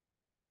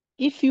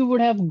 If you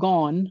would have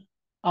gone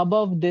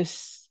above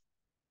this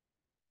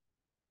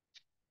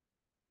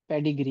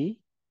pedigree,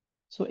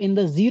 so in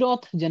the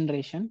zeroth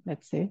generation,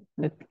 let's say,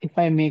 if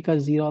I make a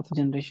zeroth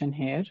generation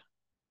here,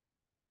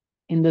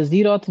 in the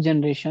zeroth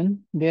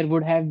generation, there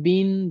would have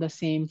been the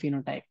same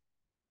phenotype.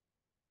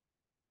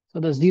 So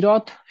the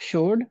zeroth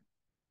showed,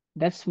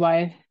 that's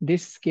why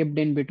this skipped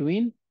in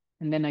between,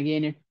 and then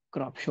again it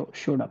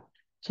showed up.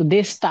 So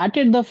they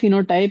started the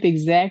phenotype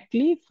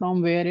exactly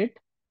from where it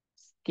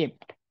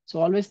skipped. So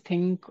always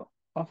think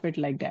of it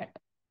like that.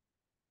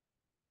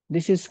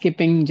 This is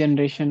skipping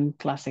generation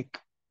classic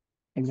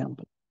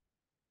example.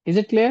 Is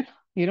it clear,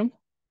 Hiram?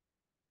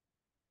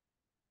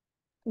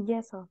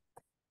 Yes, sir.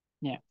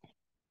 Yeah.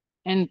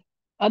 And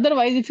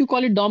otherwise, if you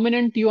call it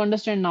dominant, you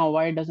understand now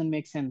why it doesn't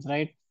make sense,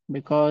 right?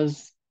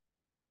 Because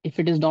if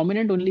it is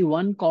dominant, only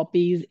one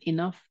copy is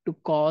enough to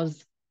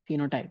cause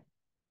phenotype.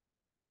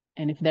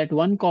 And if that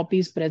one copy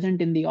is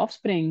present in the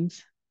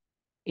offsprings,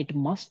 it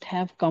must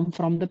have come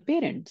from the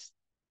parents.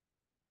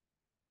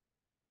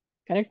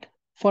 Correct?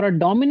 For a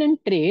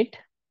dominant trait,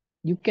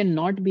 you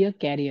cannot be a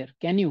carrier,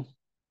 can you?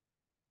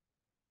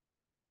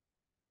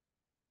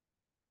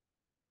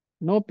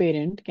 No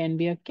parent can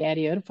be a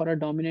carrier for a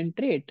dominant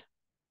trait.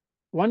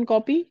 One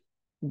copy,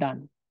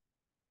 done.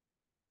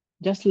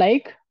 Just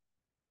like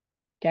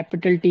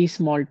capital T,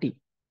 small t.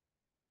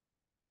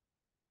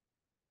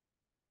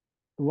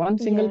 One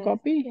single Yes.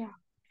 copy Yeah.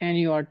 and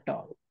you are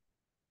tall.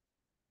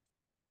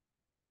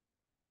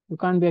 You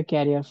can't be a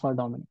carrier for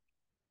dominant.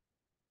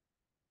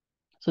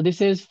 So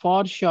this is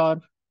for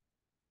sure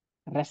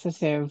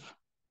recessive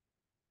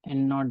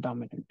and not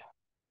dominant.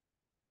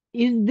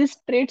 Is this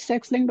trait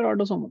sex-linked or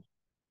autosomal?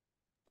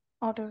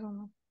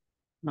 Autosomal.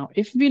 Now,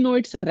 if we know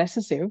it's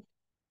recessive,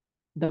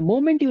 the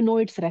moment you know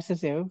it's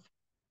recessive,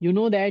 you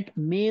know that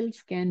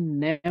males can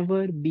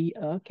never be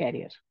a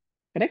carrier,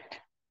 correct?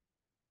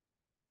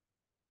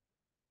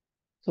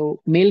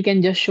 So male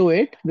can just show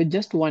it with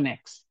just one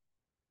X.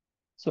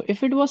 So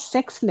if it was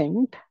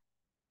sex-linked,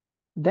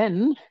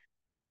 then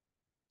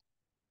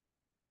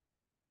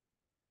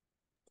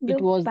it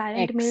The was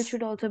parent male X.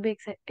 should also be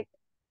accepted.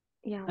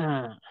 Yeah.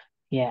 Ah,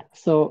 yeah.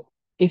 So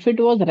if it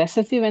was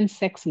recessive and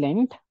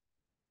sex-linked,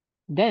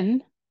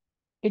 then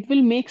it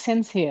will make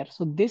sense here.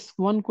 So this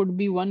one could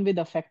be one with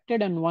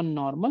affected and one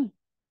normal.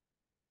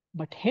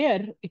 But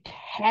here it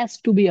has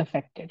to be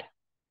affected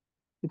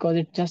because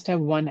it just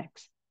have one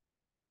X.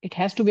 It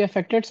has to be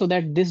affected so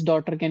that this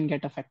daughter can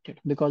get affected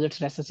because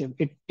it's recessive.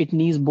 It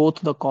needs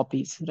both the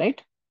copies,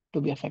 right,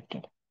 to be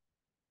affected.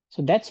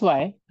 So that's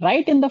why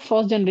right in the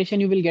first generation,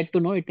 you will get to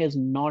know it is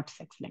not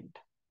sex linked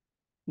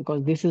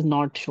because this is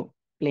not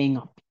playing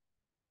up.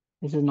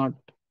 This is not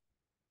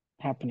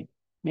happening.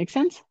 Make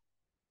sense,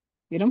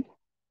 Viram?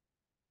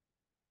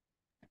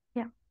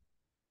 Yeah.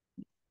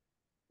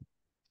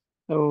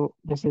 So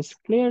this is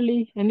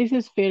clearly, and this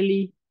is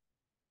fairly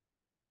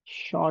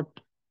short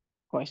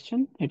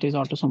question. It is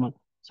autosomal.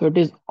 So it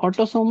is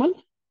autosomal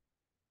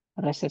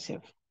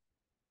recessive.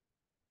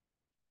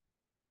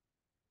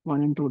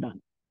 1 and 2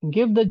 done.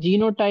 Give the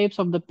genotypes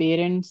of the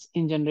parents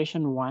in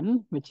generation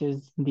 1, which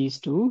is these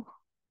two,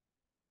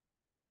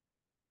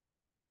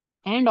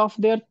 and of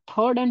their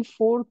third and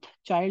fourth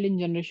child in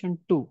generation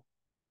 2,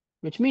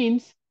 which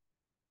means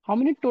how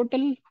many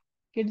total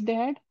kids they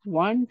had?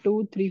 1,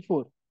 2, 3,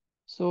 4.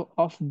 So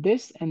of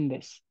this and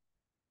this.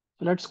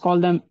 So let's call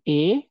them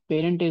A.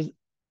 Parent is,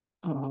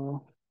 my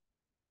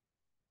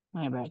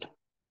bad.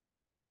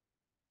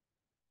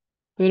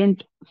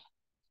 Parent,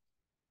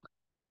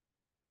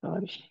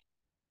 sorry,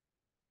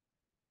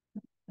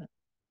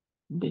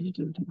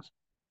 digital things.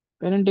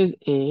 Parent is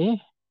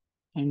A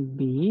and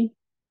B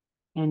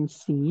and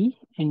C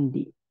and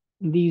D.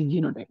 These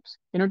genotypes.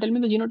 Can you tell me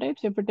the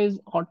genotypes if it is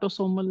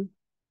autosomal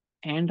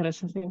and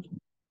recessive?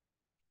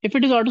 If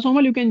it is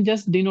autosomal, you can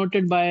just denote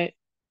it by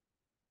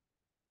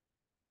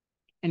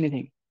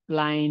anything.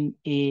 Line,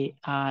 A,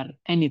 R,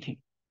 anything.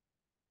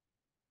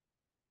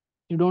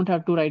 You don't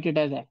have to write it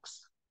as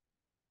X.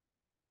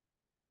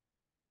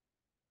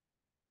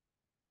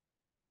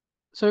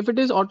 So if it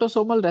is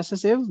autosomal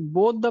recessive,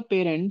 both the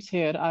parents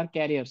here are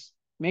carriers.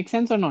 Make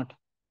sense or not?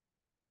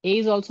 A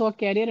is also a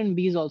carrier and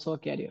B is also a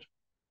carrier.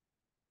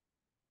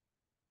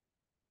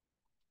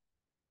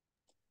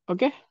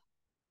 Okay.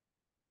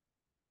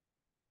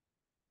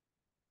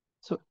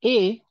 So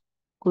A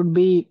could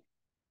be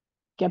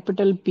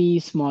capital P,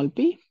 small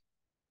p,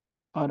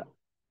 or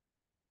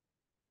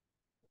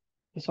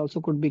this also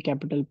could be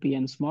capital P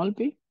and small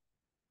p.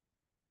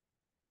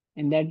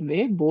 In that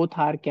way, both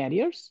are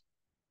carriers.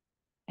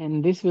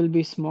 And this will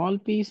be small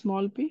p,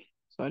 small p.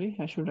 Sorry,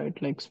 I should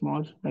write like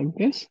small like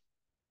this.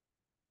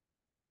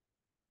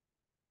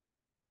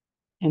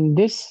 And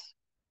this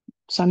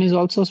son is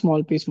also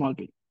small p, small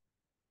p.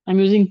 I'm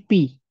using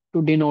P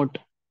to denote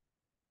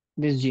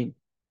this gene.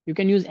 You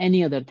can use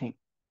any other thing.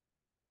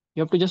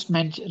 You have to just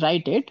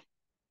write it,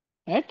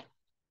 right?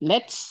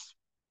 Let's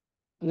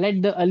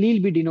let the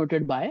allele be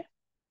denoted by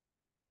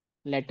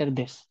letter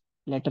this.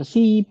 Letter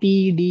C,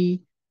 P,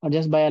 D, or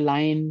just by a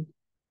line.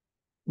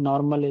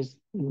 Normal is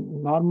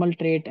normal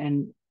trait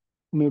and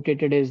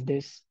mutated is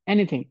this.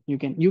 Anything you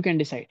can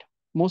decide.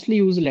 Mostly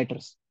use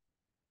letters.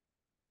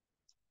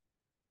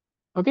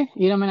 Okay,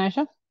 Iram and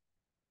Aisha.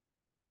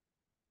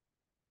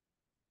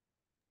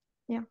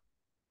 Yeah.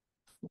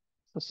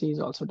 So C is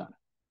also done.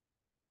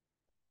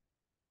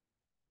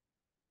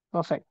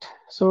 Perfect.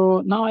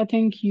 So now I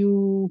think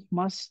you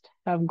must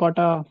have got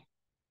a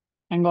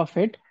hang of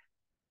it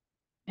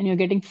and you're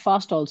getting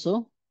fast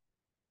also.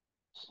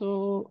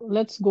 So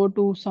let's go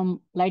to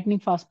some lightning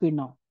fast speed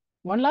now.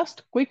 One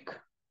last quick.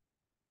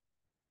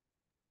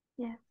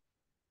 Yeah.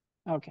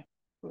 Okay,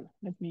 good.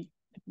 Let me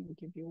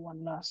give you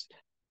one last.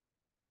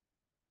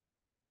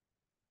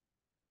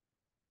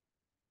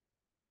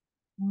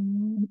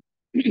 Mm.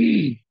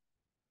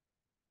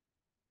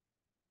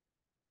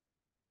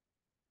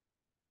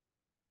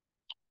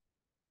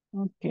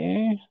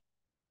 Okay,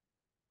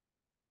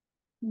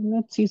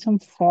 let's see some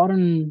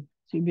foreign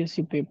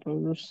CBSE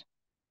papers.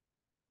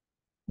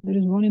 There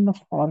is one in the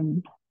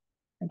foreign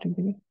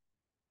category.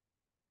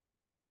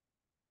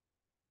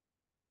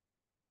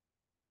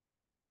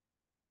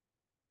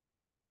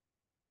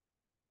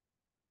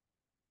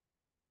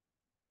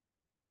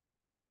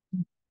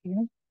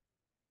 Yeah.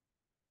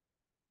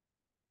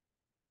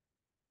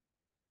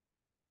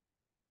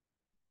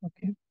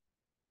 Okay.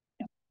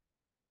 Yeah.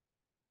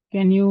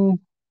 Can you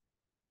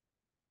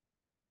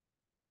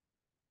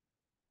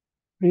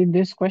read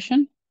this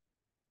question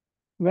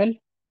well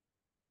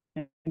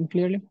and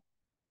clearly?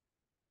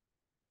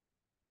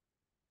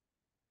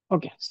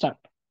 Okay, start.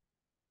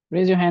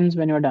 Raise your hands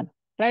when you're done.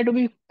 Try to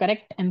be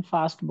correct and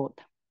fast both.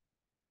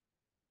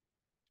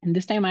 And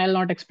this time I'll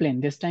not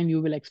explain. This time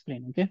you will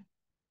explain, okay?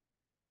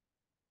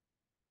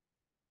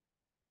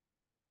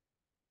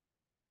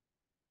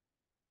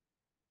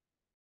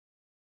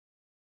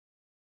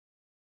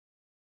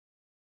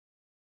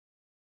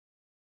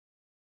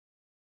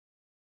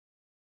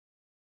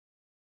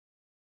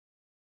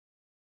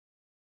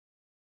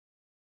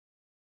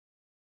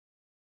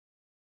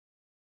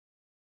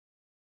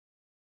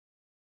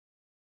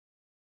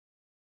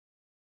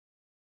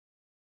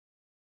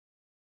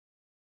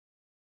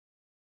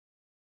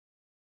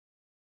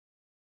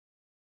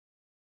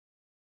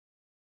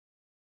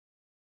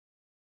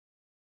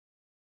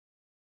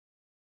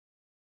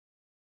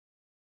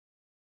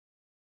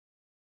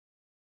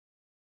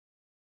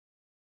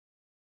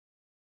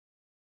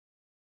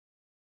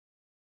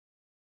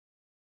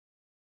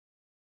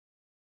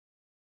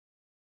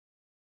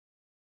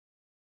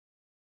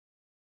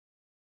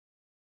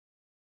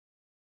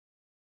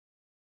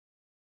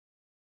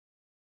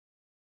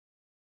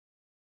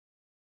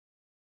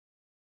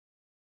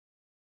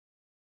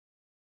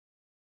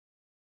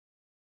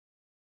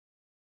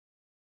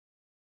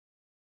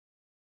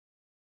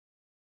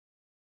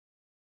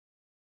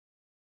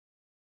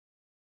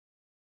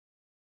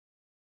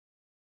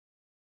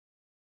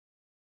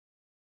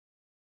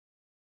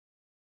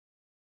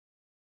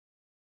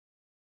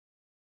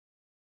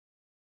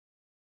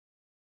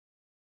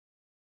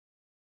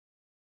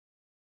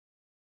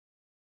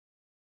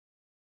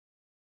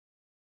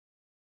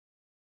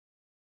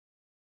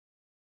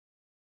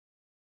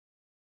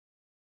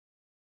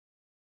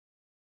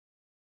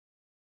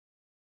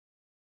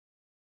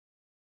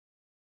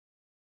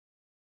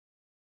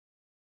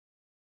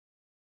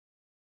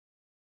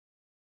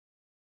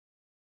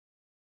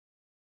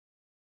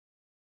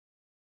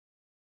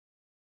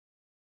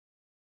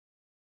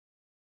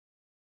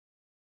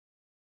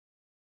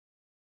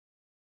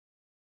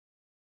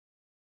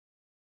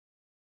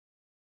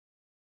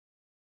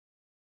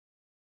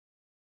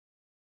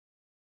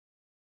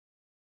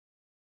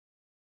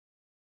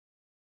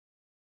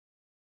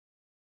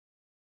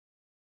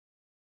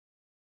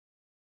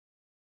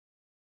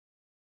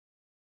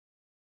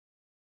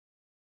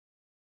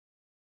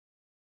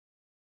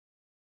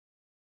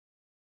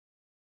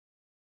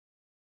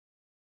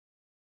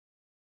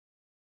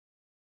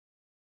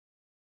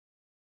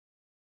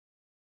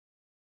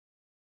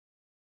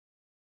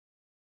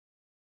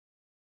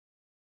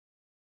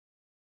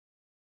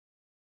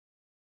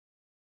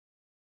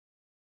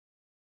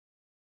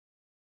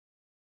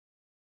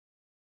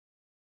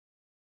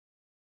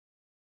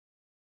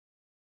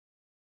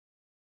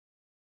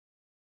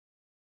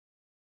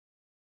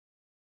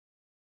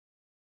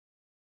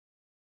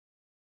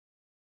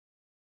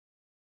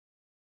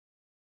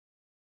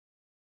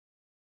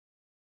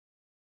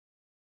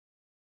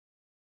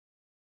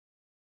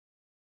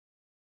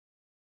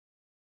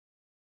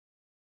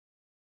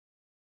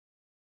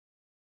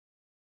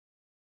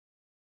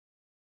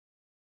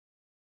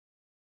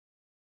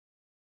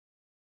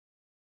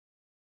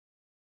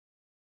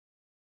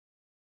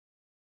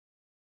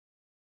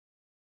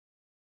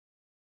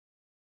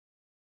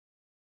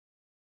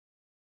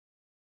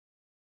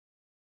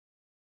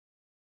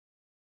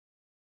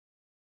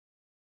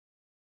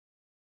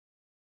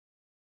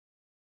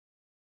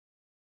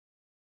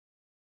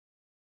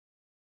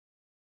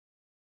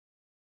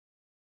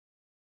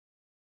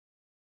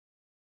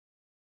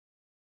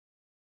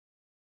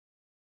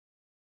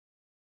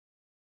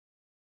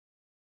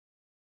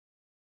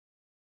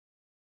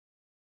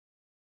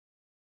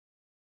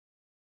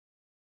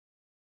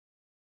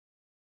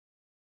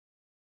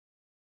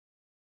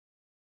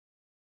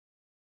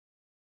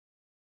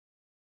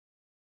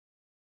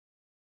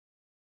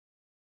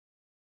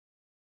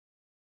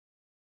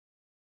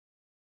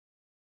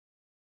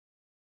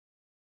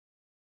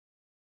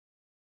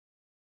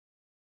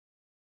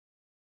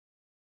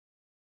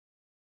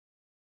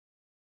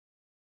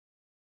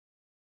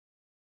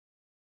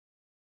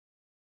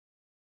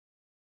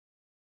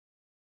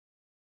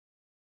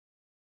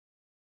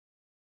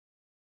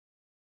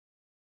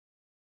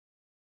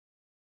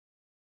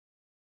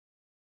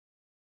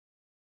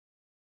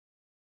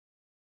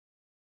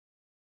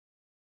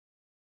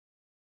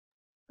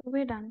 So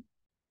we're done.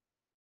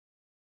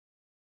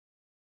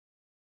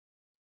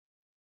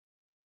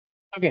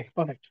 Okay,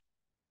 perfect.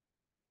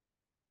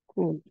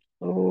 Cool.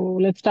 So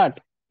let's start.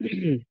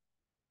 Can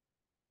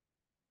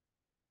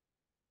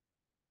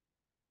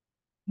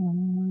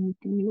you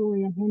lower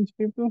your hands,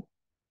 people?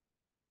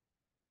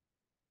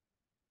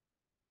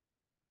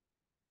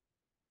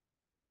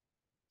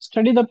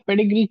 Study the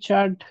pedigree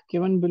chart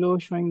given below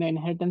showing the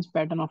inheritance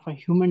pattern of a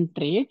human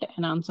trait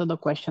and answer the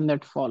question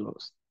that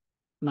follows.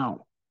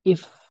 Now,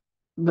 if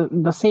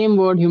the same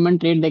word human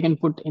trait they can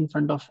put in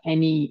front of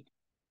any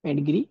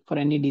pedigree for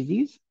any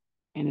disease,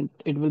 and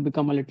it will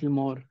become a little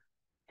more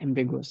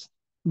ambiguous.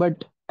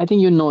 But I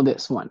think you know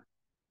this one.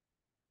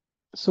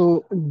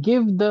 So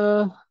give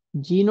the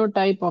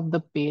genotype of the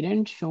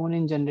parent shown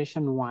in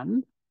generation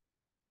one,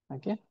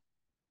 okay,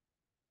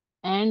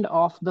 and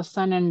of the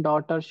son and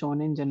daughter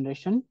shown in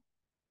generation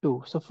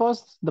two. So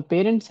first, the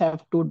parents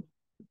have two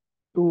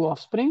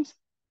offsprings,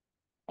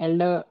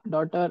 elder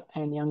daughter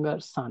and younger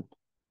son.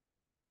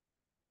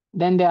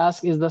 Then they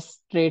ask, is the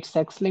trait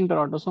sex-linked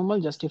or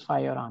autosomal? Justify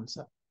your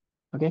answer.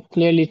 Okay,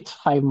 clearly it's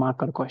 5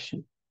 marker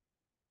question.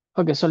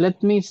 Okay, so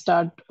let me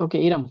start.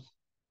 Okay, Iram,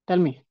 tell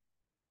me.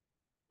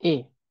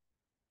 A.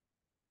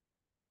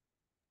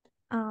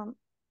 Um,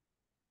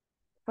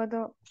 for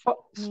the For,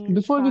 male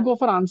before we father, go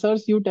for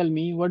answers, you tell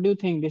me, what do you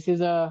think? This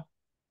is a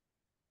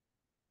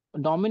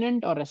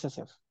dominant or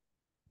recessive?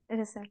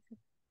 recessive.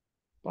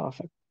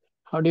 Perfect.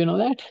 How do you know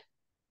that?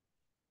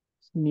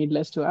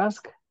 Needless to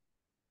ask.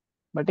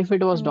 But if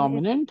it I was mean, it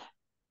dominant,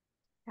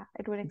 yeah,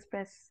 it would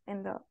express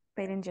in the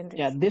parent yeah,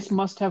 generation this also.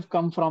 must have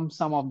come from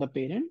some of the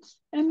parents,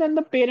 and then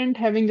the parent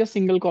having just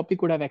single copy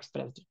could have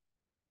expressed it.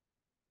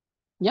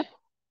 Yep.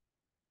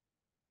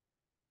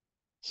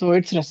 So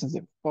it's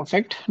recessive.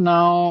 Perfect.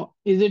 Now,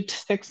 is it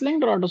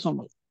sex-linked or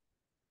autosomal?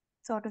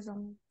 It's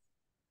autosomal.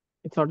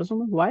 It's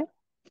autosomal. Why?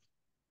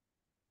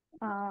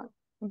 Uh,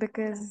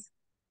 because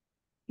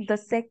the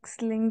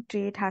sex-linked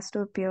trait has to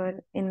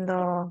appear in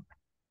the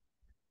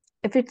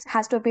if it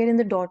has to appear in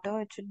the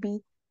daughter, it should be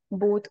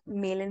both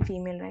male and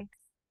female, right?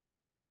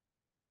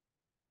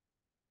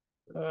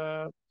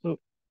 So,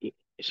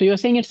 so you're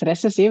saying it's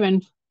recessive,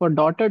 and for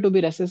daughter to be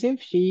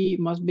recessive, she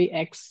must be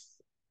X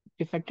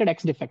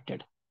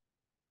defected.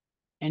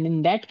 And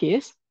in that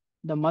case,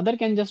 the mother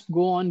can just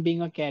go on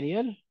being a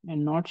carrier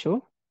and not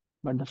show,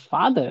 but the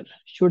father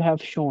should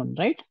have shown,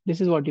 right? This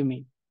is what you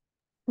mean.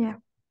 Yeah.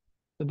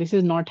 So this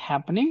is not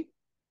happening.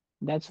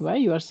 That's why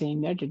you are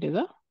saying that it is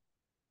a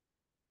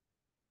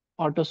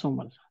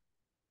autosomal,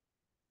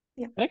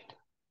 Yeah. correct?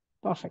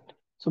 Perfect.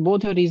 So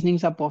both your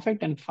reasonings are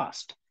perfect and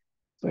fast.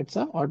 So it's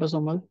a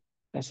autosomal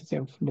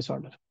recessive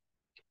disorder.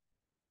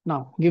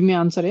 Now, give me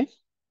answer A.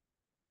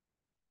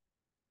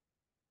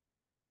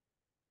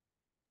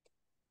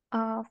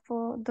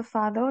 For the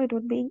father, it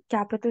would be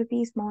capital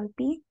P, small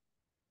p.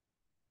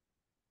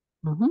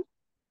 Mm-hmm.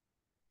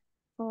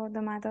 For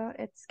the mother,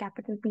 it's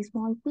capital P,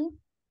 small p.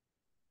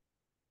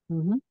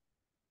 Mm-hmm.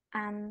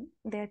 And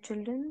their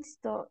children's,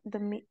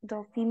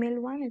 the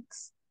female one,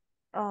 it's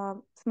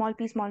small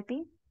p,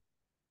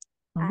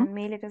 Mm-hmm. and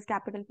male it is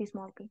capital P,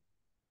 small p.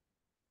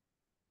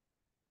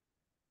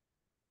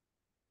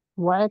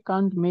 Why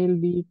can't male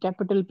be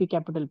capital P,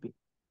 capital P?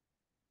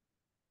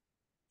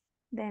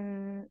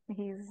 Then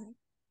he's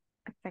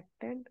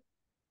affected.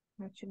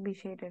 It should be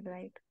shaded,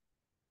 right?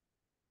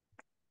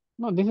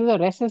 No, this is a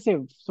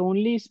recessive. So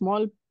only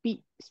small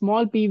p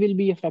will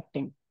be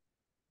affecting.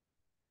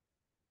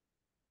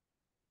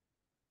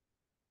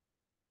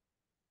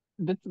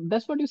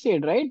 That's what you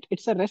said, right?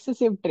 It's a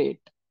recessive trait.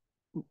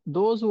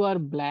 Those who are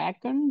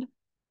blackened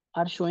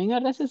are showing a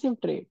recessive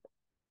trait.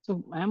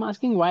 So I am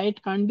asking why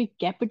it can't be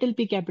capital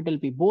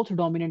P, both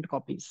dominant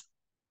copies.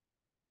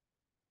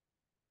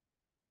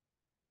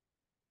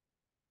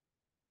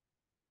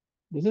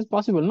 This is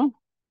possible, no?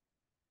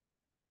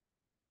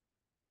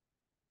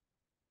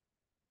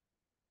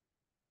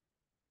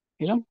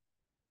 You know,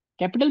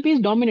 capital P is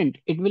dominant.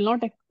 It will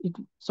not.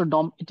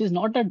 It is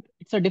not a.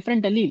 It's a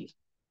different allele.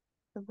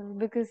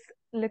 Because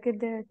look at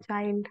the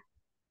child,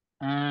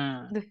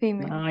 Ah, the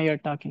female. now you're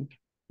talking.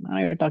 Now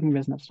you're talking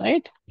business,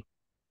 right?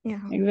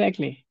 Yeah.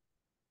 Exactly.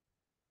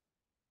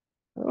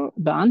 So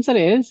the answer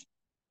is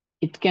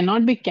it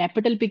cannot be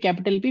capital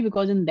P,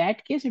 because in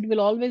that case it will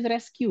always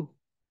rescue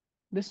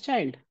this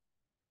child.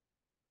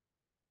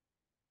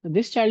 So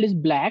this child is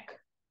black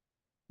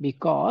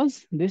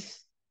because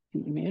this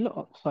female,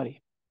 oh,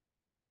 sorry,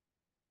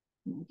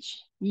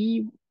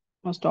 he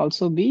must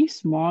also be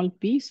small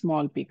p,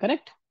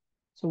 correct?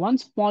 So one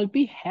small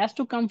p has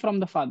to come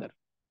from the father.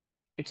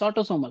 It's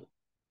autosomal,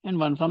 and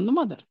one from the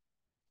mother,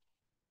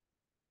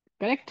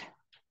 correct?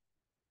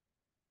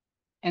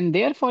 And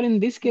therefore, in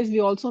this case, we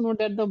also know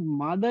that the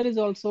mother is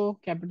also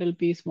capital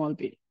P, small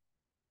p,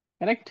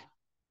 correct?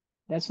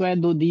 That's why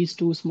though these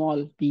two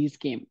small p's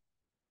came.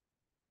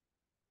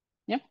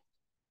 Yep.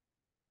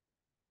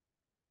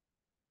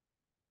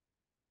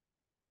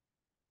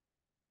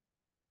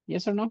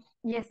 Yes or no?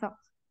 Yes, sir.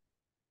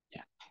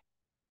 Yeah.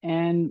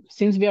 And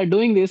since we are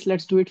doing this,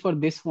 let's do it for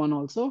this one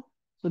also.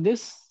 So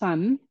this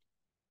son,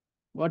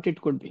 what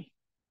it could be,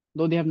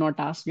 though they have not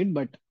asked it,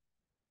 but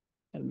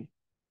tell me.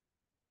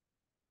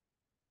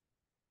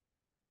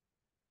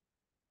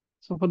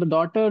 So for the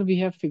daughter, we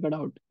have figured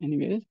out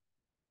anyways.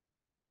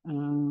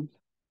 Uh,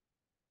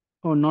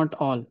 oh, not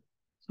all.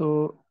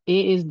 So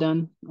A is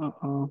done.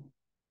 A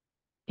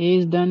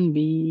is done.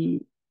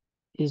 B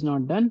is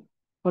not done.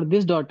 For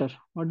this daughter,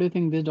 what do you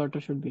think this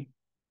daughter should be?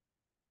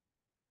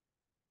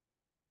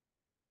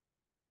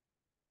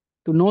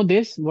 To know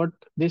this, what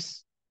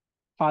this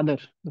father,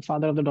 the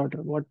father of the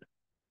daughter, what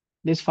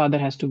this father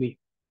has to be.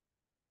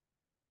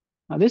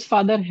 Now, this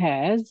father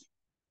has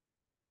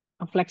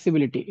a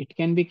flexibility. It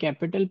can be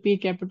capital P,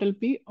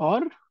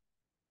 or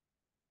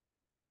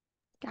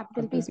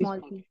Capital P, capital P, small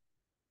small p. p.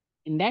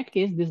 In that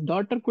case, this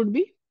daughter could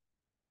be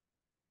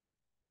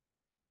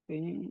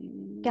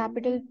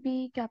Capital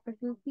P,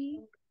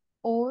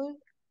 or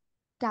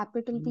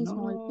capital P,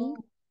 small p.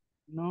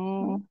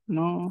 no,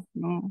 No.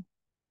 no.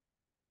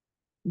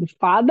 The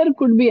father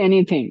could be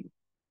anything,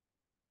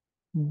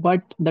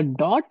 but the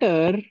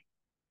daughter,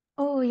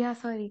 Oh, yeah,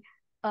 sorry.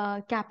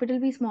 Capital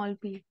P, small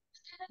p,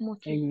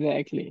 mostly.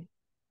 exactly.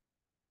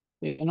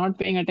 You're not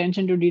paying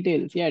attention to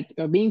details yet.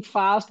 You're being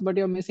fast, but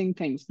you're missing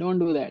things. Don't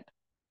do that.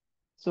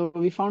 So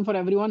we found for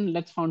everyone.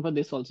 Let's found for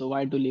this also.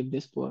 Why to leave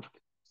this poor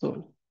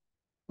soul?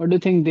 What do you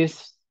think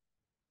this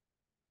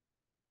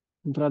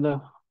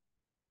brother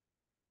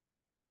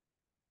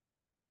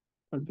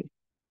would be?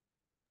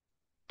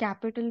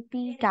 Capital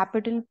P,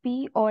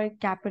 or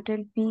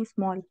capital P,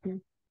 small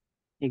p.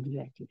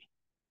 Exactly.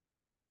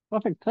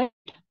 Perfect. Right.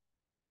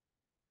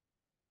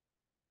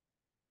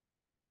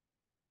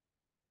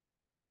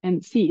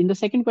 And see, in the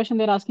second question,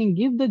 they're asking,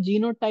 give the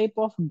genotype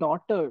of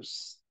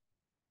daughters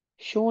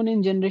shown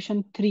in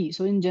generation 3.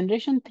 So in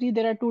generation 3,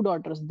 there are two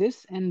daughters,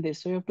 this and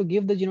this. So you have to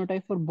give the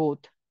genotype for both.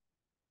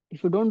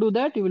 If you don't do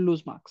that, you will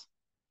lose marks.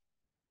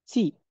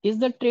 C, is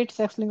the trait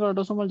sex-linked or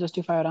autosomal?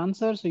 Justify your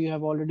answer. So you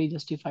have already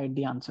justified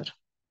the answer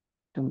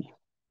to me.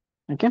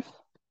 Okay,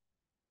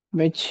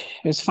 which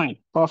is fine.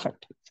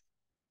 Perfect.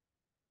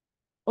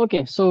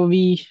 Okay, so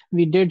we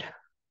did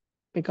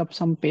pick up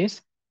some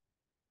pace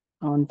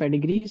on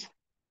pedigrees.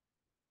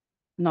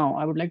 Now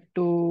I would like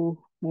to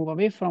move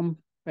away from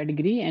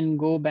pedigree and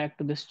go back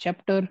to this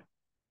chapter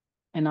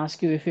and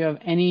ask you if you have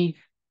any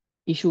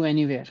issue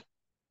anywhere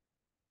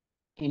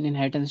in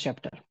inheritance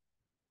chapter,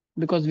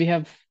 because we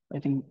have, I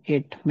think,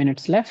 8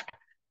 minutes left.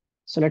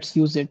 So let's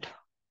use it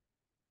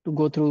to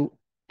go through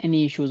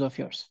any issues of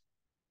yours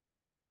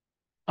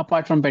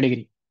apart from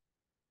pedigree.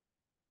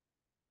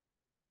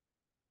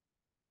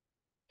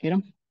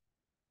 Hiram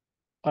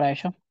or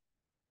Aisha?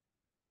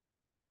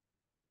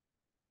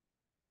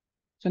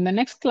 So in the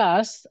next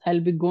class, I'll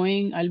be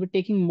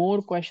taking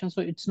more questions.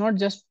 So it's not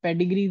just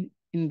pedigree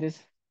in this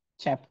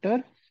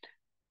chapter,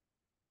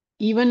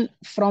 even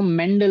from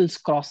Mendel's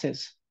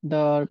crosses,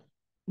 the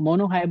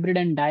monohybrid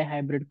and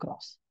dihybrid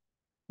cross.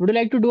 Would you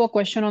like to do a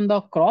question on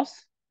the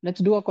cross?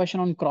 Let's do a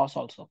question on cross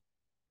also.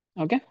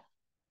 Okay.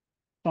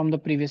 From the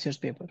previous year's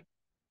paper.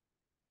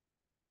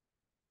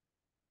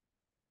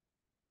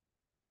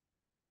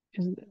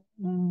 Is, let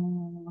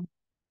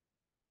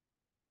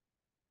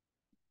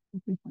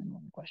me find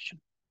one question.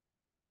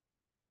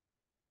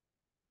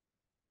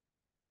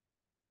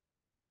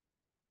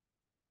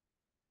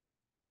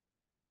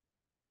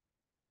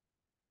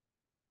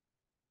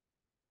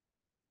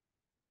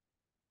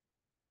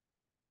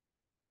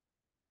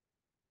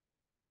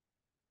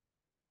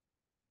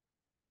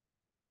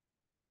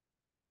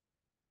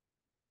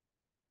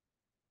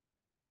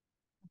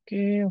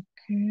 Okay.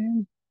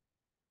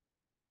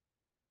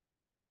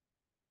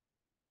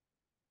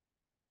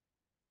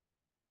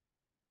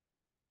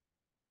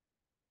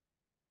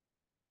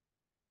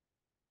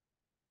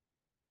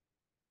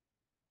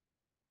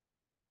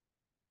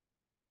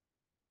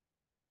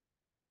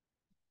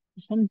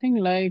 Something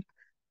like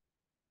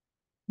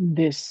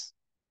this.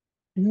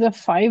 This is a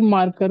 5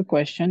 marker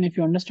question. If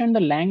you understand the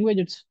language,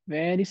 it's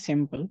very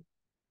simple.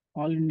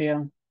 All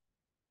India.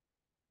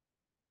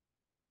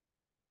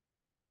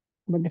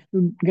 But if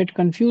you get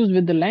confused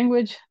with the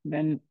language,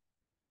 then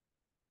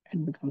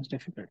it becomes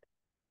difficult.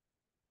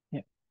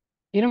 Yeah.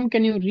 Iram,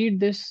 can you read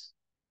this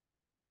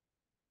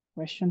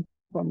question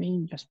for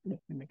me? Just let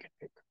me make it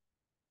big.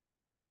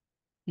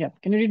 Yeah.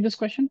 Can you read this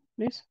question,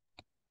 please?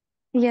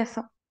 Yes,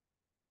 sir.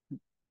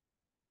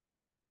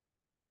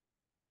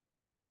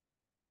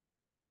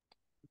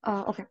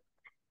 Okay.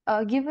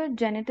 Give a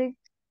genetic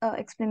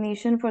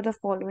explanation for the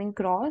following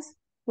cross.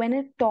 When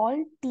a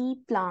tall pea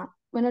plant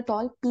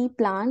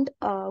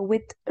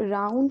with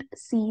round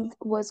seeds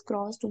was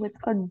crossed with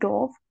a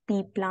dwarf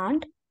pea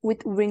plant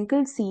with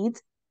wrinkled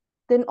seeds,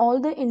 then all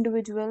the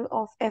individual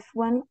of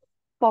F1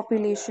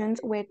 populations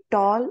were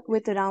tall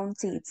with round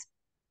seeds.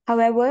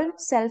 However,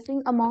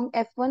 selfing among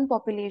F1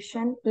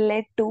 population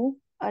led to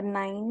a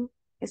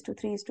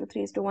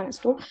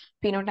 9:3:3:1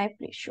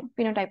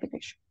 phenotypic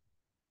ratio.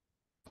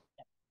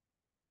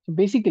 So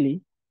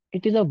basically,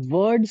 it is a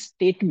word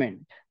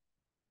statement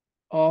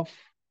of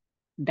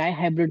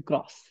dihybrid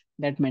cross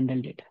that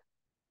Mendel did.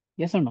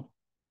 Yes or no?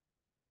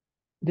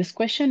 This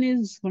question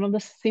is one of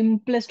the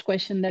simplest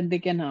question that they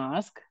can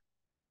ask.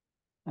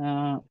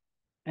 Uh,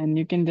 and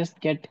you can just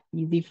get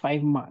easy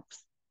 5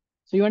 marks.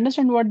 So you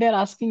understand what they're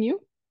asking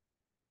you?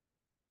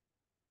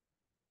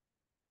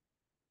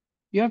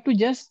 You have to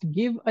just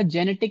give a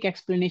genetic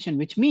explanation,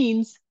 which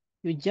means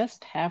you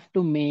just have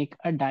to make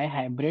a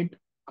dihybrid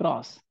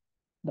cross,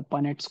 the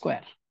Punnett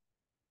square.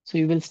 So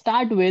you will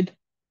start with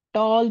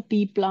tall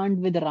pea plant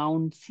with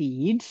round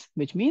seeds,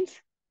 which means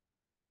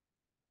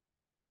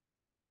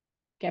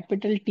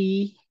capital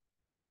T,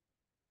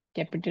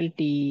 capital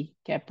T,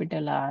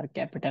 capital R,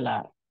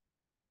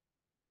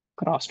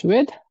 crossed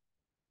with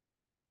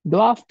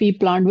dwarf pea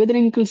plant with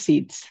wrinkle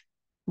seeds.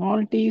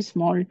 Small t,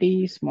 small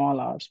t, small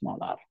r, small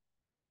r.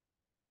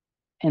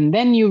 And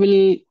then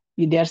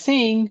they are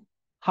saying,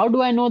 how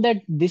do I know that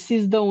this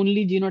is the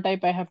only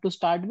genotype I have to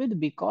start with?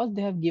 Because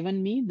they have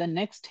given me the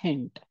next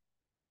hint.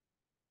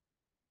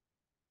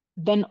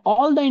 Then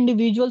all the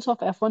individuals of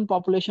F1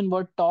 population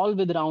were tall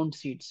with round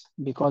seeds,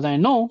 because I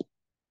know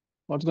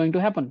what's going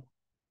to happen.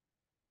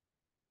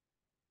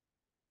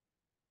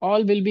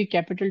 All will be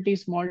capital T,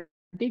 small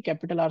t,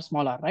 capital R,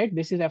 small r, right?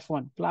 This is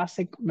F1,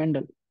 classic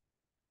Mendel.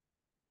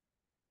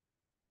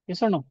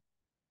 Yes or no?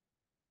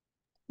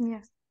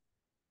 Yes.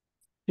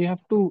 You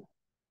have to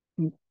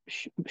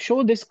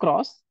show this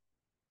cross.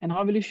 And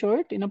how will you show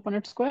it in a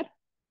Punnett square?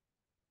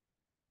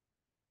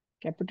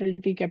 Capital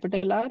T,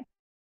 capital R,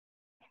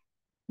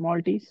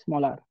 small t,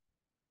 small r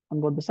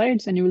on both the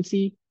sides. And you will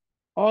see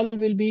all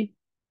will be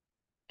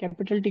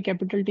capital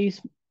T,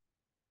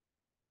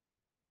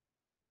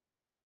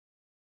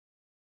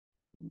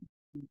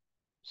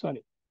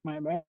 sorry, my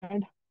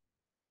bad.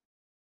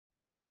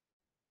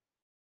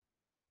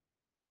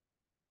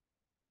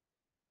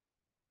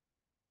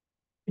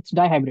 It's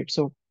dihybrid.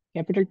 So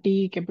capital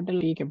T,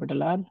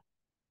 capital R,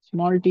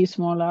 small t,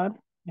 small r,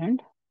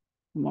 and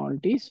small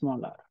t,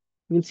 small r.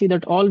 We'll see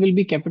that all will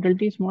be capital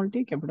T, small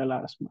t, capital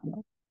R, small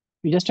r.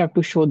 You just have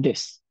to show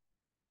this.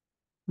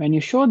 When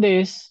you show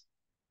this,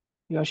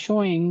 you are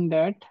showing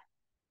that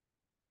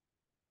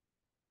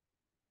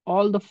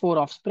all the four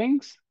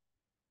offsprings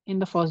in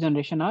the first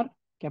generation are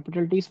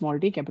capital T, small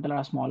t, capital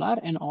R, small r,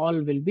 and all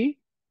will be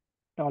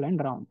tall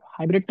and round,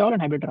 hybrid tall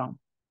and hybrid round.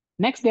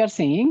 Next, they are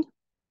saying,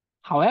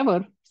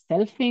 however,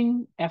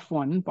 selfing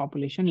F1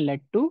 population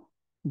led to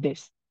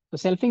this. So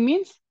selfing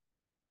means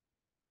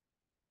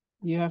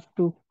you have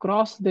to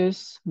cross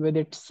this with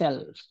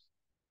itself,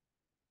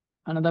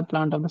 another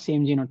plant of the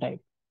same genotype.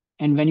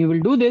 And when you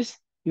will do this,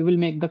 you will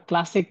make the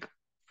classic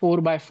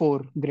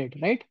 4x4 grid,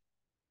 right?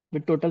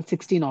 With total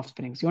 16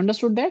 offsprings. You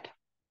understood that?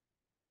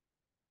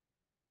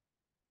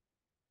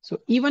 So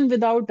even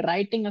without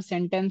writing a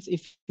sentence,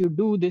 if you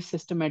do this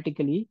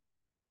systematically,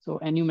 so,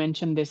 and you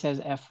mention this as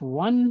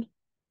F1,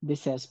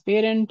 this as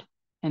parent,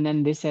 and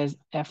then this as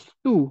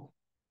F2.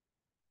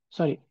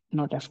 Sorry,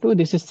 not F2.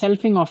 This is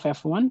selfing of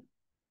F1.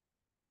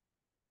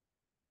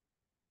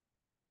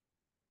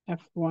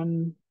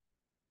 F1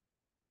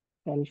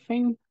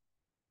 selfing.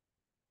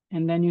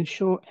 And then you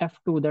show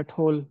F2, that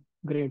whole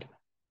grid,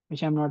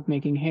 which I'm not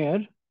making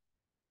here.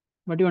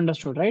 But you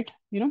understood, right?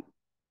 You know?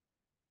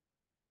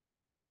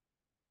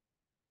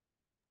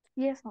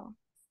 Yes, sir.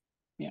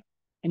 Yeah.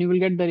 And you will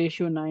get the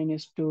ratio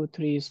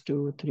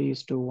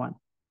 9:3:3:1.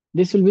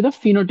 This will be the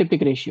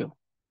phenotypic ratio.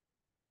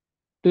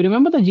 Do you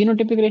remember the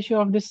genotypic ratio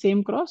of this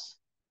same cross?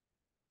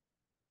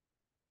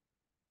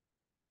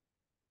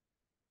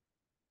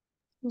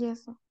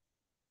 Yes, sir.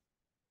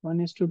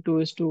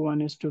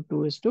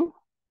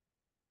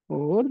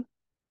 1:2:1:2:4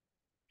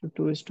 to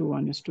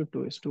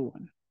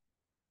 2:1:2:1.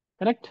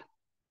 Correct?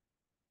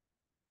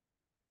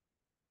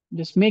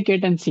 Just make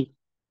it and see.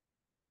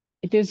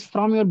 It is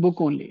from your book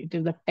only. It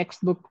is the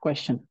textbook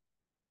question.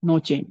 No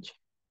change.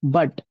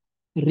 But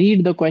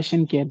read the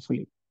question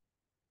carefully.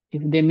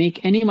 If they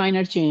make any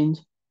minor change,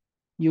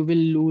 you will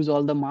lose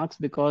all the marks,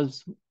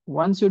 because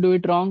once you do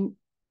it wrong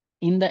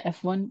in the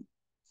F1,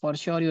 for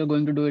sure you're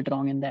going to do it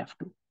wrong in the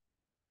F2.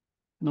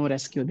 No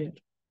rescue there.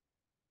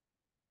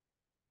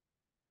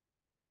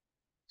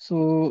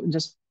 So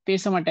just pay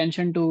some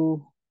attention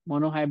to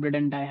monohybrid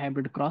and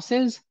dihybrid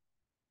crosses.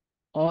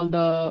 All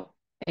the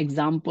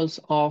examples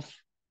of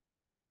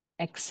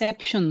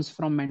exceptions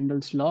from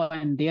Mendel's law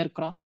and their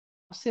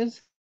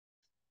crosses,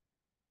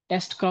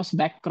 test cross,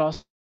 back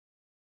cross,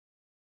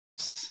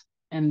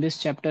 and this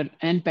chapter,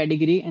 and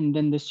pedigree, and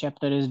then this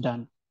chapter is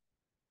done.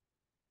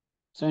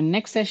 So in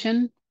next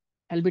session,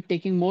 I'll be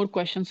taking more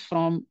questions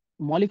from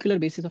molecular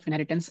basis of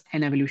inheritance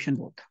and evolution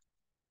both,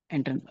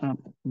 and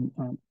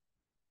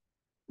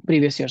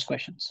previous year's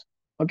questions.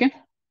 Okay.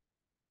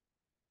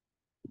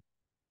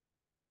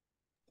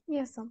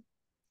 Yes, sir.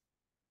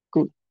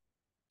 Cool.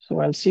 So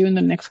I'll see you in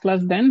the next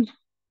class then.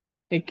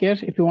 Take care.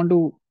 If you want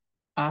to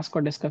ask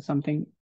or discuss something,